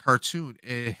the cartoon,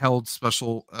 it held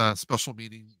special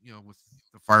meaning, with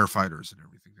the firefighters and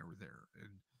everything that were there. And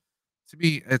to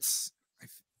me, it's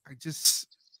I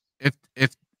just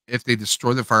if they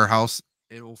destroy the Firehouse,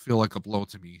 it will feel like a blow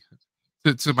to me.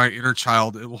 To my inner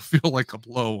child, it will feel like a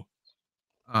blow.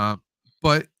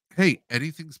 But hey,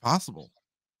 anything's possible.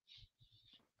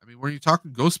 I mean, when you're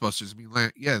talking Ghostbusters, I mean,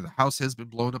 like, yeah, the house has been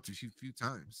blown up a few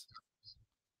times.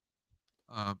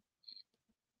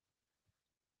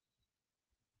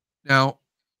 Now,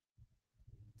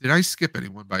 did I skip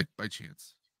anyone by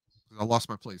chance? Because I lost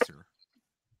my place here.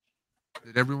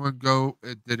 Did everyone go?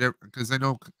 Because I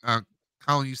know,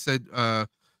 Colin, you said, did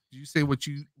you say what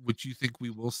you think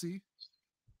we will see?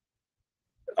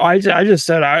 I just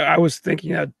said I was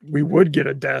thinking that we would get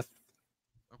a death.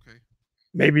 Okay.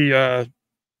 Maybe the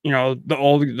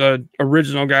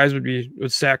original guys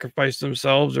would sacrifice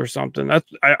themselves or something.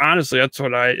 Honestly, that's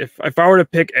what if I were to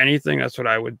pick anything, that's what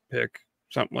I would pick,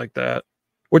 something like that.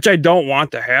 Which I don't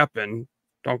want to happen.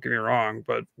 Don't get me wrong,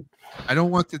 but I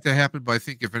don't want it to happen. But I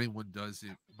think if anyone does,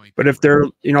 it might. But if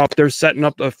they're setting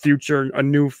up a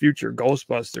new future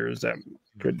Ghostbusters, that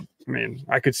could. I mean,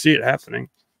 I could see it happening.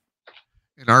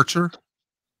 And Archer,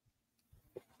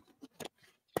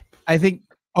 I think.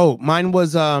 Oh, mine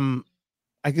was I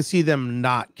could see them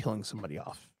not killing somebody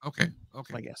off. Okay.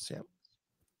 I guess, yeah.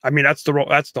 I mean, that's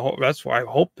why I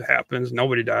hope it happens.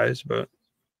 Nobody dies, but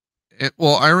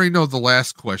well, I already know the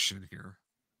last question here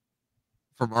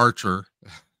from Archer.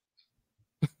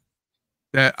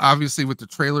 That obviously with the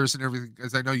trailers and everything,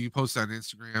 as I know you post on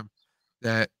Instagram,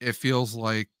 that it feels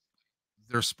like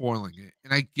they're spoiling it,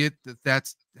 and I get that.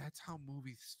 That's how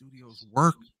movie studios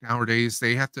work nowadays.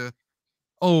 They have to.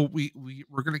 Oh,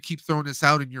 we're gonna keep throwing this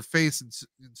out in your face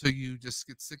until you just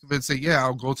get sick of it and say, yeah,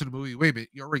 I'll go to the movie. Wait a minute,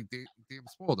 you already damn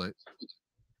spoiled it.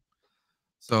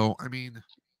 So I mean,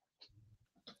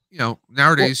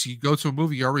 nowadays you go to a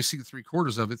movie, you already see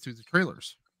 3/4 of it through the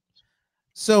trailers.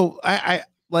 So I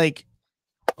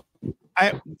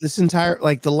this entire,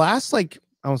 like, the last, like,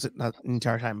 I won't say not the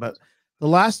entire time, but the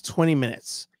last 20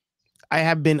 minutes, I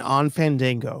have been on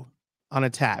Fandango on a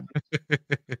tab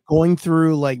going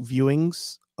through like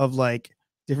viewings of like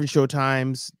different show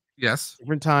times, Yes,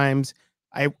 different times.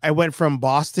 I went from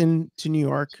Boston to New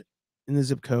York in the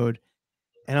zip code,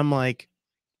 and I'm like,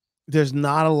 there's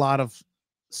not a lot of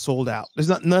sold out.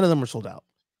 None of them are sold out.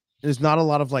 There's not a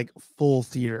lot of like full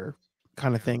theater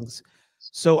kind of things.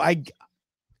 So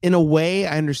in a way,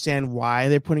 I understand why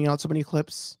they're putting out so many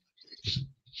clips,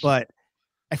 but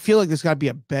I feel like there's got to be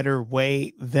a better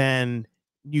way than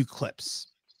new clips.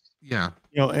 Yeah.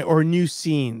 Or new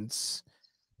scenes.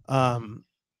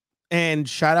 And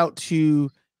shout out to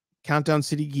Countdown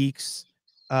City Geeks.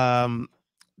 I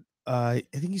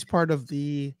think he's part of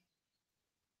the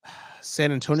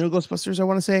San Antonio Ghostbusters, I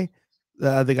want to say,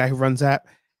 the guy who runs that.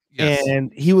 Yes.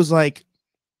 And he was like,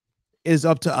 "Is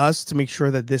up to us to make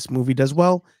sure that this movie does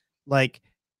well. Like,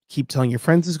 keep telling your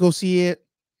friends to go see it.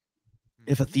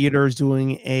 If a Mhm. theater is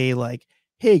doing a like,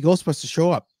 hey, Ghostbusters,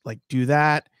 show up, like do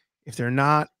that. If they're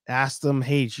not, ask them,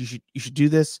 hey, you should do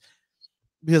this,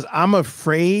 because I'm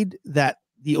afraid that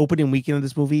the opening weekend of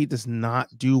this movie does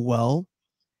not do well,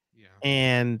 Yeah.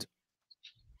 and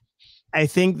I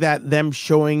think that them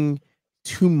showing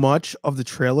too much of the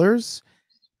trailers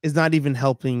is not even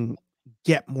helping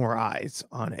get more eyes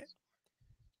on it.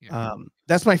 Yeah.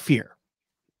 That's my fear.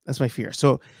 That's my fear.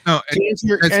 So No, to answer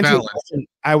your it's valid. question,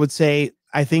 I would say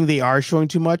I think they are showing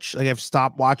too much. Like I've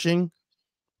stopped watching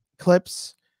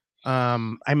clips.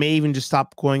 I may even just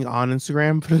stop going on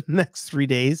Instagram for the next 3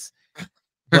 days.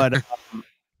 But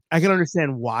I can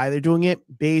understand why they're doing it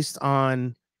based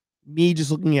on me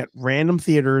just looking at random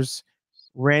theaters,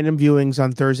 random viewings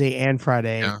on Thursday and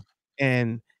Friday. Yeah.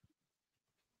 And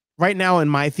right now in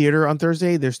my theater on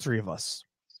Thursday, there's 3 of us.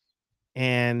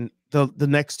 And the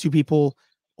next 2 people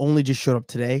only just showed up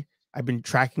today. I've been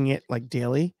tracking it like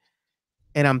daily.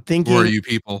 And I'm Who are thinking, you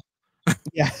people?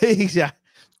 yeah, yeah.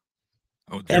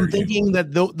 Oh, dare I'm you. thinking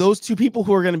that those 2 people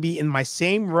who are going to be in my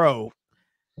same row,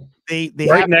 they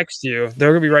Right have, next to you.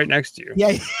 They're gonna be right next to you.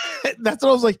 yeah, that's what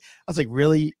I was like. I was like,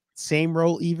 really, same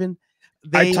row even?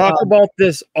 I They talk about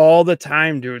this all the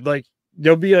time, dude. Like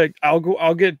there'll be like I'll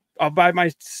buy my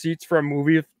seats for a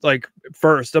movie like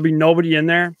first. There'll be nobody in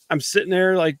there. I'm sitting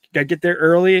there, like I get there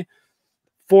early.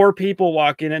 4 people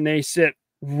walk in and they sit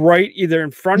right either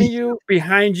in front of you,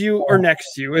 behind you, or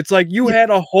next to you. It's like you had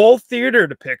a whole theater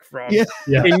to pick from, Yeah.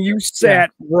 Yeah. and you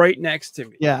sat right next to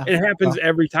me. Yeah. It happens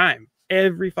every time.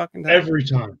 Every fucking time. Every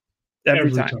time.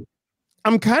 Every time.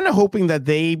 I'm kind of hoping that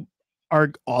they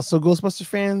are also Ghostbusters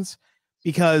fans,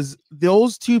 because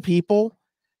those 2 people,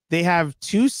 they have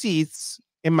 2 seats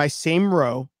in my same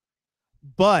row,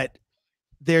 but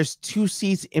there's 2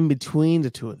 seats in between the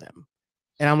 2 of them.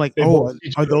 And I'm like, They oh, both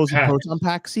each are get a those the pack. proton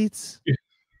pack seats?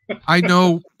 I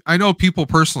know people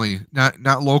personally,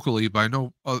 not locally, but I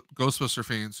know Ghostbuster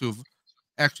fans who've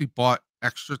actually bought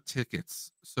extra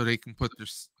tickets so they can put their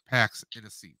packs in a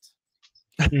seat.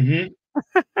 Mhm.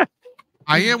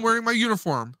 I am wearing my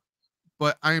uniform,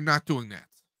 but I am not doing that.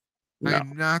 I No.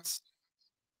 am not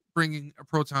bringing a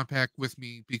proton pack with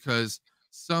me because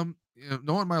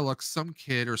knowing my luck, some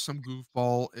kid or some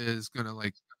goofball is gonna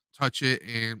like touch it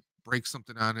and break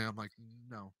something on it. I'm like,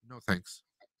 no thanks.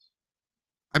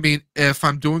 I mean, if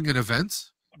I'm doing an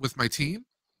event with my team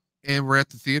and we're at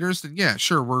the theaters, then yeah,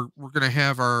 sure, we're gonna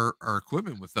have our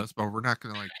equipment with us, but we're not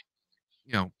gonna like,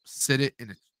 sit it in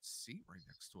a seat right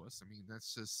next to us. I mean,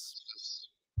 that's just,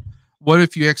 what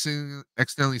if you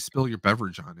accidentally spill your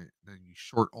beverage on it, then you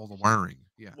short all the wiring?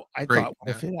 Yeah, Well, I great. thought, what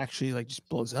if it actually like just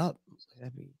blows up?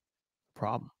 That'd be a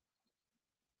problem.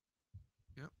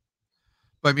 Yeah.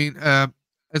 But I mean,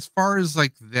 as far as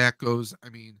like that goes, I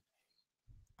mean,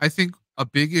 I think a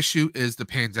big issue is the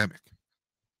pandemic.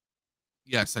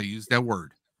 Yes, I use that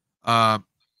word. Um,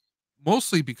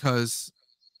 Mostly because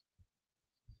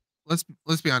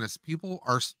let's be honest, people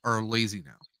are lazy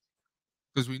now,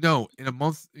 because we know in a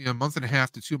month and a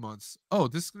half to 2 months, oh,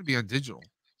 this is going to be on digital.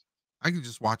 I can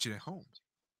just watch it at home.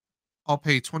 I'll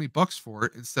pay $20 for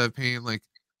it instead of paying like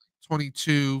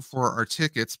 22 for our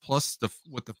tickets plus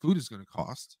what the food is going to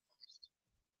cost.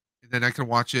 And then I can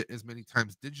watch it as many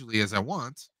times digitally as I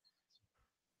want.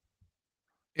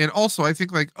 And also, I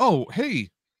think like, oh, hey,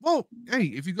 well, hey,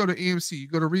 if you go to AMC, you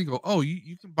go to Regal, oh,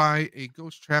 you can buy a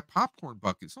Ghost Trap popcorn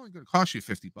bucket. It's only going to cost you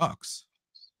 $50,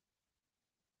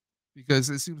 because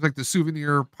it seems like the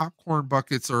souvenir popcorn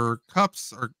buckets or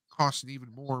cups are costing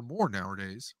even more and more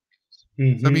nowadays. So, I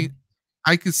Mhm. mean,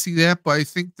 I could see that, but I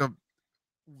think the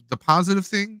positive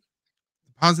thing,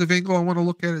 the positive angle I want to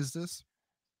look at is this.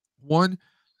 One,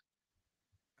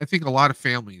 I think a lot of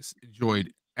families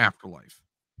enjoyed Afterlife,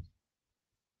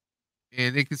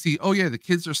 and they can see, oh yeah, the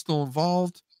kids are still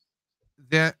involved.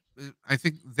 That I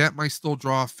think that might still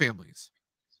draw families.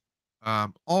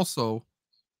 Also,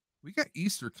 we got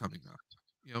Easter coming up.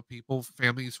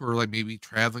 Families who are like maybe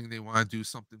traveling, they want to do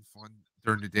something fun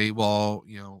during the day while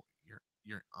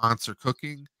your aunts are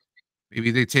cooking.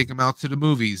 Maybe they take them out to the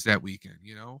movies that weekend.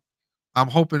 I'm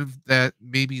hoping that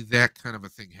maybe that kind of a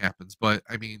thing happens. But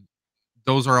I mean,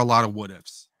 those are a lot of what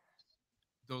ifs.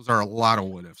 Those are a lot of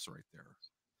what ifs right there.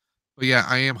 But yeah,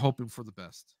 I am hoping for the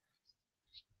best.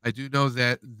 I do know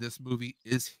that this movie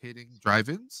is hitting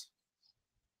drive-ins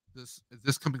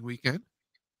this coming weekend.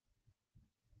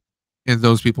 And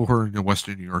those people who are in the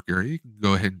Western New York area, you can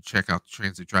go ahead and check out the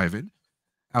Transit Drive-In.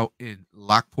 out in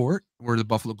Lockport, where the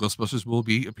Buffalo Ghostbusters will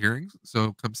be appearing.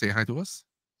 So come say hi to us.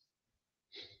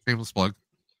 Shameless plug.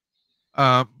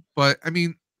 But I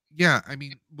mean, yeah, I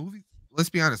mean, let's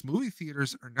be honest, movie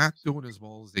theaters are not doing as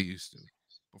well as they used to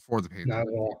before the Not pandemic.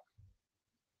 at all.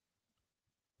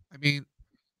 I mean,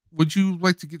 would you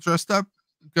like to get dressed up,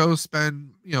 go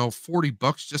spend,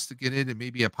 $40 just to get in and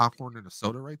maybe a popcorn and a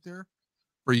soda right there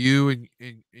for you and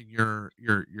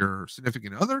your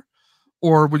significant other?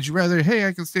 Or would you rather, hey,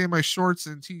 I can stay in my shorts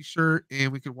and t-shirt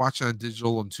and we can watch on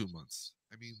digital in 2 months?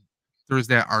 I mean, there's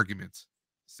that argument,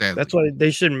 sadly. That's why they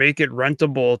should make it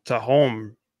rentable to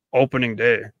home opening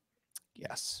day.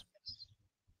 Yes.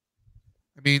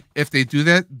 I mean, if they do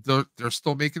that, they're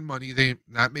still making money. They're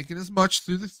not making as much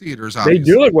through the theaters, They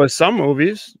obviously. do it with some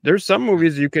movies. There's some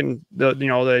movies you can,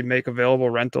 they make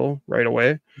available rental right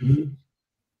away.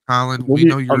 Colin, we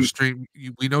know you were streaming.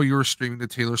 We know you were streaming the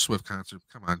Taylor Swift concert.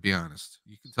 Come on, be honest.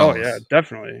 You can tell us. Yeah,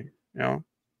 definitely.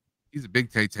 He's a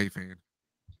big Tay Tay fan.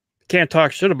 Can't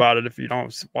talk shit about it if you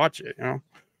don't watch it.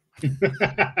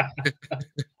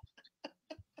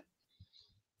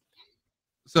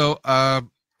 So,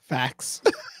 facts.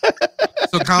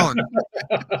 So, Colin,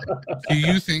 do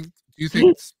you think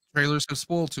trailers have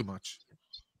spoiled too much?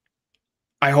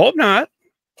 I hope not.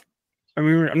 I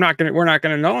mean, we're not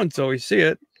gonna know until we see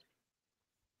it.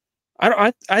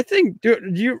 I think,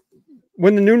 dude,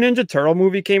 when the new Ninja Turtle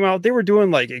movie came out, they were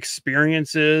doing like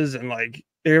experiences and like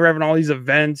they were having all these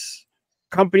events.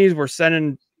 Companies were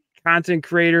sending content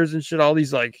creators and shit, all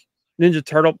these like Ninja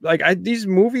Turtle, like these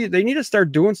movies, they need to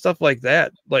start doing stuff like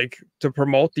that, like to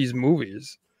promote these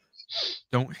movies.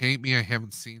 Don't hate me. I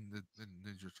haven't seen the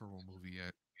Ninja Turtle movie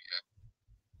yet.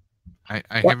 I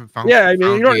haven't found. Yeah, I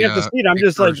mean, you don't have to see it. I'm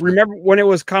just like, remember when it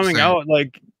was coming out,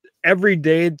 like every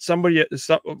day, some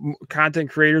content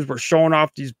creators were showing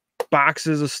off these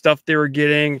boxes of stuff they were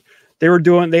getting. They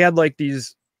had like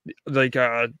these, like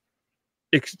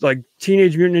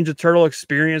Teenage Mutant Ninja Turtle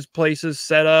experience places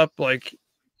set up. Like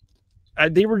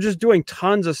they were just doing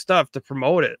tons of stuff to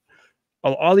promote it.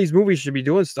 All these movies should be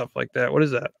doing stuff like that. What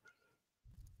is that?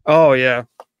 Oh yeah,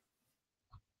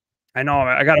 I know.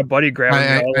 I got a buddy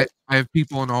grabbing me. I have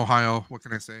people in Ohio. What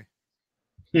can I say?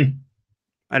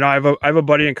 I know. I have a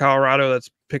buddy in Colorado that's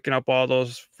picking up all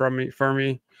those for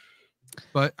me.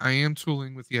 But I am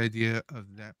tooling with the idea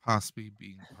of that possibly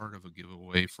being part of a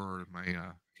giveaway for my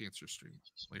cancer stream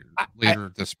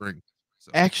later this spring.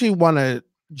 So. I actually want to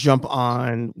jump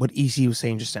on what EC was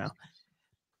saying just now.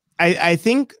 I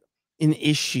think an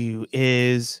issue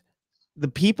is the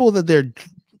people that they're,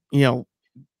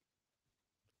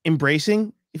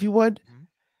 embracing, if you would,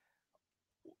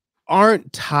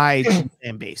 aren't tied to the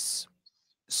fan base.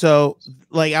 So,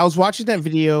 like, I was watching that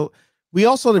video. We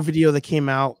also had a video that came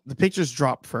out. The pictures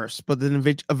dropped first, but then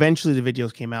eventually the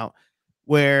videos came out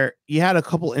where you had a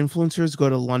couple influencers go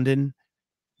to London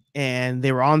and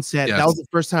they were on set. Yes. That was the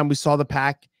first time we saw the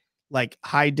pack, like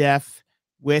high def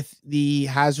with the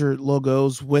Hazard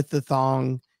logos, with the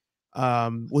thong,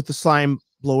 with the slime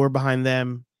blower behind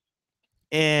them.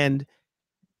 And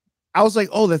I was like,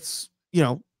 oh, that's,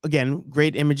 again,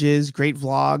 great images, great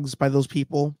vlogs by those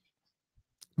people.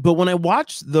 But when I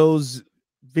watched those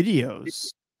videos,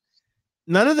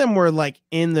 none of them were like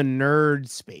in the nerd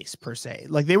space per se.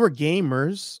 Like they were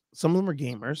gamers, some of them were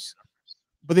gamers,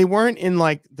 but they weren't in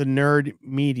like the nerd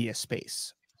media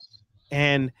space.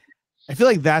 And I feel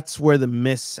like that's where the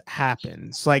miss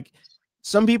happens. Like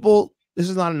some people, this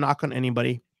is not a knock on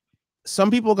anybody,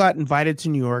 some people got invited to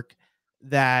New York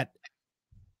that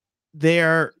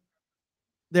they're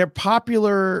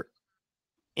popular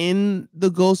in the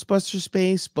Ghostbuster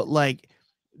space, but like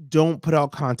don't put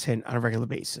out content on a regular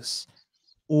basis,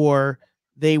 or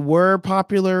they were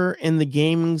popular in the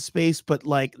gaming space, but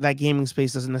like that gaming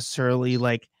space doesn't necessarily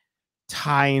like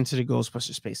tie into the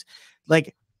Ghostbuster space.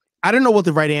 Like, I don't know what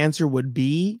the right answer would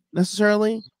be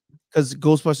necessarily, because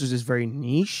Ghostbusters is very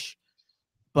niche,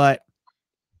 but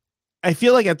I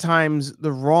feel like at times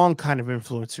the wrong kind of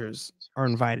influencers are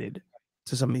invited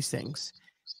to some of these things.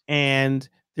 And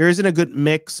there isn't a good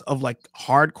mix of like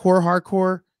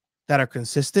hardcore that are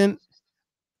consistent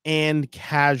and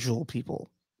casual people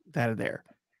that are there.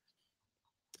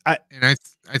 I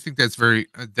think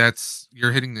that's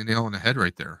you're hitting the nail on the head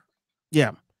right there.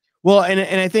 Yeah. Well, and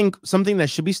I think something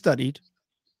that should be studied,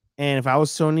 and if I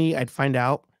was Sony, I'd find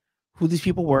out who these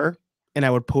people were and I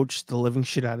would poach the living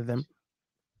shit out of them.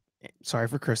 Sorry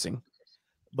for cursing,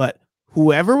 but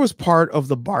whoever was part of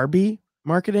the Barbie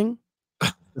marketing,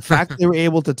 the fact that they were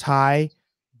able to tie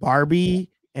Barbie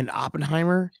and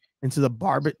Oppenheimer into the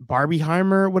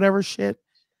Barbieheimer, whatever shit,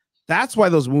 that's why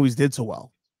those movies did so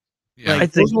well. Yeah.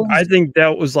 Like, I think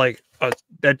that was like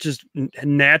that just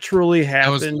naturally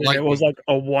happened. And it was like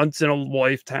a once in a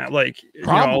lifetime, like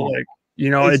Problem. it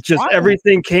It's just wild.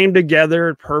 everything came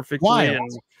together perfectly. Wild.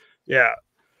 And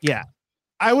yeah.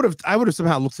 I would have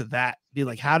somehow looked at that, be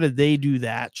like, how did they do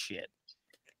that shit?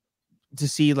 To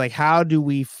see like, how do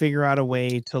we figure out a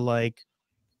way to like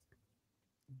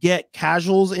get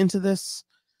casuals into this,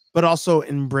 but also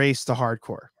embrace the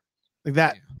hardcore like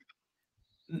that.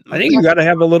 I think you got to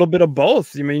have a little bit of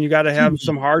both. I mean, you got to have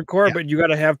some hardcore, Yeah. but you got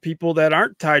to have people that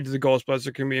aren't tied to the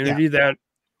Ghostbuster community that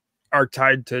are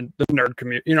tied to the nerd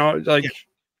community.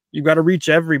 You got to reach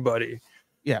everybody.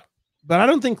 Yeah, but I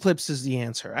don't think clips is the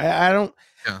answer. I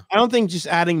don't think just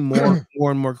adding more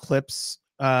and more clips.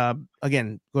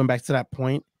 Again, going back to that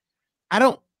point, I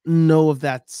don't know if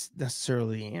that's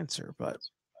necessarily the answer, but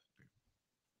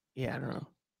yeah, I don't know.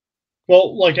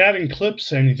 Well, like adding clips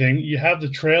to anything, you have the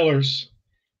trailers,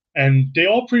 and they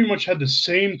all pretty much had the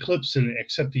same clips in it,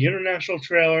 except the international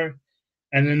trailer,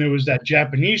 and then there was that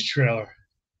Japanese trailer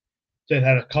that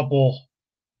had a couple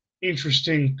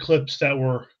interesting clips that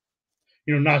were,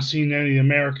 not seen in any of the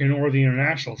American or the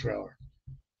international trailer.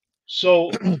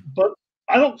 So, but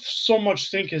I don't so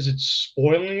much think as it's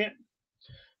spoiling it,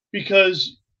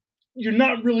 because you're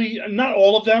not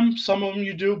all of them, some of them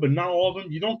you do, but not all of them,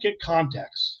 you don't get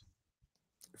context.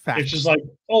 Facts. It's just like,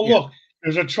 oh, look,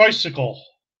 there's a tricycle.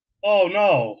 Oh,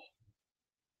 no.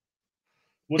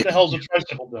 What the hell's a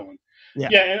tricycle doing? Yeah,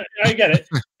 and I get it.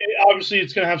 Obviously,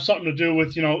 it's going to have something to do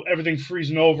with, everything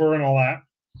freezing over and all that.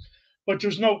 But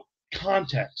there's no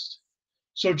context.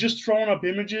 So just throwing up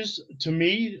images, to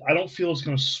me, I don't feel it's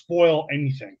going to spoil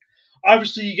anything.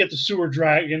 Obviously, you get the sewer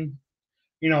dragon.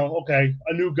 Okay,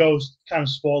 a new ghost, kind of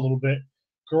spoiled a little bit.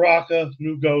 Karaka,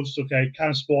 new ghost, okay, kind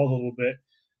of spoiled a little bit.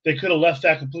 They could have left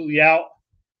that completely out.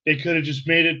 They could have just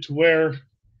made it to where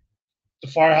the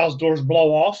firehouse doors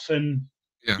blow off and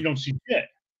you don't see shit.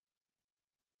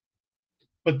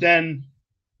 But then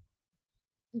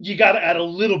you got to add a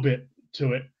little bit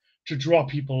to it to draw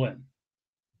people in.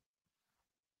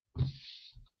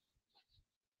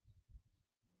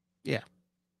 Yeah.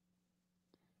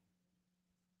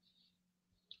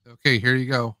 Okay, here you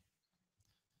go.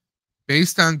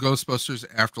 Based on Ghostbusters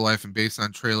Afterlife and based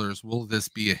on trailers, will this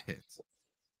be a hit?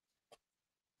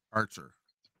 Archer.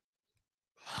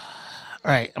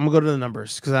 All right, I'm gonna go to the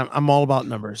numbers because I'm all about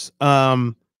numbers.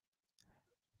 Those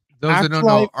that don't know,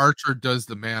 Afterlife- Archer does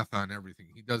the math on everything.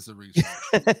 He does the research.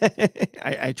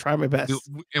 I try my best.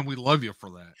 And we love you for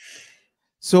that.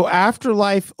 So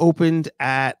Afterlife opened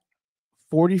at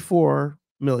 44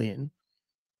 million,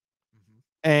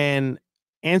 and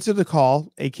Answer the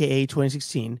Call, aka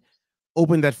 2016,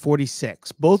 opened at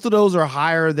 46. Both of those are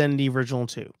higher than the original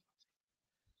two.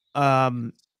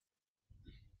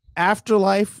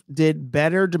 Afterlife did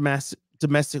better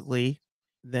domestically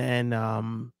than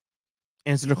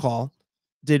Answer the Call,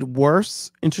 did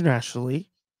worse internationally,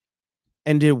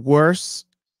 and did worse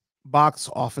box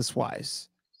office wise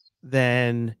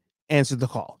than Answer the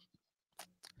Call.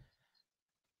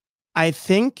 I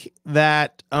think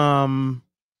that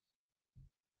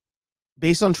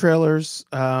based on trailers,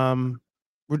 I'm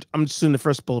just doing the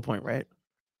first bullet point, right?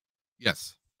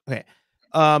 Yes. Okay.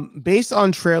 Based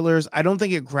on trailers, I don't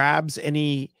think it grabs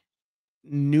any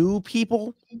new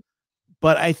people,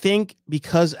 but I think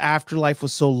because Afterlife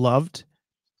was so loved,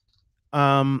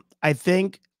 I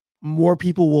think more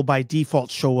people will by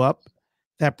default show up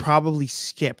that probably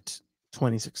skipped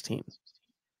 2016.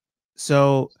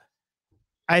 So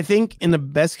I think in the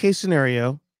best case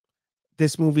scenario,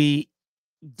 this movie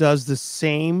does the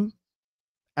same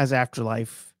as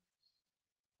Afterlife.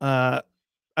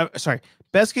 Sorry,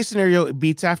 best case scenario, it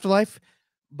beats Afterlife,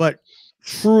 but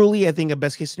truly, I think a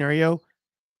best case scenario,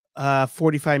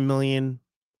 45 million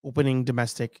opening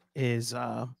domestic is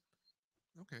okay,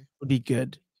 would be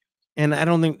good, and I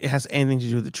don't think it has anything to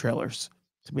do with the trailers,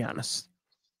 to be honest.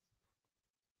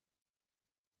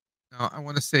 Now I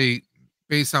want to say,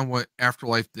 based on what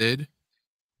Afterlife did,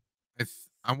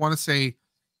 I want to say,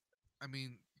 I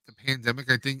mean, the pandemic,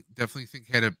 I think definitely think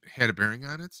had a bearing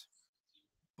on it,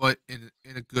 but in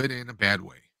a good and a bad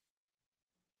way,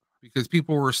 because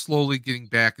people were slowly getting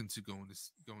back into going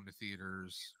to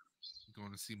theaters,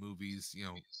 going to see movies, in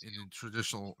a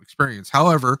traditional experience.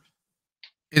 However,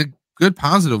 in a good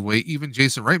positive way, even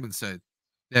Jason Reitman said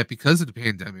that because of the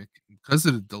pandemic, because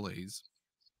of the delays,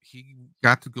 he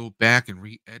got to go back and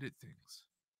re-edit things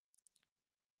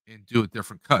and do it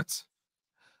different cuts.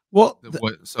 Well,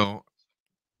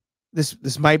 this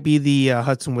this might be the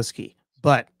Hudson whiskey,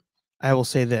 but I will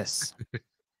say this.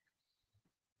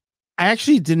 I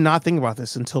actually did not think about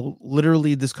this until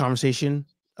literally this conversation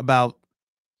about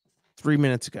 3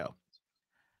 minutes ago.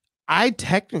 I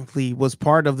technically was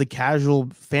part of the casual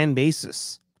fan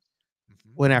basis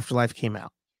when Afterlife came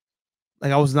out.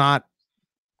 Like I was not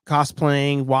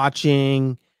cosplaying,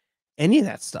 watching any of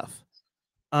that stuff.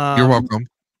 You're welcome.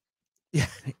 Yeah,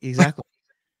 exactly.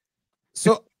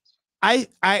 So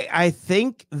I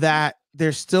think that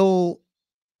there's still,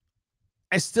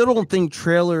 I still don't think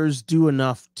trailers do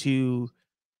enough to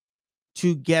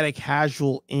get a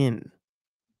casual in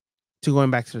to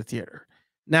going back to the theater.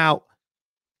 Now,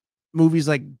 movies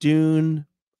like Dune,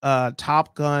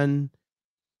 Top Gun,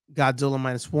 Godzilla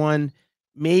 -1,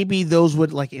 maybe those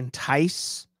would like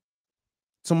entice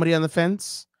somebody on the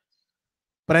fence.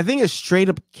 But I think a straight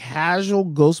up casual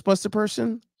Ghostbuster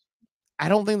person, I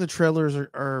don't think the trailers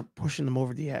are pushing them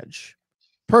over the edge,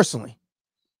 personally.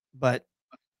 But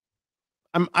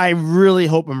I really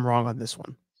hope I'm wrong on this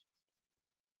one.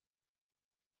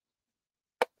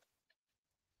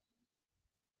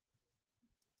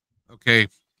 Okay.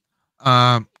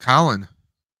 Colin.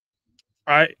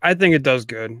 I think it does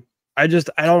good. I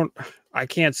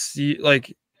can't see,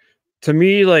 like, to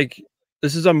me, like,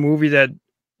 this is a movie that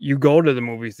you go to the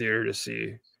movie theater to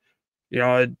see. You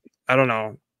know, I don't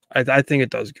know. I think it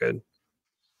does good.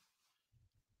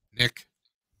 Nick.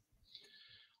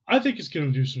 I think it's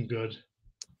going to do some good.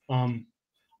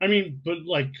 I mean, but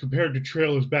like compared to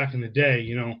trailers back in the day,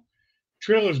 you know,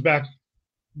 trailers back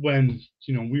when,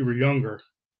 you know, we were younger,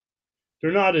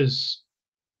 they're not as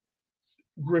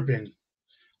gripping.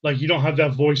 Like you don't have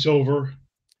that voiceover,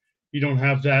 you don't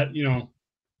have that, you know,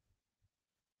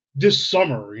 this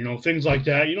summer, you know, things like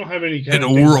that. You don't have any kind In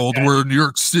of a things world like where New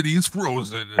York City is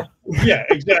frozen. yeah,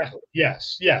 exactly.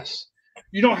 Yes, yes.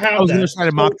 You don't have I was that. going to try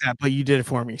to mock that, but you did it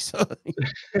for me. So,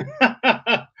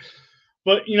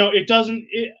 but you know, it doesn't.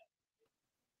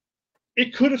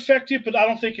 It could affect it, but I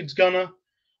don't think it's gonna.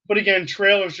 But again,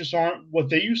 trailers just aren't what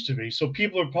they used to be. So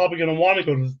people are probably going to want to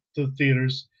go to the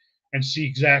theaters and see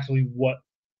exactly what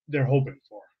they're hoping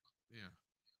for. Yeah.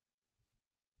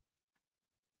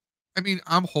 I mean,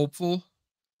 I'm hopeful.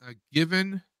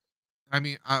 Given, I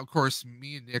mean, of course,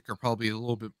 me and Nick are probably a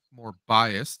little bit more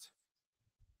biased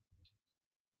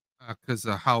because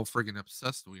of how friggin'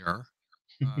 obsessed we are.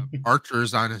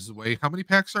 Archer's on his way. How many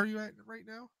packs are you at right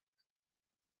now?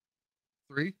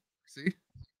 3. See?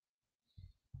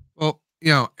 Well,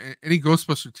 you know, any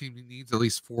Ghostbuster team needs at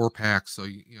least 4 packs, so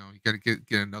you know you got to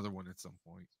get another one at some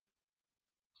point.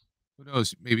 Who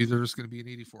knows? Maybe there's going to be an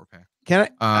 84 pack. can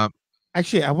I?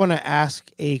 Actually, I want to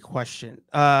ask a question.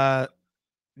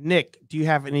 Nick, do you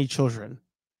have any children?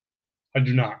 I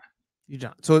do not. You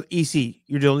don't. So EC,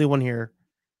 you're the only one here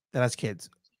that has kids.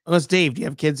 Unless Dave, do you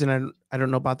have kids and I don't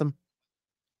know about them?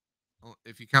 Well,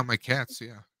 if you count my cats,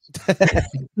 yeah.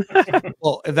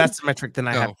 Well, if that's the metric, then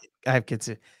No. I have kids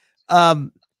too.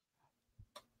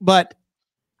 But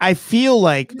I feel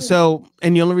like so,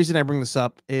 and the only reason I bring this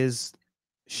up is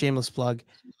shameless plug.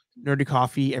 Nerdy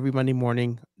Coffee every Monday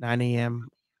morning, 9 a.m.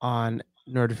 on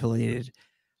Nerd Affiliated.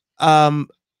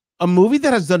 A movie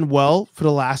that has done well for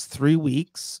the last 3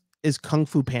 weeks is Kung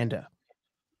Fu Panda.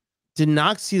 Did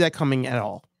not see that coming at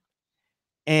all.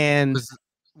 And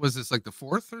was this like the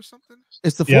 4th or something?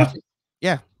 it's the 4th.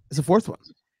 Yeah, it's the 4th one.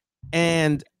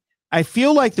 And I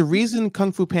feel like the reason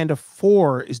Kung Fu Panda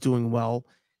 4 is doing well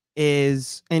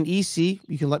is, and EC,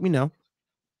 you can let me know,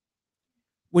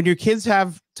 when your kids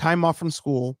have time off from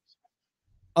school,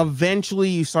 eventually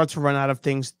you start to run out of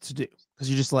things to do because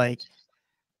you're just like,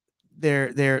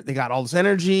 they got all this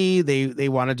energy, they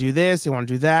want to do this, they want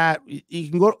to do that.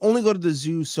 You can only go to the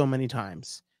zoo so many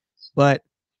times, but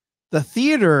the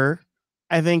theater,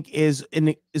 I think, is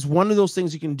one of those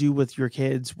things you can do with your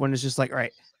kids when it's just like, all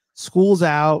right, school's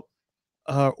out,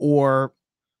 or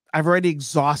I've already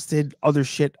exhausted other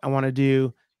shit I want to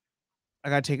do. I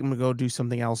gotta take them to go do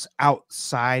something else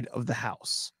outside of the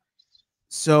house.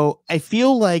 So I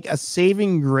feel like a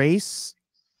saving grace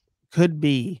could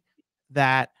be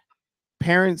that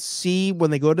parents see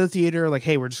when they go to the theater, like,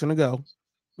 hey, we're just gonna go.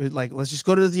 Like, let's just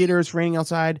go to the theater. It's raining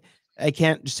outside. I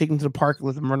can't just take them to the park and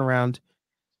let them run around.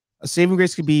 A saving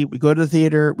grace could be we go to the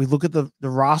theater, we look at the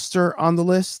roster on the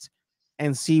list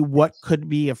and see what could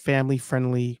be a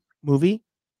family-friendly movie.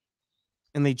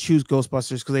 And they choose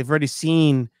Ghostbusters because they've already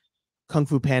seen Kung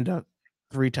Fu Panda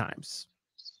 3 times.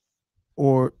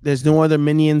 Or there's no other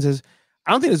Minions.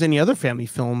 I don't think there's any other family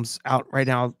films out right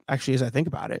now, actually, as I think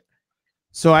about it.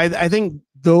 So I think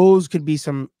those could be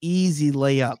some easy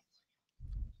layup.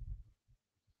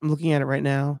 I'm looking at it right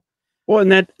now. Well,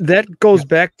 and that goes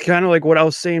back kind of like what I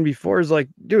was saying before is like,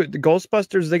 dude, the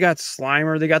Ghostbusters, they got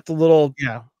Slimer, they got the little,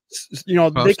 Yeah, you know,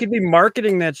 they could be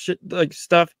marketing that shit, like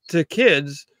stuff to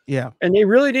kids. Yeah. And they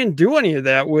really didn't do any of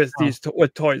that with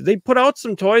with toys. They put out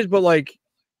some toys, but like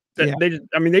they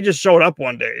just showed up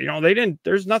one day. You know, they didn't.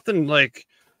 There's nothing like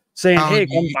saying, "Hey,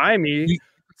 come buy me." You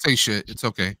say shit. It's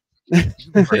okay. Right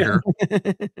here.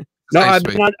 No,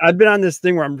 I've been on this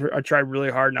thing where I try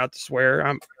really hard not to swear.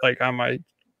 I'm like on my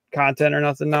content or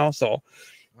nothing now. So, okay.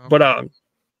 But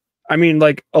I mean,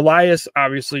 like Elias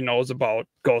obviously knows about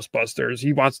Ghostbusters.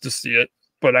 He wants to see it,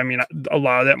 but I mean, a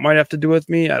lot of that might have to do with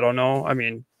me. I don't know. I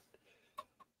mean,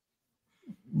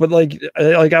 but like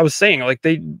I was saying, like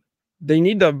they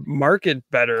need to market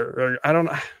better, or I don't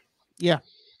know. Yeah.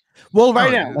 Well,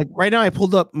 right now, I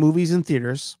pulled up movies in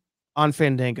theaters on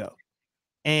Fandango,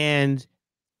 and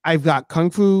I've got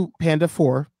Kung Fu Panda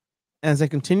 4. As I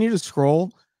continue to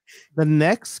scroll, the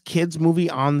next kids movie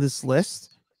on this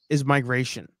list is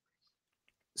Migration.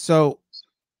 So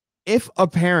if a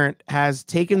parent has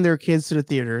taken their kids to the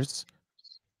theaters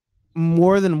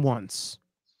more than once,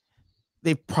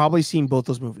 they've probably seen both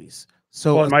those movies.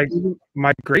 So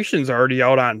Migration's already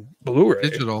out on Blu-ray.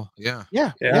 Digital. Yeah.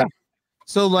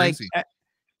 So like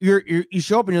you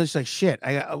show up and you're just like, shit,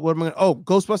 what am I gonna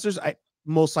Ghostbusters,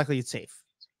 most likely it's safe.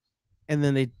 And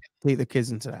then they take the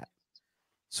kids into that.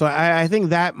 So I think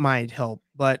that might help.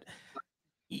 But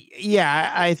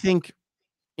yeah, I think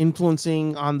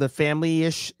influencing on the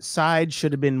family-ish side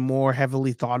should have been more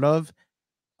heavily thought of,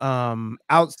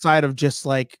 outside of just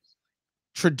like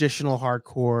traditional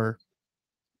hardcore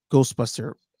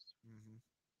Ghostbuster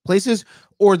places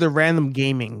or the random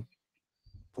gaming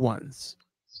ones.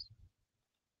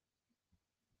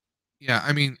 Yeah,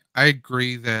 I mean, I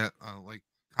agree that like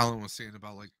Colin was saying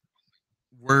about like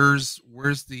where's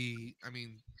the, I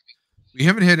mean, we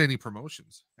haven't had any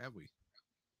promotions, have we?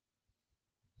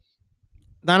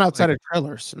 Not outside of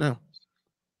trailers, no.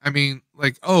 I mean,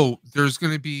 like, oh, there's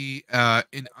going to be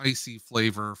an icy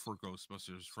flavor for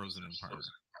Ghostbusters Frozen Empire.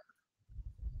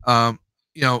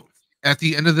 You know, at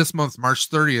the end of this month, March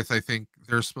 30th, I think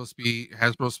Hasbro's supposed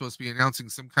to be announcing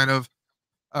some kind of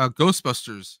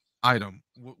Ghostbusters item.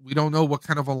 We don't know what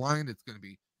kind of a line it's going to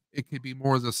be. It could be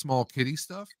more of the small kiddie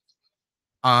stuff.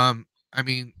 I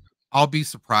mean, I'll be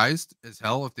surprised as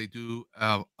hell if they do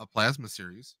a plasma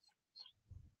series.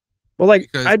 Well, like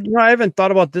I haven't thought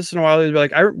about this in a while.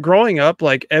 Like growing up,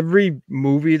 like every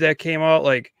movie that came out,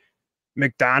 like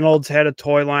McDonald's had a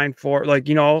toy line for, like,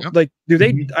 you know, like do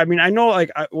they? I mean, I know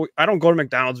like I don't go to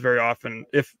McDonald's very often,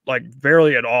 if like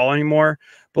barely at all anymore.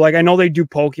 But like I know they do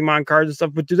Pokemon cards and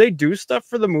stuff. But do they do stuff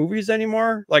for the movies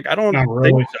anymore? Like I don't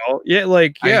think so. Yeah,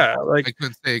 like I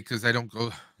couldn't say because I don't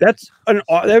go.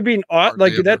 That'd be an odd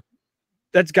like that.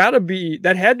 That's got to be,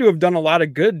 that had to have done a lot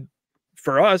of good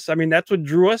for us. I mean, that's what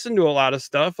drew us into a lot of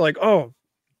stuff. Like, oh,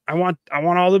 I want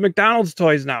all the McDonald's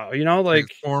toys now, you know, like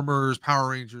Transformers, Power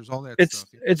Rangers, all that stuff.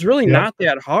 It's really not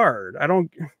that hard. I don't.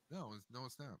 No,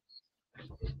 it's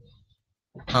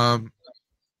not.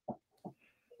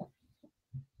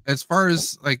 As far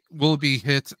as like, will it be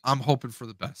hit? I'm hoping for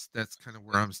the best. That's kind of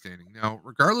where I'm standing now.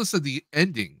 Regardless of the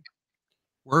ending,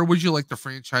 where would you like the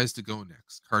franchise to go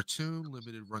next? Cartoon,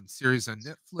 limited run series on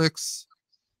Netflix?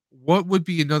 What would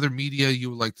be another media you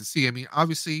would like to see? I mean,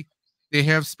 obviously, they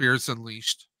have Spirits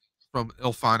Unleashed from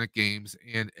Ilphonic Games,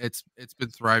 and it's been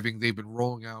thriving. They've been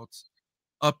rolling out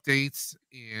updates,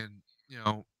 and you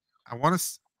know,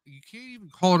 you can't even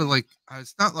call it like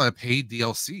it's not like a paid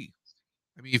DLC.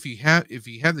 I mean, if you have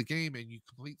the game and you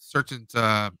complete certain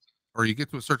or you get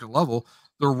to a certain level,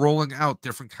 they're rolling out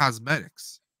different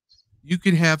cosmetics. You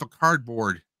can have a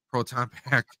cardboard proton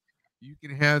pack. You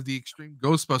can have the Extreme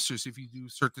Ghostbusters if you do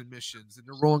certain missions, and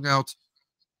they're rolling out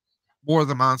more of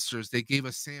the monsters. They gave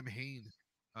us Sam Hain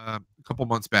a couple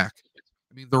months back.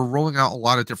 I mean, they're rolling out a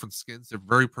lot of different skins. They're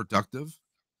very productive.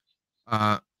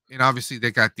 And obviously,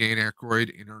 they got Dan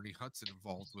Aykroyd and Ernie Hudson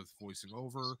involved with voicing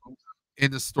over. In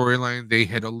the storyline, they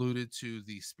had alluded to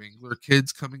the Spangler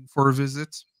kids coming for a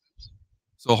visit.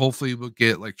 So hopefully we'll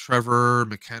get like Trevor,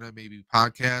 McKenna, maybe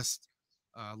podcast.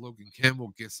 Logan Kim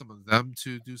will get some of them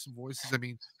to do some voices. I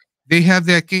mean, they have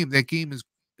that game. That game is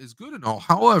good and all.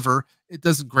 However, it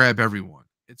doesn't grab everyone.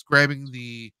 It's grabbing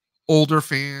the older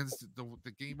fans,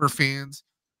 the gamer fans,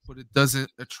 but it doesn't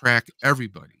attract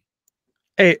everybody.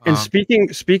 Hey, and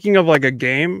speaking of like a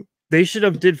game, they should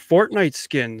have did Fortnite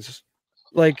skins,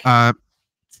 like 2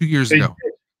 years ago.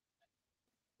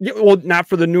 Yeah, well, not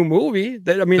for the new movie.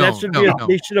 That should be.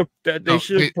 They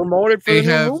should have promoted for the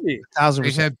new movie.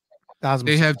 1,000%.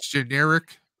 They have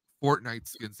generic Fortnite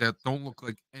skins that don't look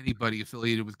like anybody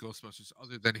affiliated with Ghostbusters,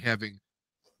 other than having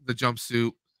the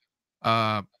jumpsuit,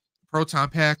 proton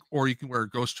pack, or you can wear a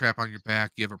ghost trap on your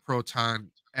back. You have a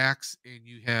proton axe, and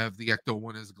you have the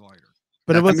Ecto-1 as a glider.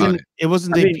 But That's about it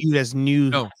wasn't I mean, debuted as new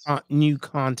No. new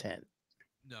content.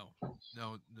 No.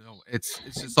 It's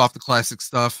just off the classic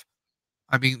stuff.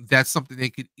 I mean, that's something they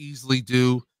could easily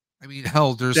do. I mean,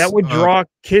 hell, there's that would draw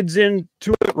kids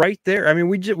into it right there. I mean,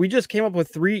 we just came up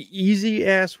with 3 easy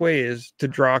ass ways to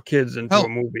draw kids into hell, a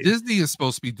movie. Disney is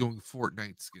supposed to be doing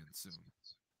Fortnite skins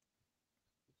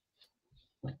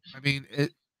soon. I mean,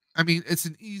 it's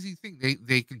an easy thing.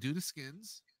 They can do the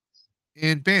skins,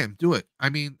 and bam, do it. I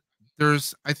mean,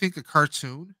 there's I think a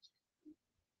cartoon.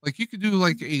 Like you could do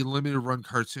like a limited run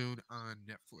cartoon on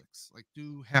Netflix. Like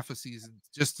do half a season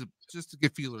just to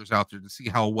get feelers out there to see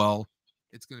how well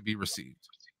it's going to be received.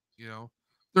 You know,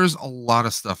 there's a lot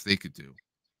of stuff they could do.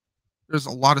 There's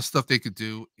a lot of stuff they could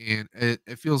do, and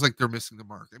it feels like they're missing the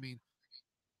mark. I mean,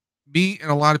 me and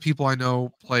a lot of people I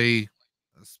know play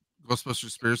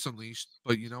Ghostbusters Spirits Unleashed,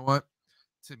 but you know what?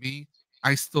 To me,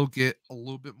 I still get a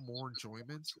little bit more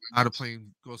enjoyment out of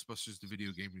playing Ghostbusters the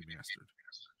video game remastered.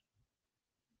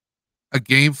 A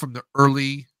game from the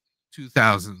early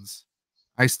 2000s.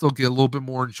 I still get a little bit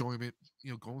more enjoyment,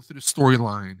 going through the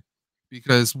storyline,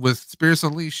 because with Spirits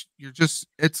Unleashed,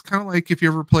 it's kind of like if you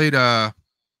ever played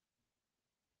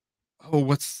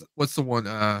what's the one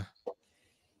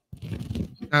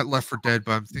not Left 4 Dead,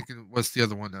 but I'm thinking what's the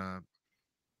other one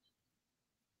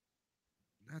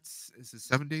is it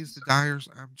 7 Days to Die, or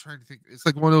I'm trying to think. It's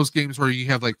like one of those games where you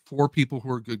have like 4 people who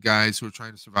are good guys who are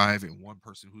trying to survive and 1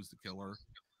 person who's the killer.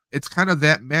 It's kind of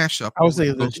that mashup. I was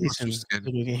thinking of the Jason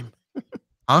video game.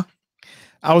 Huh?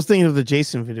 I was thinking of the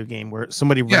Jason video game where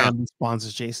somebody randomly spawns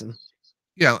as Jason.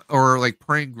 Yeah, or like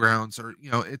Praying Grounds, or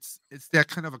it's that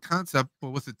kind of a concept,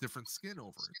 but with a different skin over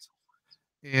it.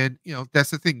 And that's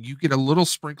the thing. You get a little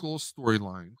sprinkle of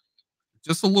storyline,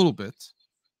 just a little bit,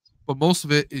 but most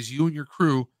of it is you and your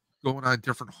crew going on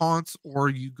different haunts, or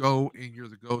you go and you're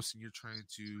the ghost and you're trying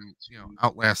to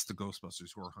outlast the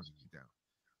Ghostbusters who are hunting you down.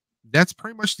 That's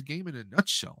pretty much the game in a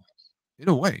nutshell, in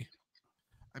a way.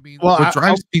 I mean, what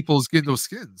drives people is getting those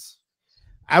skins.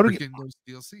 I would get those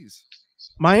DLCs.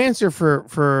 My answer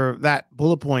for that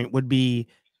bullet point would be,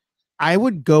 I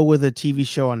would go with a TV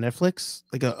show on Netflix,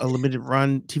 like a limited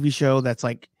run TV show that's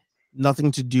like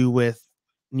nothing to do with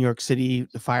New York City,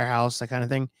 the firehouse, that kind of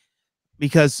thing.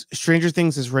 Because Stranger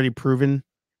Things has already proven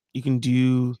you can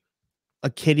do a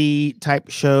kiddie type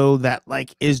show that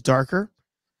like is darker.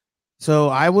 So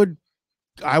I would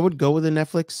go with a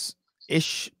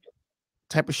Netflix-ish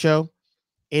type of show.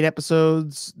 8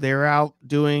 episodes. They're out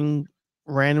doing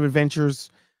random adventures.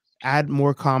 Add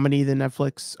more comedy than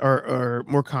Netflix, or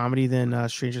more comedy than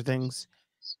Stranger Things,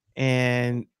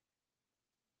 and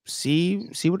see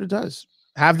what it does.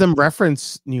 Have them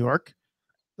reference New York,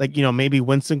 like maybe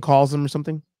Winston calls them or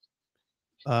something.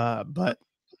 But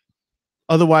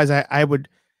otherwise, I would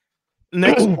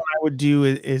next one I would do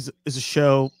is a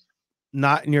show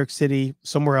not in New York City,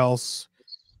 somewhere else,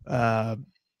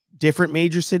 different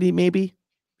major city, maybe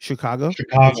Chicago.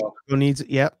 Chicago needs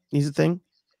a thing.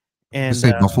 And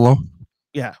say Buffalo.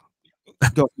 Yeah,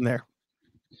 go from there.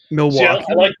 Milwaukee.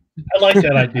 See, I like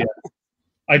that idea.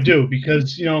 I do,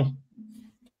 because Dan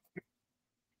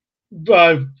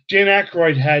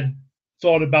Aykroyd had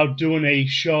thought about doing a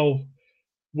show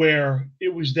where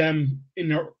it was them in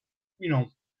their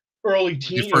early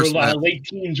teens or late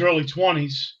teens, early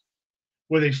 20s,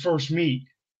 where they first meet.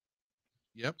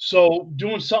 Yep. So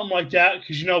doing something like that,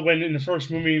 because when in the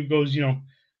first movie it goes,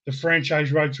 the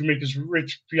franchise rights will make us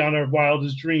rich beyond our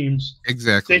wildest dreams.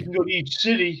 Exactly. They can go to each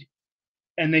city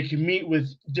and they can meet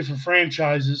with different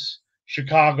franchises.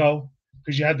 Chicago,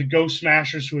 because you had the Ghost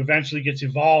Smashers, who eventually gets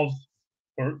evolved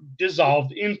or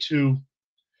dissolved into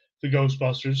the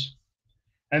Ghostbusters.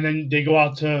 And then they go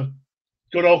to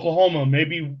Oklahoma.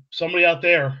 Maybe somebody out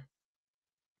there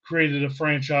created a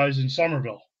franchise in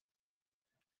Somerville.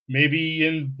 Maybe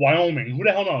in Wyoming. Who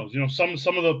the hell knows?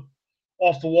 Some of the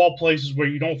off the wall places where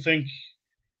you don't think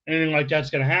anything like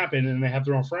that's going to happen, and they have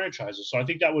their own franchises. So I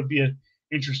think that would be an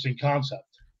interesting concept.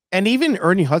 And even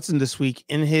Ernie Hudson this week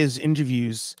in his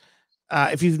interviews,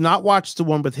 if you've not watched the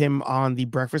one with him on the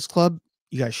Breakfast Club,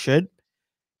 you guys should.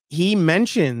 He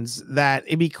mentions that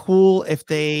it'd be cool if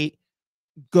they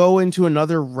go into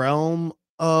another realm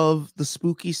of the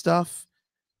spooky stuff.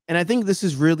 And I think this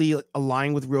is really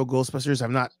aligned with Real Ghostbusters. I've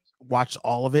not watched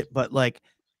all of it, but like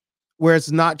where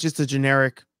it's not just a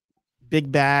generic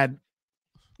big bad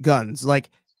guns. Like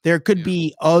there could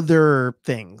be other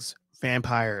things,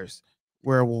 vampires,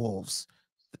 werewolves,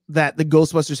 that the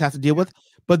Ghostbusters have to deal with.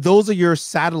 But those are your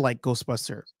satellite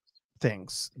Ghostbuster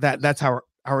things. That's our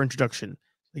introduction.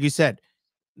 Like you said,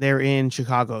 they're in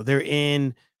Chicago, they're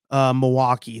in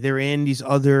Milwaukee, they're in these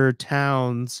other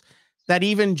towns that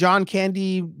even John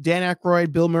Candy, Dan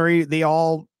Aykroyd, Bill Murray, they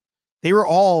were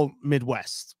all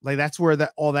Midwest. Like that's where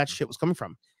all that shit was coming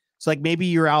from. So like maybe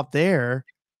you're out there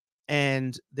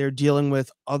and they're dealing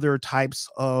with other types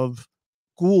of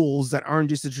ghouls that aren't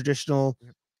just the traditional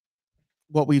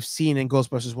what we've seen in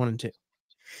Ghostbusters 1 and 2.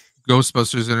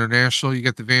 Ghostbusters International, you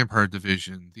get the vampire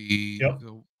division, the Yep.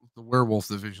 the werewolf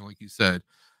division, like you said.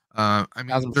 I mean,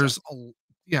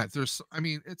 1000%. I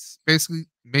mean, it's basically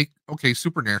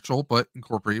supernatural, but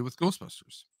incorporated with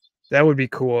Ghostbusters. That would be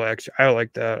cool, actually. I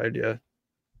like that idea.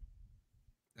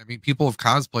 I mean, people have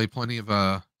cosplayed plenty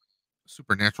of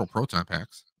supernatural proton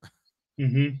packs.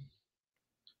 Mm-hmm.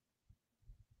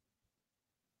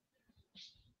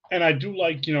 And I do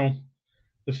like,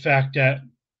 the fact that,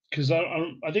 because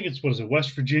I think it's,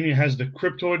 West Virginia has the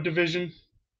Cryptoid division.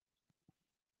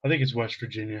 I think it's West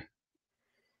Virginia.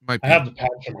 Might be. I have the patch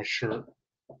on my shirt.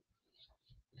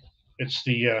 It's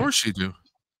the. Of course you do.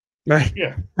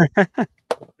 Yeah.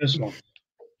 This one.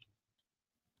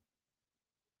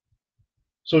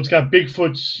 So it's got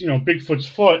Bigfoot's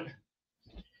foot,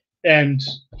 and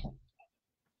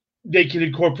they can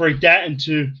incorporate that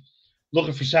into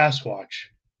looking for Sasquatch.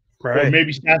 Right. Or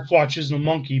maybe Sasquatch isn't a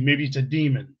monkey, maybe it's a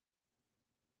demon.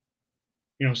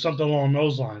 Something along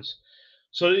those lines.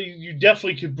 So you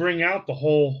definitely could bring out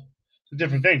the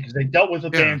different thing, because they dealt with a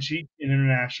banshee in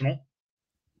International.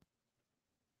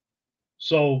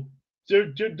 So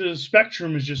the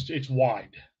spectrum is it's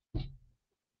wide.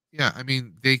 Yeah, I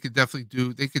mean, they could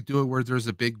do it where there's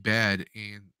a big bad,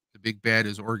 and the big bad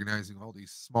is organizing all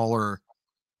these smaller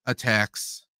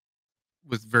attacks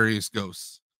with various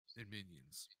ghosts and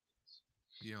minions.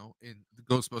 And the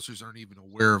Ghostbusters aren't even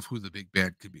aware of who the big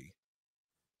bad could be.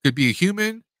 Could be a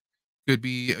human, could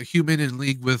be a human in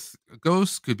league with a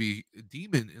ghost, could be a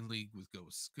demon in league with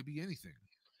ghosts, could be anything.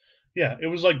 Yeah, it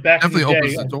was like back Definitely in the day.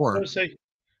 opens the door. I want to say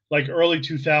like early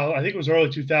 2000. I think it was early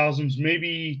 2000s,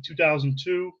 maybe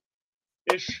 2002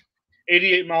 ish.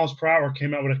 88 miles per hour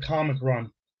came out with a comic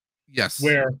run. Yes.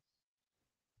 Where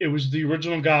it was the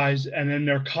original guys, and then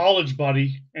their college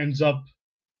buddy ends up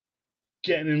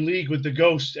getting in league with the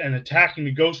ghost and attacking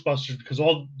the Ghostbusters, because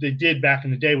all they did back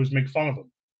in the day was make fun of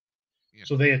them. Yeah.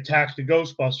 So they attacked the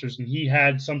Ghostbusters, and he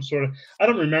had some sort of, I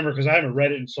don't remember because I haven't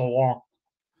read it in so long.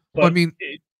 But well, I mean,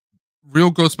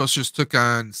 real Ghostbusters took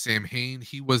on Sam Hain.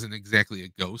 He wasn't exactly a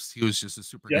ghost. He was just a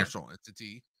supernatural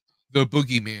entity. The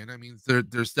boogeyman. I mean,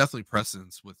 there's definitely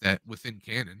precedence with that within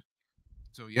canon.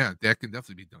 So yeah, that can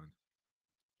definitely be done.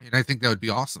 And I think that would be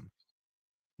awesome.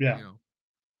 Yeah.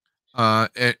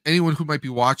 Anyone who might be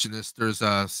watching this, there's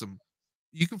some,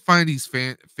 you can find these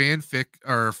fanfic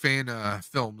or fan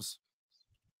films.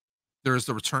 There's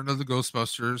the Return of the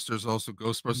Ghostbusters. There's also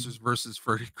Ghostbusters versus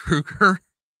Freddy Krueger.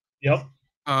 Yep.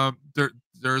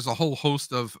 There's a whole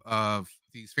host of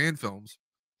these fan films,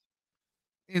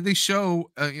 and they show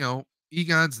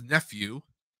Egon's nephew.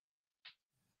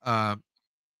 I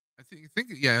think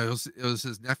it was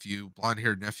his nephew,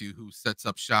 blonde-haired nephew, who sets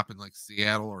up shop in like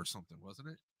Seattle or something, wasn't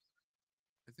it?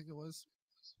 I think it was.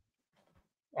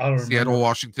 I don't Seattle, remember.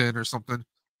 Washington, or something.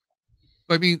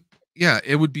 But I mean, yeah,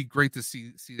 it would be great to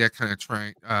see that kind of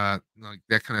like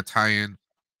that kind of tie-in.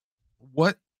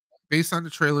 What, based on the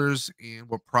trailers, and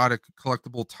what product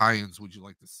collectible tie-ins would you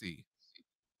like to see?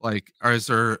 Like,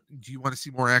 do you want to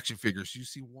see more action figures? Do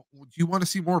you want to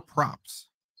see more props?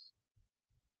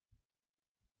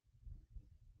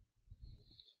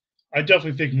 I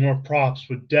definitely think more props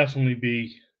would definitely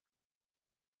be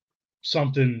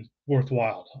something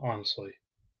worthwhile, honestly.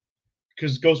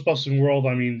 Because Ghostbusting World,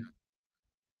 I mean,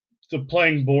 the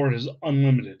playing board is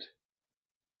unlimited.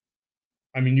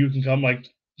 I mean, you can come, like,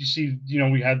 you see,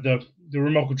 we had the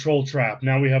remote control trap.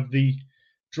 Now we have the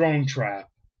drone trap.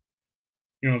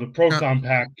 The proton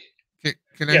pack.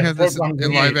 Can I have this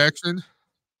in live action?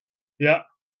 Yeah.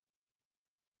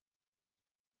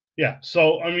 Yeah.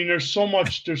 So, I mean, there's so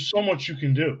much you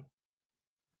can do.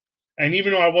 And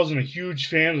even though I wasn't a huge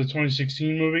fan of the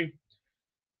 2016 movie,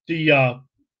 I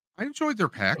enjoyed their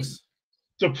packs.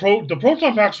 The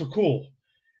proton packs were cool,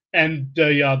 and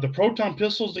the proton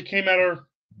pistols that came out of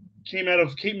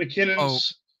Kate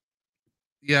McKinnon's.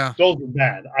 Yeah, those were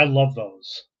bad. I love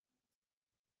those.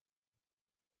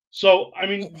 So I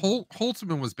mean,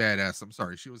 Holtzman was badass. I'm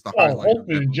sorry, she was the highlight.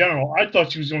 Holtzman in general, I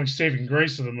thought she was the only saving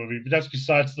grace of the movie, but that's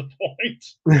besides the point.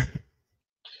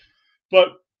 But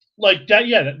like that,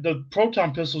 the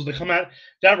proton pistols that come out,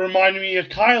 that reminded me of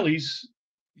Kylie's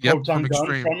proton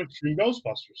gun from Extreme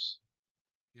Ghostbusters.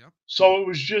 Yep. So it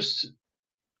was just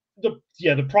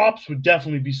the props would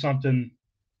definitely be something.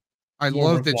 I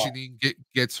love that Janine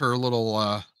gets her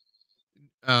little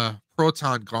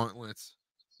proton gauntlets.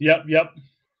 Yep.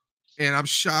 And I'm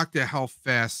shocked at how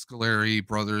fast Scolari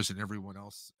Brothers and everyone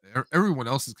else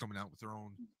is coming out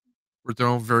with their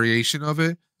own variation of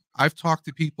it. I've talked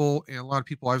to people, and a lot of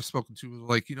people I've spoken to are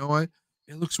like, you know what?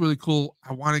 It looks really cool.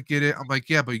 I want to get it. I'm like,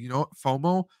 yeah, but you know what?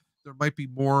 FOMO, there might be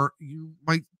more.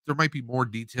 There might be more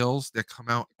details that come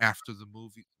out after the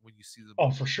movie when you see the Oh,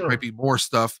 movie. for There might sure. be more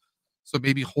stuff. So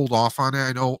maybe hold off on it.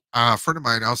 I know a friend of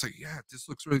mine, I was like, yeah, this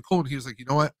looks really cool. And he was like, you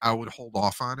know what? I would hold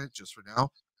off on it just for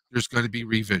now. There's going to be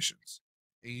revisions.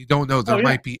 And you don't know. There Oh, yeah.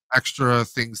 might be extra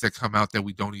things that come out that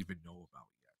we don't even know about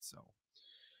yet. So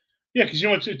Yeah, because you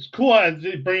know it's cool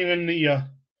bringing in the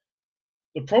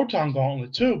proton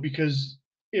gauntlet too, because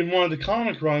in one of the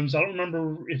comic runs, I don't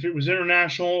remember if it was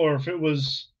international or if it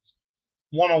was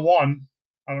 101.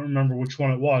 I don't remember which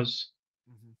one it was.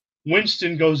 mhm.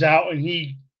 Winston goes out and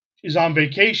he is on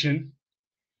vacation,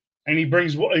 and he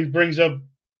brings a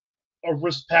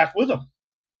wrist pack with him,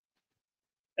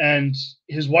 and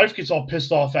his wife gets all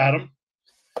pissed off at him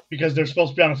because they're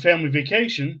supposed to be on a family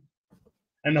vacation,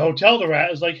 and the hotel they're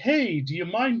at is like, "Hey, do you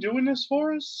mind doing this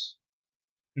for us?"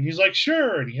 And he's like,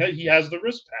 "Sure." And he has the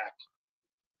wrist pack.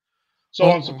 So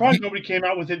I'm surprised nobody came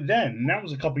out with it then, and that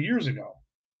was a couple years ago.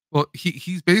 Well,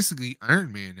 he's basically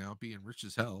Iron Man now, being rich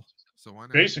as hell. So why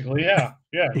not? Basically, yeah,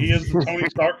 he is the Tony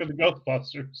Stark of the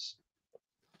Ghostbusters.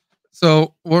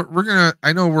 So we're gonna.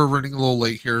 I know we're running a little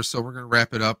late here, so we're gonna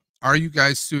wrap it up. Are you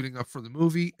guys suiting up for the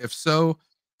movie? If so,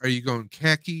 are you going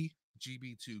khaki,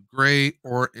 GB2 gray,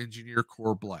 or Engineer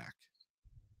Core black?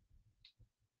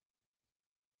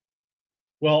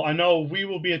 Well, I know we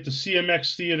will be at the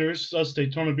CMX theaters, us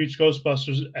Daytona Beach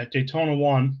Ghostbusters at Daytona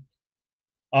 1.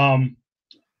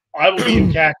 I will be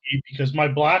in khaki because my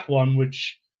black one,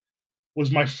 which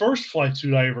was my first flight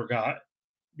suit I ever got,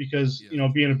 because you know,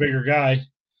 being a bigger guy,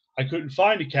 I couldn't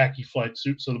find a khaki flight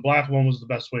suit, so the black one was the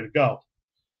best way to go.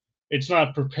 It's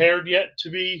not prepared yet to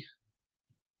be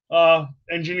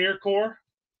Engineer Corps,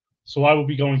 so I will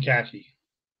be going khaki.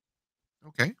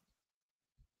 Okay,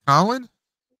 Colin.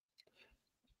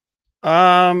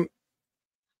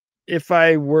 If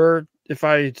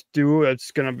I do,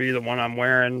 it's gonna be the one I'm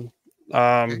wearing.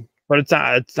 Okay. But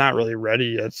it's not really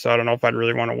ready yet, so I don't know if I'd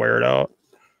really want to wear it out.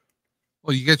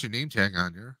 Well, you got your name tag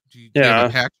on there. Do you have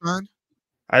a patch on?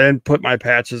 I didn't put my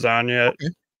patches on yet. Okay.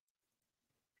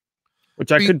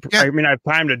 Which I could. Yeah. I mean, I have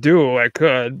time to do. I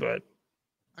could, but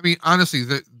I mean, honestly,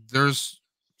 there's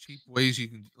cheap ways you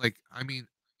can. Like, I mean,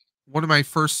 one of my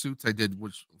first suits I did,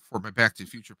 which for my Back to the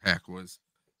Future pack, was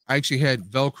I actually had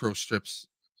Velcro strips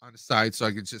on the side so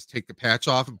I could just take the patch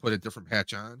off and put a different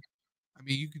patch on. I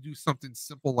mean, you could do something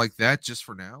simple like that just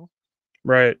for now.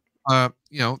 Right.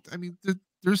 You know, I mean,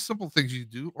 there's simple things you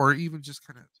do, or even just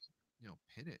kind of, you know,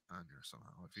 pin it on there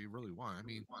somehow if you really want. I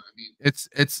mean, it's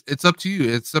up to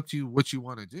you. It's up to you what you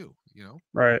want to do, you know?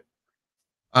 Right.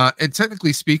 And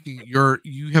technically speaking,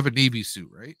 you have a Navy suit,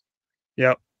 right?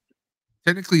 Yep.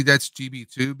 Technically that's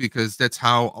GB2 because that's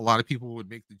how a lot of people would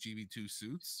make the GB2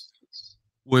 suits,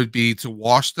 would be to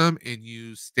wash them and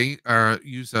use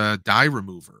a dye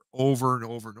remover over and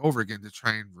over and over again to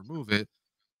try and remove it.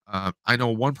 I know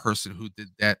one person who did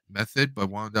that method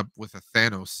but wound up with a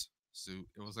Thanos suit.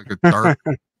 It was like a dark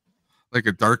like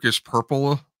a darkish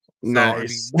purple. So nice. I mean,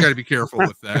 you got to be careful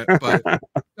with that. But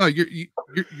no,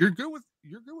 you're good with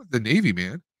the Navy,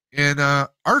 man. And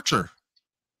Archer.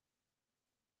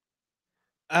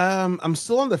 I'm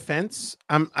still on the fence.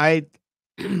 Doesn't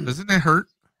that hurt?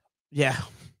 Yeah.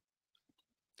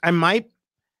 I might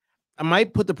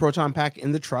put the proton pack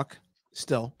in the truck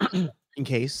still in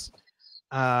case.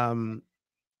 But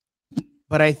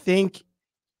I think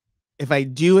if I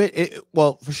do it,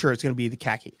 well, for sure it's going to be the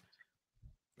khaki.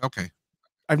 Okay.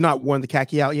 I've not worn the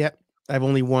khaki out yet. I've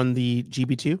only worn the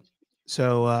GB2.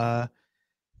 So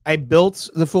I built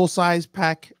the full size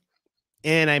pack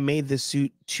and I made the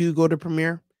suit to go to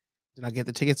premiere. Then I'll get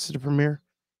the tickets to the premiere.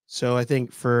 So I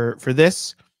think for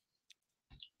this,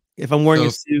 if I'm wearing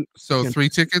a suit, so 3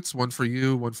 tickets, one for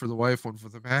you, one for the wife, one for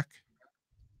the pack.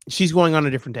 She's going on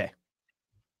a different day.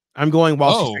 I'm going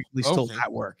while she's actually still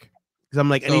at work because I'm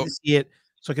like, I need to see it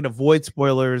so I can avoid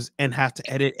spoilers and have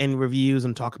to edit any reviews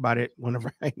and talk about it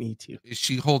whenever I need to. Is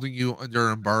she holding you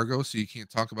under embargo so you can't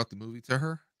talk about the movie to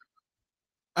her?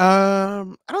 I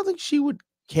don't think she would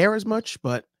care as much,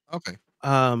 but okay.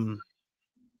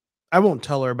 I won't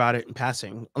tell her about it in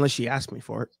passing unless she asks me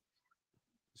for it.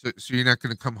 So you're not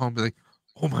going to come home and be like,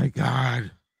 "Oh my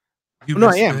god, you no,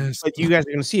 I am." This. But you guys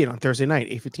are going to see it on Thursday night,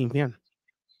 8:15 p.m.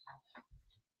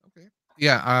 Okay.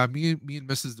 Yeah. Me and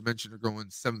Mrs. Dimension are going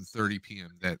 7:30 p.m.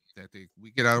 that day.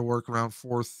 We get out of work around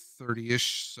 4:30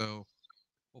 ish, so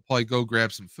we'll probably go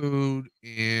grab some food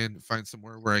and find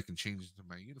somewhere where I can change into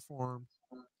my uniform,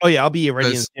 Oh yeah, I'll be already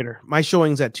in the Because theater. My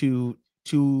showing's at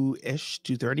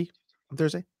 2:30 on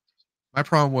Thursday. my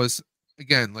problem was,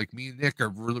 again, like me and Nick are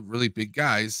really big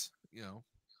guys.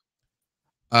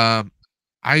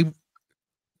 I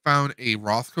found a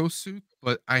Rothko suit,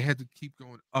 but I had to keep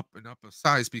going up and up a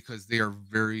size because they are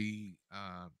very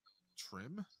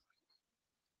trim,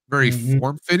 very Mhm.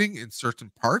 form fitting in certain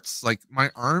parts. Like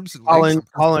my arms and legs, I'm Colin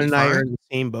perfectly and I are fine. in the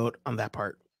same boat on that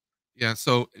part. Yeah,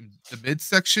 so in the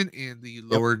midsection and the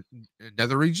lower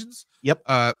nether regions, Yep.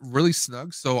 really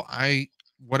snug. So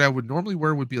what I would normally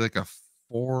wear would be like a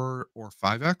 4 or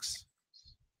 5X.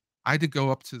 I had to go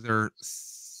up to their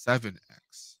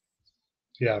 7X,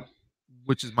 Yeah.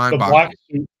 which is The black mind-boggling.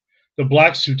 suit, the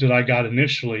black suit that I got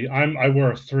initially, I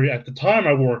wear a 3. At the time,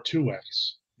 I wore a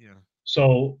 2X. Yeah.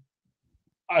 So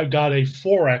I got a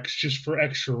 4X just for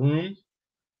extra room,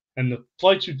 and the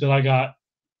flight suit that I got,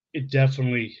 it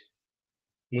definitely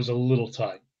was a little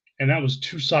tight, and that was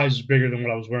 2 sizes bigger than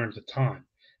what I was wearing at the time.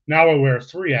 Now I wear a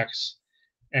 3X,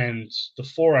 and the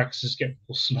 4X is getting a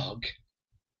little snug.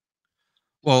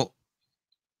 Well,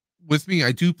 with me,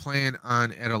 I do plan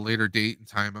on at a later date and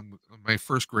time. I'm my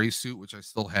first gray suit, which I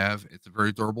still have. It's a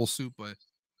very durable suit, but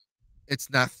it's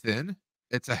not thin.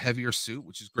 It's a heavier suit,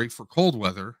 which is great for cold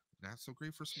weather. Not so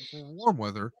great for some more warm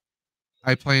weather.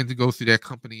 I plan to go through that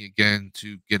company again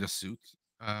to get a suit,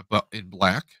 but in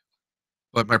black.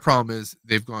 But my problem is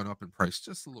they've gone up in price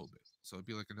just a little bit. So it'd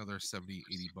be like another 70,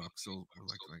 $80. So we're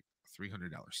like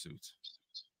 $300 suits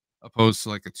opposed to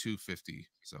like a 250.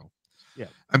 So Yeah.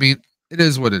 I mean, it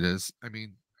is what it is. I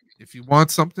mean, if you want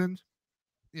something,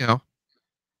 you know,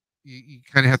 you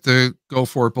kind of have to go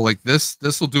for it. But like this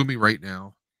will do me right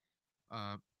now.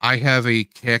 I have a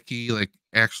khaki, like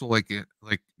actual, like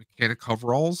mechanic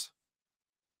coveralls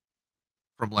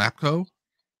from Lapco.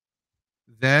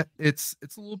 That it's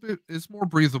a little bit, it's more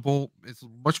breathable. It's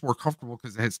much more comfortable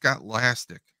because it's got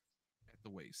elastic at the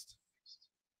waist,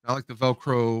 not like the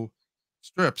Velcro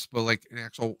strips, but like an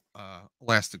actual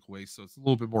elastic waist. So it's a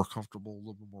little bit more comfortable, a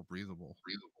little bit more breathable.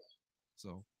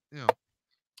 So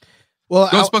Well,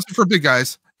 Ghostbuster for big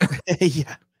guys.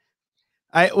 yeah.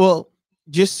 Well,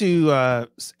 just to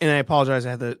and I apologize,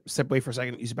 I had to step away for a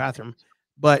second, use the bathroom.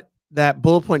 But that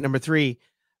bullet point number 3,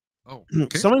 Oh,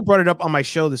 okay. somebody brought it up on my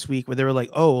show this week where they were like,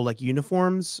 "Oh, like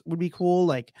uniforms would be cool,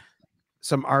 like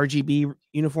some RGB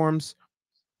uniforms."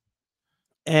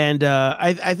 And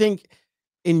I think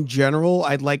in general,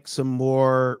 I'd like some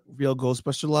more real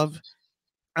Ghostbuster love.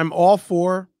 I'm all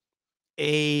for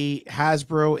a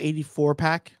Hasbro 84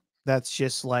 pack that's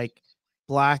just like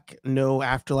black, no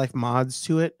afterlife mods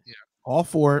to it. Yeah. All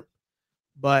for it.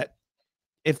 But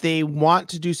if they want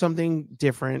to do something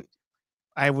different,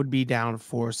 I would be down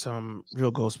for some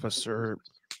real Ghostbuster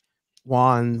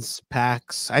wands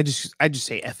packs. I just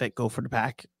say F it, go for the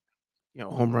pack.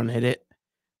 Home run, hit it.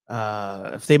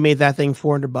 If they made that thing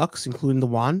 $400, including the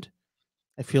wand,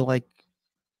 I feel like,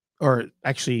 or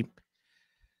actually,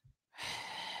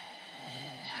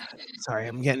 sorry,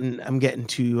 I'm getting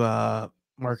to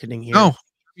marketing here. No,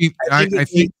 I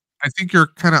think you're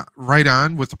kind of right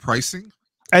on with the pricing.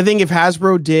 I think if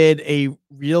Hasbro did a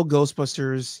real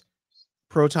Ghostbusters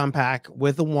proton pack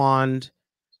with a wand,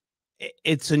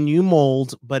 it's a new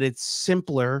mold, but it's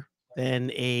simpler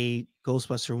than a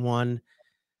Ghostbuster one.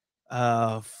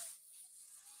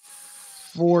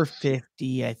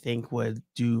 $450, I think, would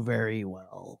do very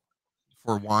well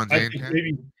for wands I and think pack.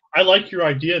 maybe I like your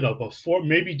idea though, but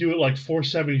maybe do it like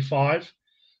 475,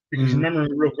 because remember in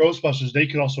the real Ghostbusters they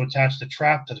could also attach the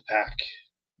trap to the pack.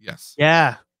 Yes.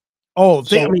 Yeah. Oh,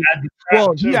 So I mean, add the trap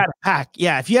well, if you too. had a pack,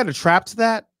 yeah. If you had a trap to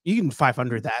that, you can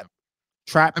 500 that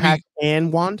trap I pack mean,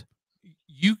 and wand.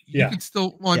 You Yeah. could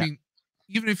still, well, Yeah. I mean,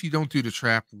 even if you don't do the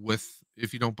trap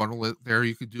if you don't bundle it there,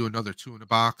 you could do another 2 in a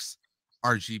box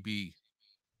RGB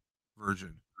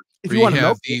version. If where you want to have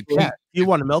milk it, yeah. If you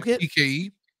want to milk the it,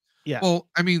 PKE. yeah. Well,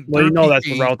 I mean, Well, their that's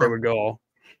the PKE route they from, would go.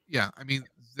 yeah, I mean,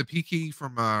 the PKE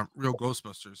from Real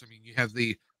Ghostbusters. I mean, you have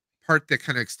the part that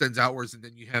kind of extends outwards, and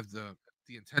then you have the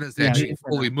antennas that Yeah, actually the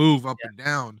fully antenna. move up Yeah. and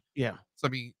down. Yeah. So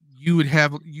I mean, you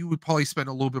would probably spend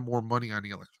a little bit more money on the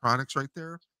electronics right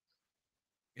there.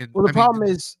 And Well, I mean,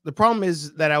 the problem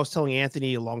is that I was telling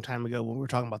Anthony a long time ago when we were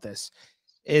talking about this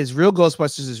is Real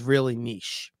Ghostbusters is really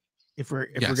niche. If we're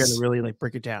going to Yes. really like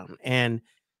break it down, and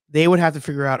they would have to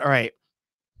figure out, all right,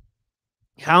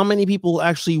 how many people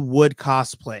actually would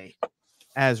cosplay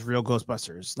as Real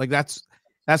Ghostbusters? Like that's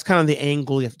kind of the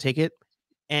angle you have to take it,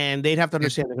 and they'd have to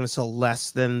understand they're going to sell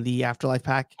less than the Afterlife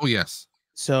pack. Oh yes.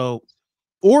 So,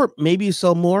 or maybe you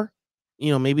sell more.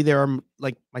 Maybe there are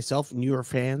like myself, newer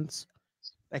fans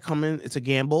that come in. It's a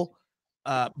gamble,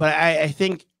 but I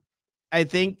think I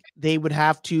think they would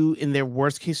have to, in their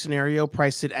worst case scenario,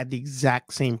 price it at the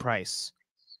exact same price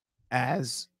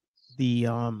as the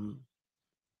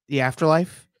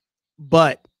Afterlife,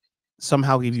 but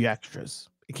somehow give you extras.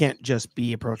 It can't just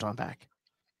be a proton pack.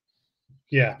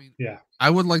 Yeah, I mean, yeah. I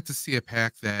would like to see a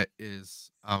pack that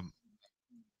is, I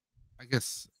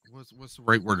guess, what's the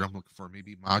right word I'm looking for?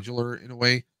 Maybe modular in a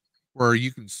way, where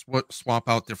you can swap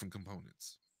out different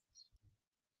components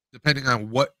depending on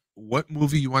what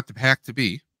movie you want the pack to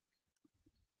be.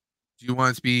 Do you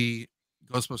want it to be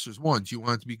Ghostbusters 1? Do you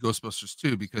want it to be Ghostbusters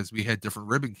 2? Because we had different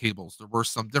ribbon cables. There were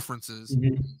some differences.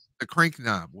 Mhm. The crank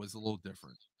knob was a little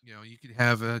different. You know, you could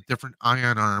have a different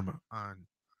ion arm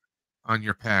on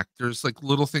your pack. There's like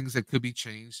little things that could be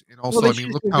changed. And Well, also, I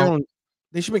mean, look how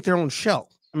they should make their own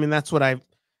shell. I mean, that's what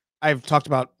I've talked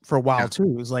about for a while Yeah. too.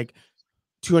 It was like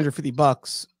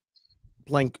 $250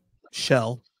 blank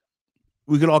shell.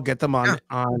 We could all get them on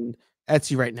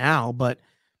Etsy right now, but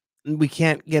we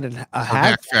can't get a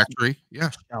hat Mac Factory. Yeah.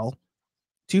 shell.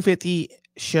 250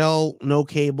 shell, no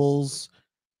cables.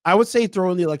 I would say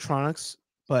throw in the electronics,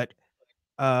 but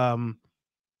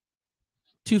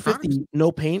 250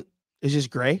 no paint is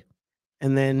just gray.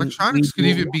 And then Electronics could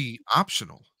even be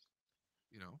optional.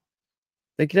 You know,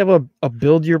 They could have a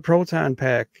build your proton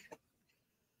pack.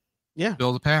 Yeah.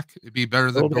 build a pack. It'd be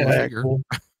better than build a figure. Cool.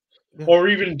 Yeah. Or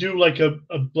even do like a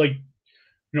like,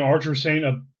 you know, Archer was saying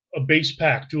a base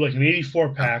pack, do like an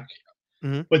 84 pack,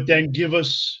 Mhm. but then give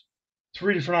us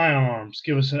 3 different ion arms.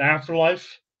 Give us an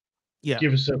Afterlife. Yeah.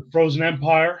 Give us a Frozen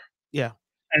Empire. Yeah.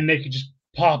 And they could just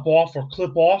pop off or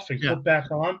clip off and Yeah. clip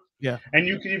back on. Yeah. And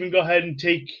you can even go ahead and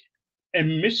take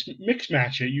and mix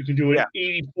match it. You can do an Yeah.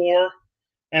 84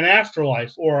 and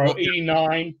Afterlife, or Well, an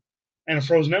 89 and a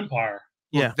Frozen Empire.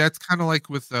 Well, Yeah. that's kind of like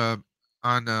with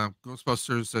on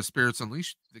Ghostbusters Spirits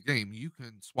Unleashed, the game. You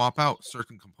can swap out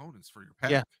certain components for your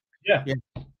pack. Yeah. Yeah.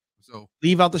 So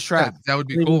Leave out the strap. that would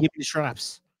be Don't even cool. Give me the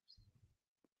straps.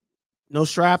 No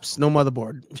straps, no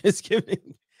motherboard. Just kidding.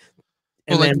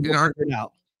 And Well, like then in we'll figure it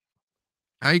out.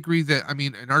 I agree that, I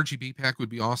mean, an RGB pack would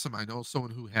be awesome. I know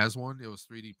someone who has one. It was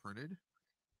 3D printed.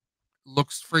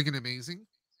 Looks friggin' amazing.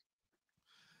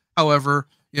 However,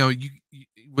 you know, you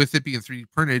with it being 3D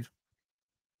printed,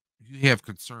 you have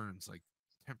concerns like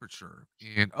temperature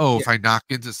and if I knock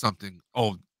into something,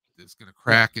 it's gonna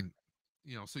crack, and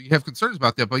you know, so you have concerns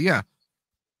about that. But yeah,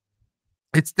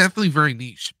 it's definitely very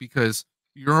niche because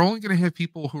you're only gonna have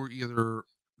people who are either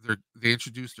they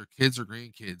introduce their kids or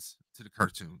grandkids to the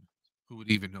cartoon who would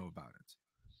even know about it.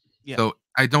 Yeah. So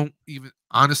I don't even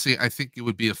honestly, I think it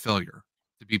would be a failure,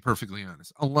 to be perfectly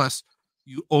honest, unless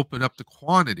you open up the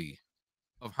quantity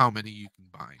of how many you can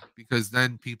buy, because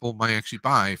then people might actually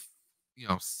buy, you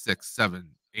know, 6,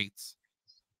 7, 8,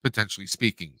 potentially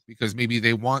speaking, because maybe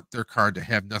they want their card to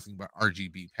have nothing but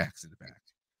RGB packs in the back,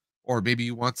 or maybe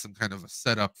you want some kind of a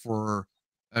setup for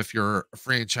if you're a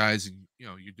franchise and you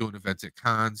know you're doing events at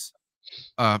cons.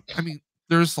 I mean,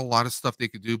 there's a lot of stuff they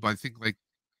could do, but I think like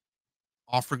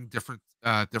offering different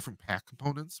pack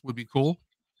components would be cool.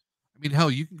 I mean,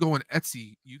 hell, you can go on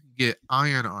Etsy, you can get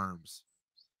ion arms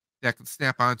that can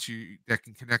that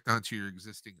can connect onto your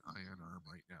existing ion arm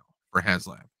right now for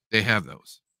HasLab. They have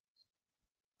those.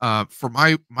 For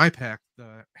my pack,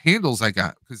 the handles I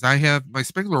got, because I have my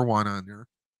Spengler one on there,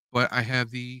 but I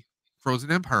have the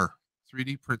Frozen Empire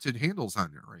 3D printed handles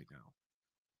on there right now.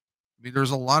 I mean,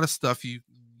 there's a lot of stuff you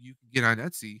can get on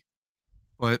Etsy,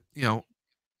 but you know,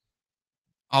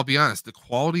 I'll be honest, the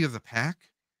quality of the pack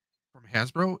from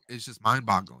Hasbro is just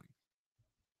mind-boggling.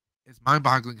 It's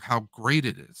mind-boggling how great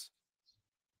it is.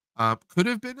 Could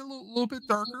have been a little bit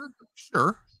darker,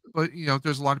 sure, but you know,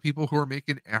 there's a lot of people who are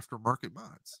making aftermarket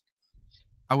mods.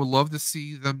 I would love to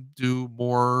see them do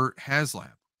more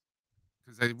HasLab,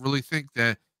 because I really think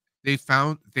that they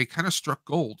kind of struck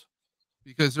gold,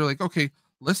 because they're like, okay,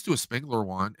 let's do a Spengler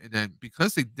one, and then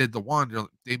because they did the one,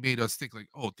 they made us think like,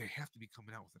 oh, they have to be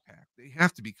coming out with a pack. They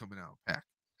have to be coming out with a pack.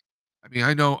 I mean,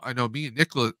 I know. Me and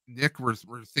Nick were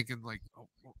thinking like, oh,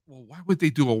 well, why would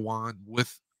they do a wand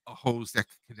with a hose that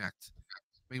could connect?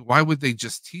 I mean, why would they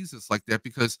just tease us like that?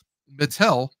 Because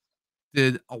Mattel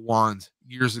did a wand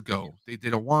years ago. They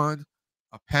did a wand,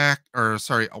 a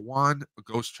wand, a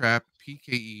ghost trap,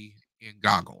 PKE, and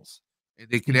goggles, and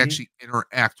they could actually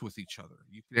interact with each other.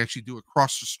 You could actually do a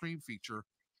cross the stream feature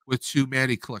with 2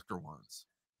 Matty collector wands.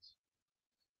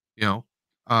 You know,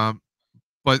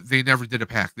 but they never did a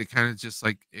pack. They kind of just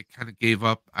like it kind of gave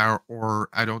up, or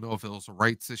I don't know if it was a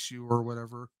rights issue or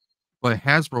whatever. But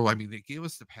Hasbro, I mean, they gave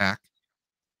us the pack.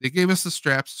 They gave us the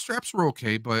straps. Straps were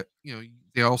okay, but you know,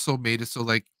 they also made it so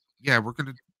like, yeah, we're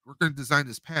gonna design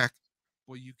this pack,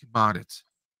 well, you can mod it.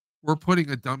 we're putting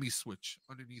a dummy switch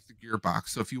underneath the gearbox.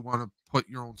 So if you want to put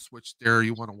your own switch there,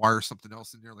 you want to wire something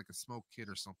else in there, like a smoke kit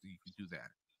or something, you can do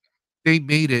that. They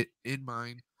made it in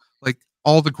mind, like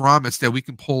all the grommets that we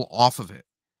can pull off of it.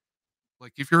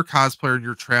 Like if you're a cosplayer and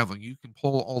you're traveling, you can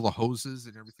pull all the hoses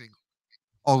and everything,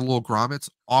 all the little grommets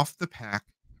off the pack,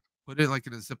 put it like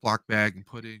in a Ziploc bag and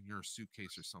put it in your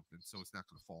suitcase or something so it's not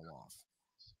going to fall off.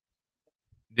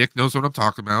 Nick knows what I'm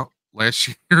talking about. Last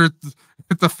year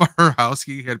at the firehouse,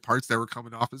 he had parts that were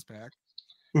coming off his pack.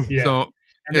 Yeah. So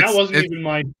and that wasn't even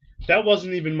my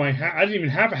I didn't even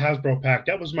have a Hasbro pack.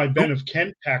 That was my Ben of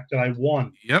Kent pack that I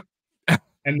won. Yep.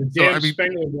 And the damn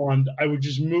Spengler one, I would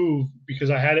just move because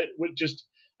I had it with just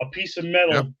a piece of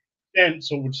metal bent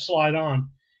so it would slide on.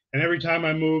 And every time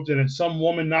I moved and then some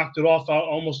woman knocked it off, I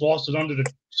almost lost it under the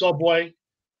subway.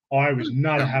 Oh, I was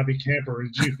not a happy camper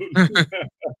in June.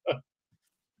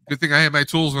 Good thing I had my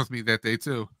tools with me that day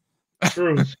too.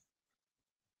 Truth.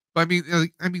 But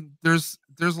I mean, there's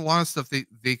a lot of stuff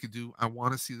they could do. I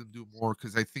want to see them do more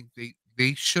because I think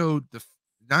they showed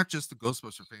not just the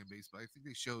Ghostbuster fan base, but I think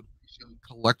they showed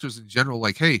collectors in general,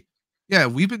 like, hey, yeah,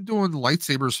 we've been doing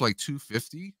lightsabers for like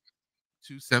 $250,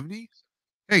 $270.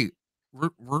 Hey,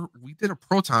 we did a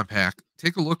proton pack.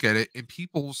 Take a look at it, and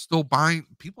people are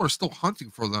still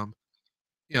hunting for them.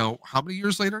 You know, how many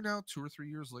years later now? 2 or 3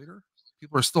 years later,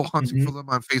 people are still hunting for them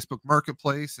on Facebook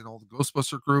Marketplace and all the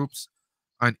Ghostbuster groups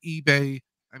on eBay.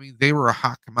 I mean, they were a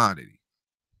hot commodity.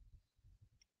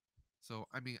 So,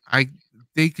 I mean,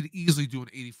 they could easily do an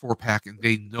 84 pack and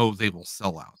they know they will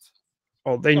sell out.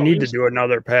 Oh, they need to do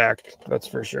another pack. That's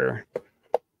for sure.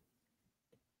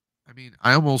 I mean,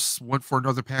 I almost went for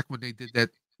another pack when they did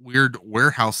that weird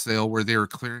warehouse sale where they were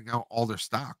clearing out all their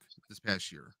stock this past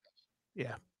year.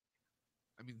 Yeah.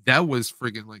 I mean, that was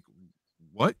friggin' like,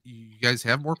 what? You guys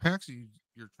have more packs?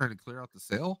 You're trying to clear out the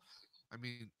sale? I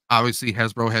mean, obviously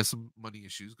Hasbro has some money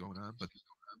issues going on, but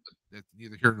that's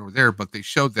neither here nor there. But they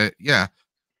showed that, yeah,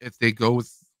 if they go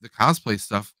with the cosplay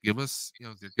stuff, they're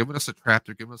giving us a trap,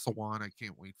 they're giving us a wand. I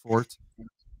can't wait for it.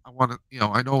 I want to,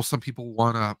 I know some people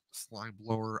want a slime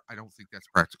blower. I don't think that's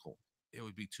practical. It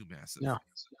would be too massive.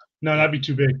 No, that'd be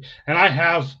too big. And I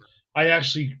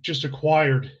actually just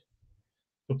acquired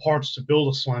the parts to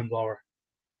build a slime blower.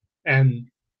 And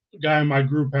the guy in my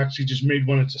group actually just made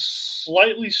one. It's a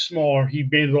slightly smaller. He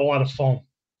made it all out of foam.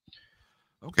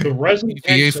 Okay. The resin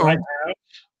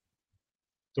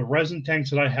tanks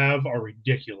that I have are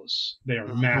ridiculous. They are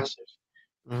massive.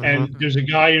 And there's a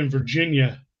guy in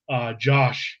Virginia,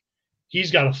 Josh.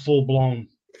 He's got a full-blown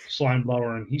slime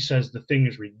blower, and he says the thing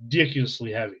is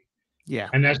ridiculously heavy. Yeah.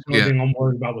 And that's the only thing I'm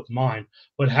worried about with mine.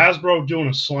 But Hasbro doing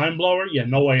a slime blower,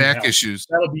 no way. Back issues.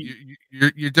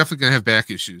 You're definitely going to have back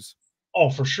issues. Oh,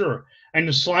 for sure. And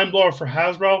the slime blower for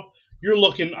Hasbro, you're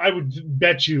looking, I would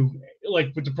bet you,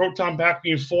 like with the proton pack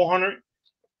being 400,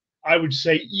 I would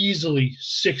say easily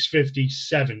 650,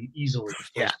 7 easily.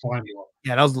 Yeah. Slime blower.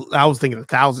 Yeah, I was thinking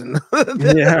 1,000.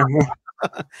 Yeah.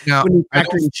 Now, when you're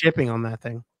factoring shipping on that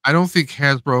thing. I don't think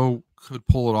Hasbro could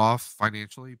pull it off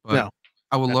financially, but no.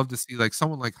 I would love to see like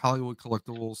someone like Hollywood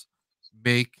Collectibles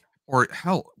make, or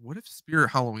hell, what if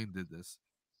Spirit Halloween did this?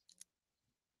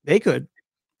 They could.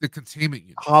 The containment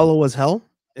unit. Hollow as hell.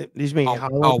 These mean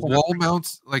hollow. Wall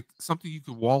mounts, like something you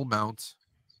could wall mount.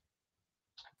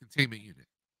 Containment unit.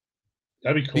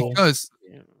 That'd be cool. Because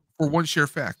for one sheer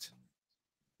fact,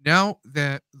 now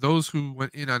that those who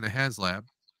went in on the HasLab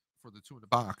for the 2 in the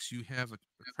box, you have a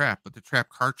trap, but the trap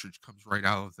cartridge comes right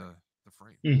out of the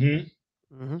frame.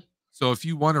 So if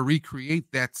you want to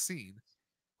recreate that scene,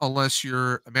 unless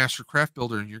you're a master craft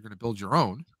builder and you're going to build your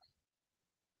own,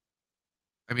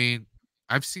 I mean,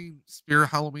 I've seen Spirit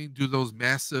Halloween do those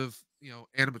massive,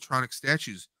 animatronic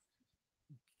statues.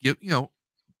 Do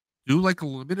like a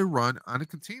limited run on a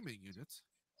containment unit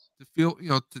to feel,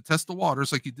 to test the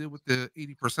waters like you did with the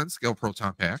 80% scale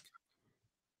proton pack.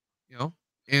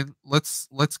 And let's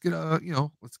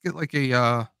get like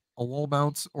a wall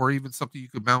mount or even something you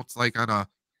could mount like on a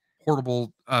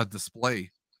portable display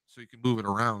so you can move it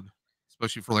around,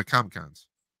 especially for like Comic-Cons,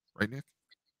 right, Nick?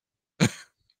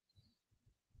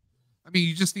 I mean,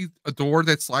 you just need a door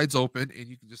that slides open and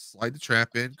you can just slide the trap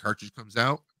in, cartridge comes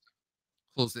out,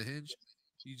 close the hinge.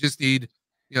 You just need,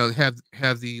 have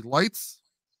the lights,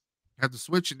 have the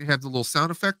switch, and you have the little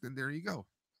sound effect, and there you go.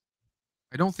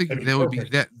 I don't think that would be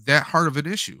that hard of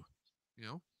an issue,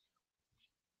 So,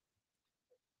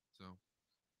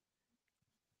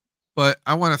 but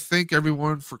I want to thank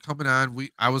everyone for coming on.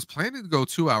 I was planning to go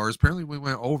 2 hours. Apparently, we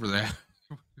went over that,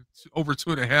 over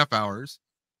 2.5 hours.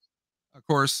 Of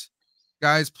course,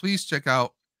 guys, please check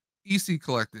out EC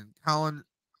Collecting. Colin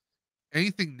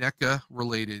anything NECA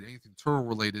related, anything turtle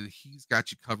related, he's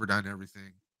got you covered on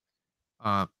everything.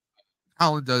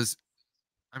 Colin does.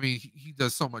 I mean, he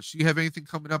does so much. Do you have anything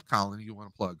coming up, Colin, you want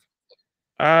to plug?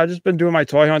 I just been doing my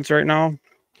toy hunts right now.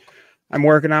 I'm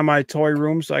working on my toy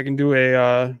room so I can do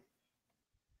a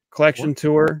collection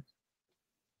tour.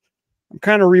 I'm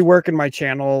kind of reworking my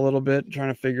channel a little bit,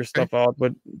 trying to figure stuff out,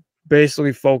 but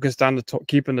basically focused on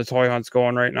keeping the toy hunts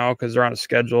going right now because they're on a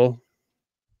schedule.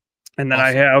 And then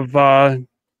I have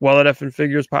Well at Effin'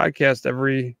 Figures podcast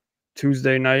every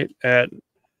Tuesday night at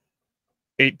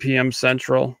 8 p.m.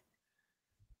 Central.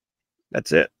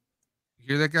 That's it. You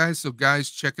hear that, guys? So, guys,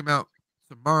 check him out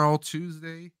tomorrow,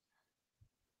 Tuesday.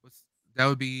 That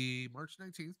would be March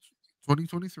 19th,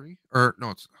 2023. Or, no,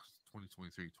 it's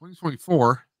 2023,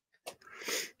 2024.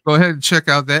 Go ahead and check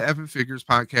out that Effin' Figures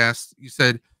podcast. You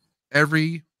said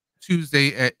every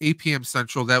Tuesday at 8 p.m.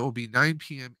 Central. That will be 9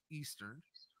 p.m. Eastern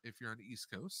if you're on the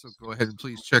East Coast. So go ahead and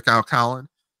please check out Colin.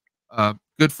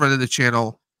 Good friend of the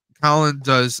channel. Colin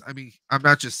does, I mean, I'm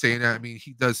not just saying that. I mean,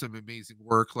 he does some amazing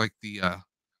work like the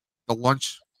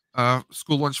lunch,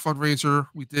 school lunch fundraiser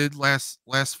we did last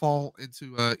fall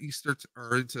into Easter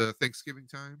or into Thanksgiving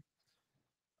time.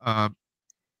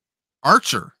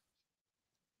 Archer.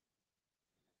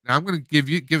 Now I'm going to give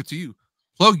it to you.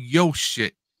 Plug yo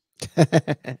shit.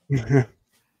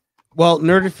 Well,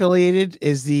 Nerd Affiliated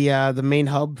is the main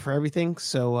hub for everything.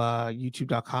 So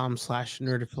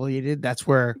youtube.com/Nerd Affiliated. That's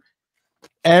where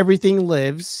everything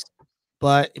lives.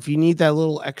 But if you need that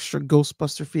little extra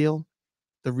Ghostbuster feel,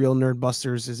 the Real Nerd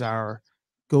Busters is our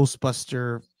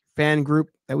Ghostbuster fan group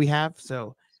that we have.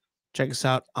 So check us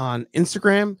out on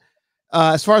Instagram.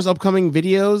 As far as upcoming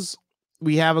videos,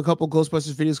 we have a couple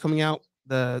Ghostbusters videos coming out.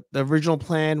 The original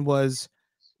plan was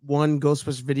one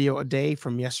Ghostbusters video a day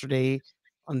from yesterday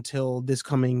until this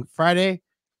coming Friday.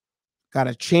 Got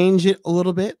to change it a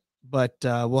little bit, but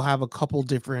we'll have a couple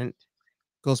different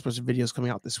Ghostbusters videos coming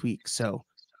out this week. So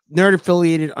Nerd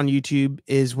Affiliated on YouTube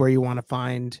is where you want to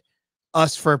find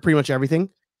us for pretty much everything.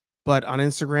 But on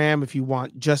Instagram, if you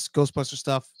want just Ghostbuster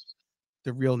stuff,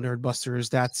 the Real Nerd Busters,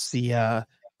 that's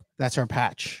our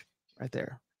patch right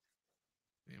there.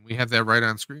 And we have that right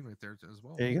on screen right there as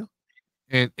well. There you go.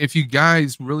 And if you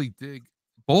guys really dig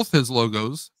both his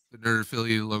logos, the Nerd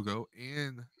Affiliated logo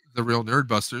and the Real Nerd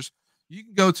Busters, you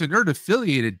can go to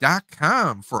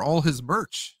nerdaffiliated.com for all his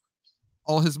merch.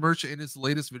 All his merch and his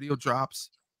latest video drops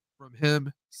from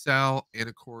him, Sal, and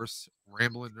of course,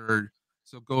 Ramblin' Nerd.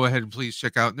 So go ahead and please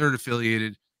check out Nerd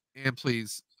Affiliated. And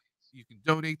please, you can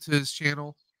donate to his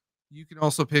channel. You can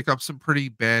also pick up some pretty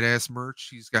badass merch.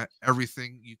 He's got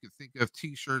everything you can think of.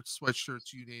 T-shirts,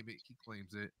 sweatshirts, you name it, he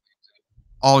claims it.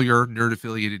 All your Nerd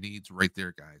Affiliated needs right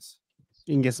there, guys.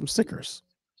 You can get some stickers.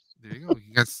 There you go.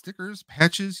 You got stickers,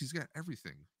 patches. He's got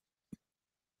everything.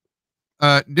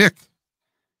 Nick,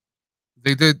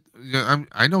 they did.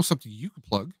 I know something you can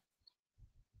plug.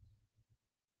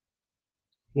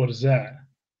 What is that?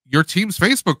 Your team's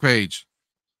Facebook page.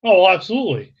 Oh,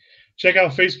 absolutely. Check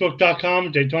out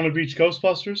facebook.com, Daytona Beach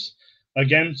Ghostbusters.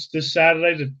 Again, this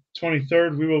Saturday, the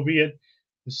 23rd, we will be at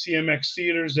the CMX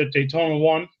Theaters at Daytona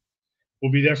 1.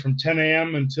 We'll be there from 10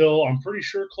 a.m. until, I'm pretty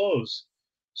sure, close.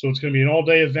 So it's going to be an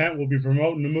all-day event. We'll be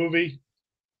promoting the movie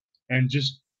and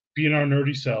just being our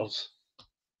nerdy selves.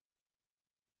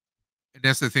 And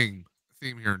that's the theme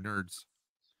here, nerds.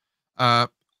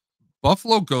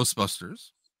 Buffalo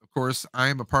Ghostbusters. Of course, I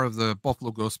am a part of the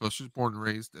Buffalo Ghostbusters, born and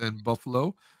raised in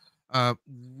Buffalo.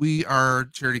 We are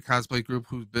a charity cosplay group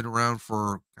who's been around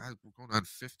for, God, we're going on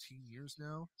 15 years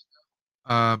now.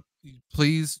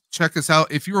 Please check us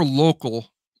out. If you're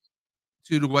local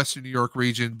to the Western New York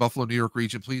region, Buffalo, New York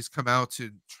region, please come out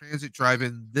to Transit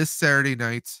Drive-In this Saturday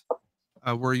night,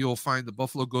 where you'll find the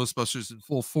Buffalo Ghostbusters in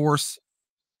full force.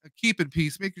 Keep in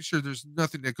peace, making sure there's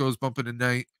nothing that goes bump in the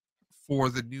night for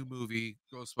the new movie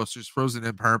Ghostbusters Frozen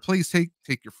Empire. Please take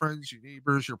your friends, your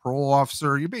neighbors, your parole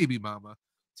officer, your baby mama.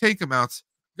 Take them out.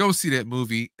 Go see that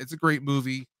movie. It's a great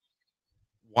movie.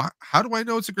 How do I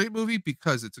know it's a great movie?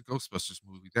 Because it's a Ghostbusters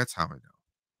movie. That's how I know.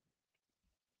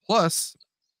 Plus,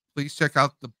 please check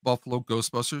out the Buffalo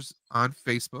Ghostbusters on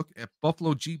Facebook at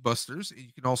Buffalo G Busters. And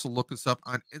you can also look us up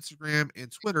on Instagram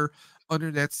and Twitter under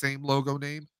that same logo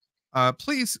name.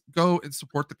 Please go and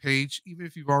support the page. Even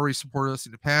if you've already supported us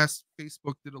in the past,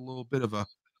 Facebook did a little bit of a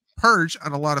purge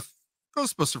on a lot of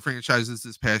Ghostbuster franchises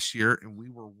this past year, and we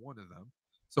were one of them.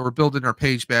 So we're building our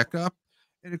page back up.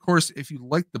 And of course, if you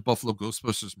like the Buffalo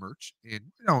Ghostbusters merch, and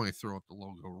I only throw up the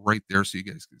logo right there so you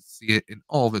guys can see it in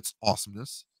all of its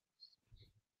awesomeness.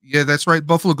 Yeah, that's right.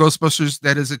 Buffalo Ghostbusters.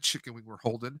 That is a chicken wing we're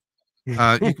holding. You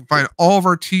can find all of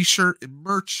our t-shirt and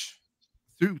merch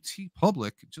through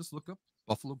TeePublic. Just look up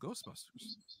Buffalo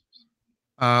Ghostbusters.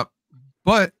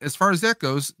 But as far as that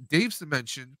goes, Dave's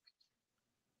Dimension,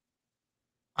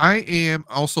 I am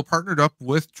also partnered up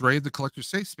with Dre the Collector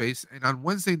Safe Space, and on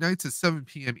Wednesday nights at 7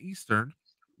 p.m. Eastern,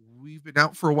 we've been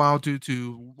out for a while due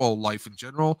to, well, life in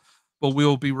general, but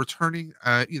we'll be returning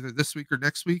either this week or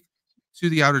next week to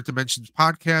the Outer Dimensions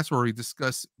podcast, where we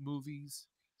discuss movies,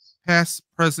 past,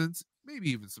 present, maybe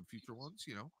even some future ones.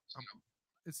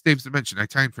 It's Dave's Dimension. I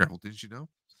time travel, didn't you know?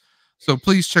 So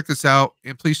please check this out,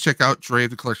 and please check out Dre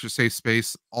the Collector Safe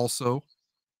Space also.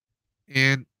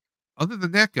 And other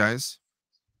than that, guys,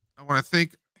 I want to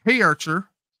thank Hey Archer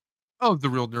of the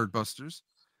Real Nerd Busters,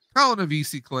 Colin of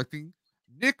EC Collecting,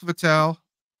 Nick Vitale.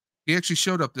 He actually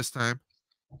showed up this time,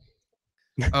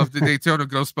 of the Daytona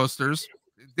Ghostbusters.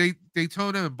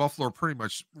 Daytona and Buffalo are pretty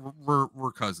much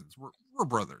we're cousins. We're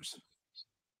brothers.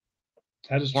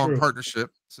 That is long true.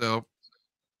 partnership. So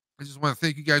I just want to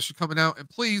thank you guys for coming out. And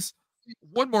please,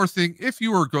 one more thing, if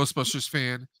you are a Ghostbusters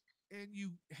fan and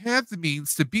you have the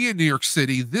means to be in New York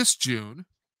City this June,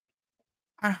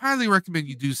 I highly recommend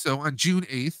you do so on June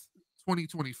 8th,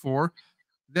 2024.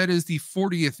 That is the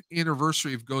 40th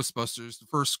anniversary of Ghostbusters. The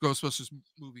first Ghostbusters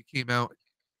movie came out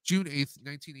June 8th,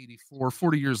 1984,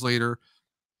 40 years later.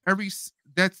 That's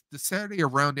the Saturday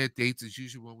around that date is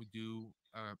usually when we do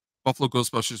Buffalo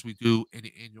Ghostbusters. We do an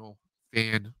annual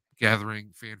fan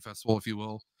gathering, fan festival, if you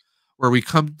will, where we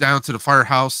come down to the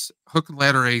Firehouse, Hook and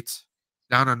Ladder 8,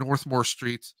 down on Northmore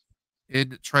Street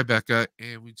in Tribeca,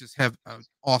 and we just have an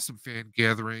awesome fan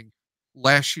gathering.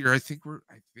 Last year, I think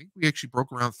we actually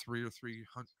broke around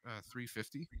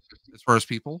 350 as far as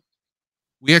people.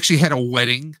 We actually had a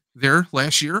wedding there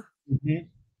last year. Mm-hmm.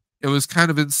 It was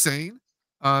kind of insane.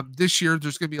 This year,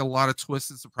 there's going to be a lot of twists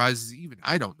and surprises even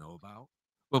I don't know about.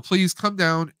 But please come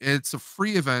down. It's a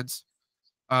free event.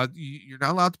 You're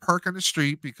not allowed to park on the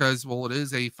street because, well, it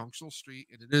is a functional street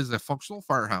and it is a functional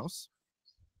firehouse.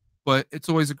 But it's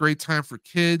always a great time for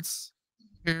kids,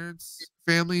 parents,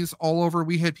 families all over.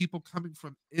 We had people coming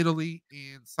from Italy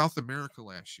and South America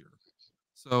last year.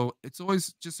 So it's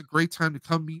always just a great time to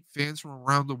come meet fans from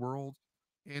around the world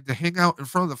and to hang out in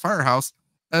front of the firehouse,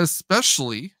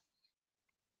 especially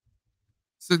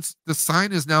since the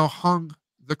sign is now hung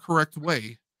the correct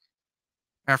way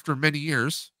after many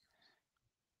years.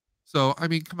 So, I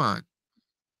mean, come on.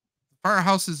 The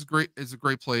firehouse is a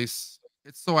great place.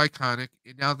 It's so iconic.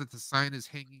 And now that the sign is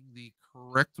hanging the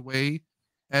correct way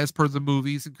as per the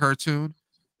movies and cartoon,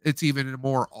 it's even a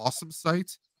more awesome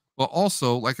sight. But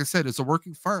also, like I said, it's a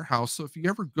working firehouse. So if you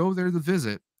ever go there to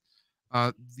visit,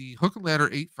 the Hook and Ladder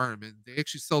 8 firemen, they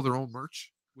actually sell their own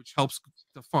merch, which helps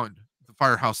to fund the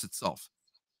firehouse itself.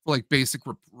 For like basic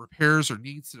repairs or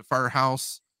needs to the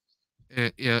firehouse,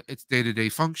 its day-to-day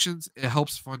functions, it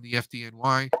helps fund the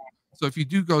FDNY. So if you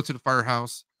do go to the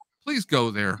firehouse, please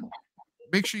go there.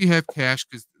 Make sure you have cash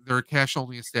because they're a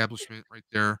cash-only establishment right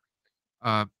there.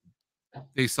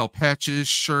 They sell patches,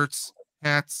 shirts,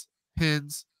 hats,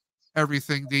 pins,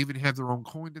 everything. They even have their own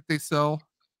coin that they sell.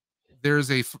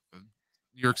 There's a New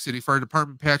York City Fire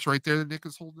Department patch right there that Nick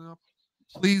is holding up.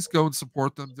 Please go and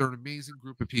support them. They're an amazing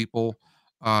group of people.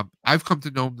 I've come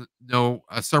to know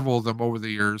several of them over the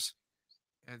years.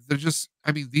 And they're just,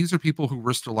 I mean, these are people who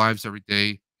risk their lives every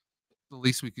day. The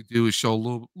least we could do is show a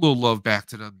little love back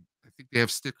to them. I think they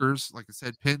have stickers, like I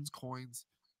said, pins, coins,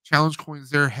 challenge coins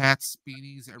there, hats,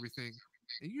 beanies, everything.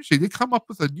 And usually they come up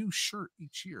with a new shirt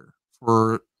each year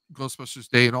for Ghostbusters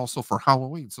Day and also for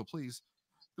Halloween. So please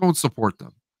go and support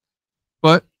them.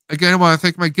 But again, I want to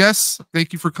thank my guests.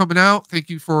 Thank you for coming out. Thank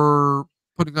you for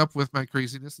putting up with my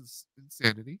craziness and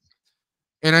insanity.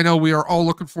 And I know we are all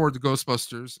looking forward to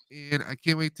Ghostbusters, and I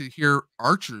can't wait to hear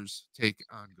Archer's take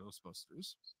on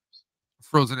Ghostbusters.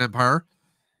 Frozen Empire.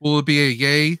 Will it be a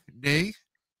yay, nay?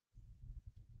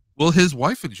 Will his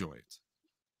wife enjoy it?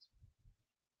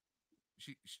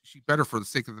 She better for the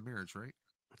sake of the marriage, right?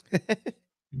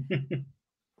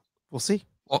 We'll see.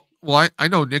 Well, I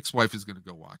know Nick's wife is going to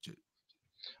go watch it.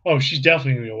 Oh, she's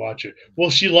definitely going to watch it. Will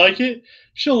she like it?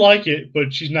 She'll like it,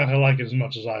 but she's not going to like it as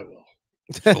much as I will.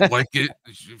 She'll like it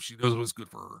if she knows what's good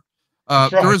for her.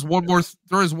 Right. There is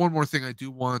one more thing I do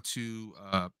want to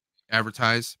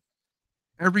advertise.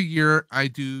 Every year I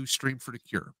do Stream for the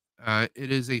Cure.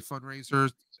 It is a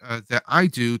fundraiser that I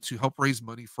do to help raise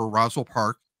money for Roswell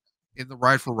Park in the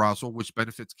Ride for Roswell, which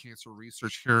benefits cancer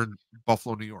research here in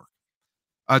Buffalo, New York.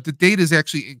 The date is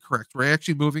actually incorrect. We're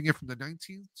actually moving it from the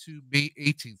 19th to May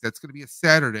 18th. That's going to be a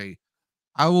Saturday.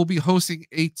 I will be hosting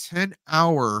a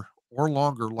 10-hour or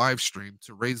longer live stream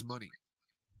to raise money.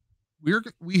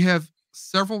 We have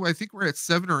several, I think we're at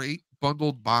 7 or 8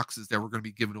 bundled boxes that we're going to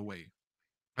be giving away.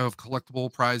 of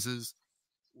collectible prizes.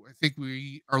 I think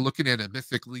we are looking at a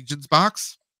Mythic Legions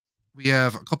box. We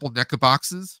have a couple NECA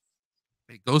boxes,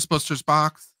 a Ghostbusters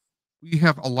box. We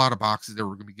have a lot of boxes that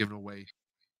we're going to be giving away.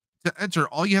 To enter,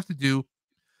 all you have to do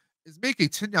is make a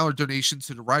 $10 donation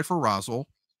to the Ride for Roswell.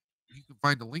 You can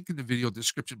find the link in the video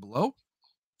description below.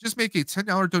 Just make a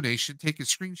 $10 donation, take a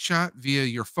screenshot via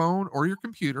your phone or your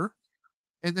computer,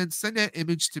 and then send that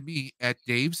image to me at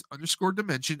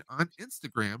Dave's_Dimension on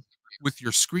Instagram with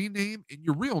your screen name and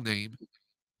your real name.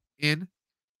 And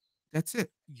that's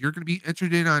it. You're going to be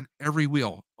entered in on every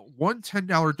wheel. One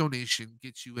 $10 donation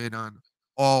gets you in on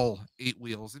all 8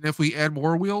 wheels. And if we add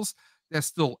more wheels, that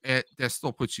still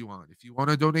puts you on. If you want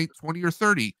to donate 20 or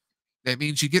 30, that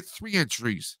means you get 3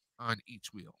 entries on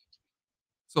each wheel.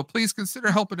 So please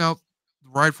consider helping out the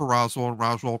Ride for Roswell and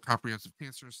Roswell Comprehensive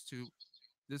Cancer Institute.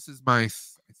 This is I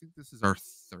think this is our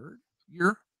 3rd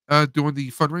year doing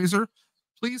the fundraiser.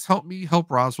 Please help me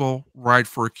help Roswell ride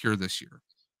for a cure this year.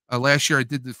 Last year I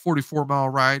did the 44-mile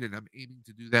ride, and I'm aiming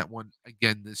to do that one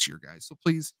again this year, guys. So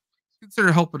please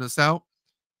consider helping us out.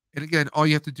 And again, all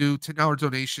you have to do, $10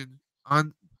 donation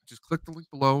just click the link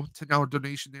below, $10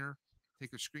 donation there.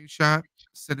 Take a screenshot,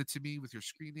 send it to me with your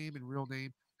screen name and real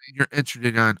name, and you're entered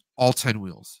in on all 10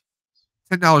 wheels.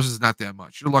 $10 is not that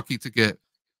much. You're lucky to get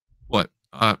what?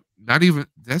 Not even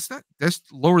that's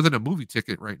lower than a movie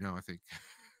ticket right now, I think.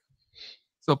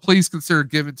 So please consider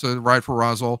giving to Ride for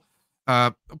Roswell.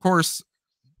 Of course,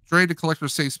 Dre the Collector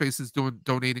Safe Space is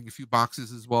donating a few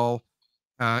boxes as well.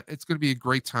 It's going to be a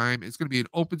great time. It's going to be an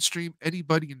open stream.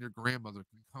 Anybody and their grandmother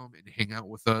can come and hang out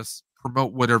with us,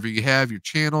 promote whatever you have, your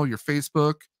channel, your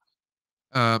Facebook,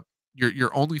 your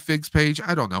OnlyFigs page.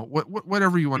 I don't know.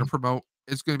 Whatever you want to promote.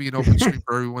 It's going to be an open stream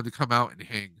for everyone to come out and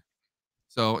hang.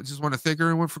 So I just want to thank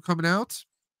everyone for coming out.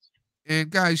 And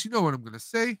guys, you know what I'm going to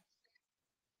say.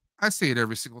 I say it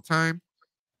every single time.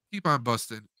 Keep on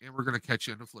busting, and we're going to catch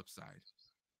you on the flip side.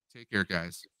 Take care,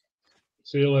 guys.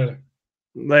 See you later.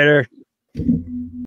 Later.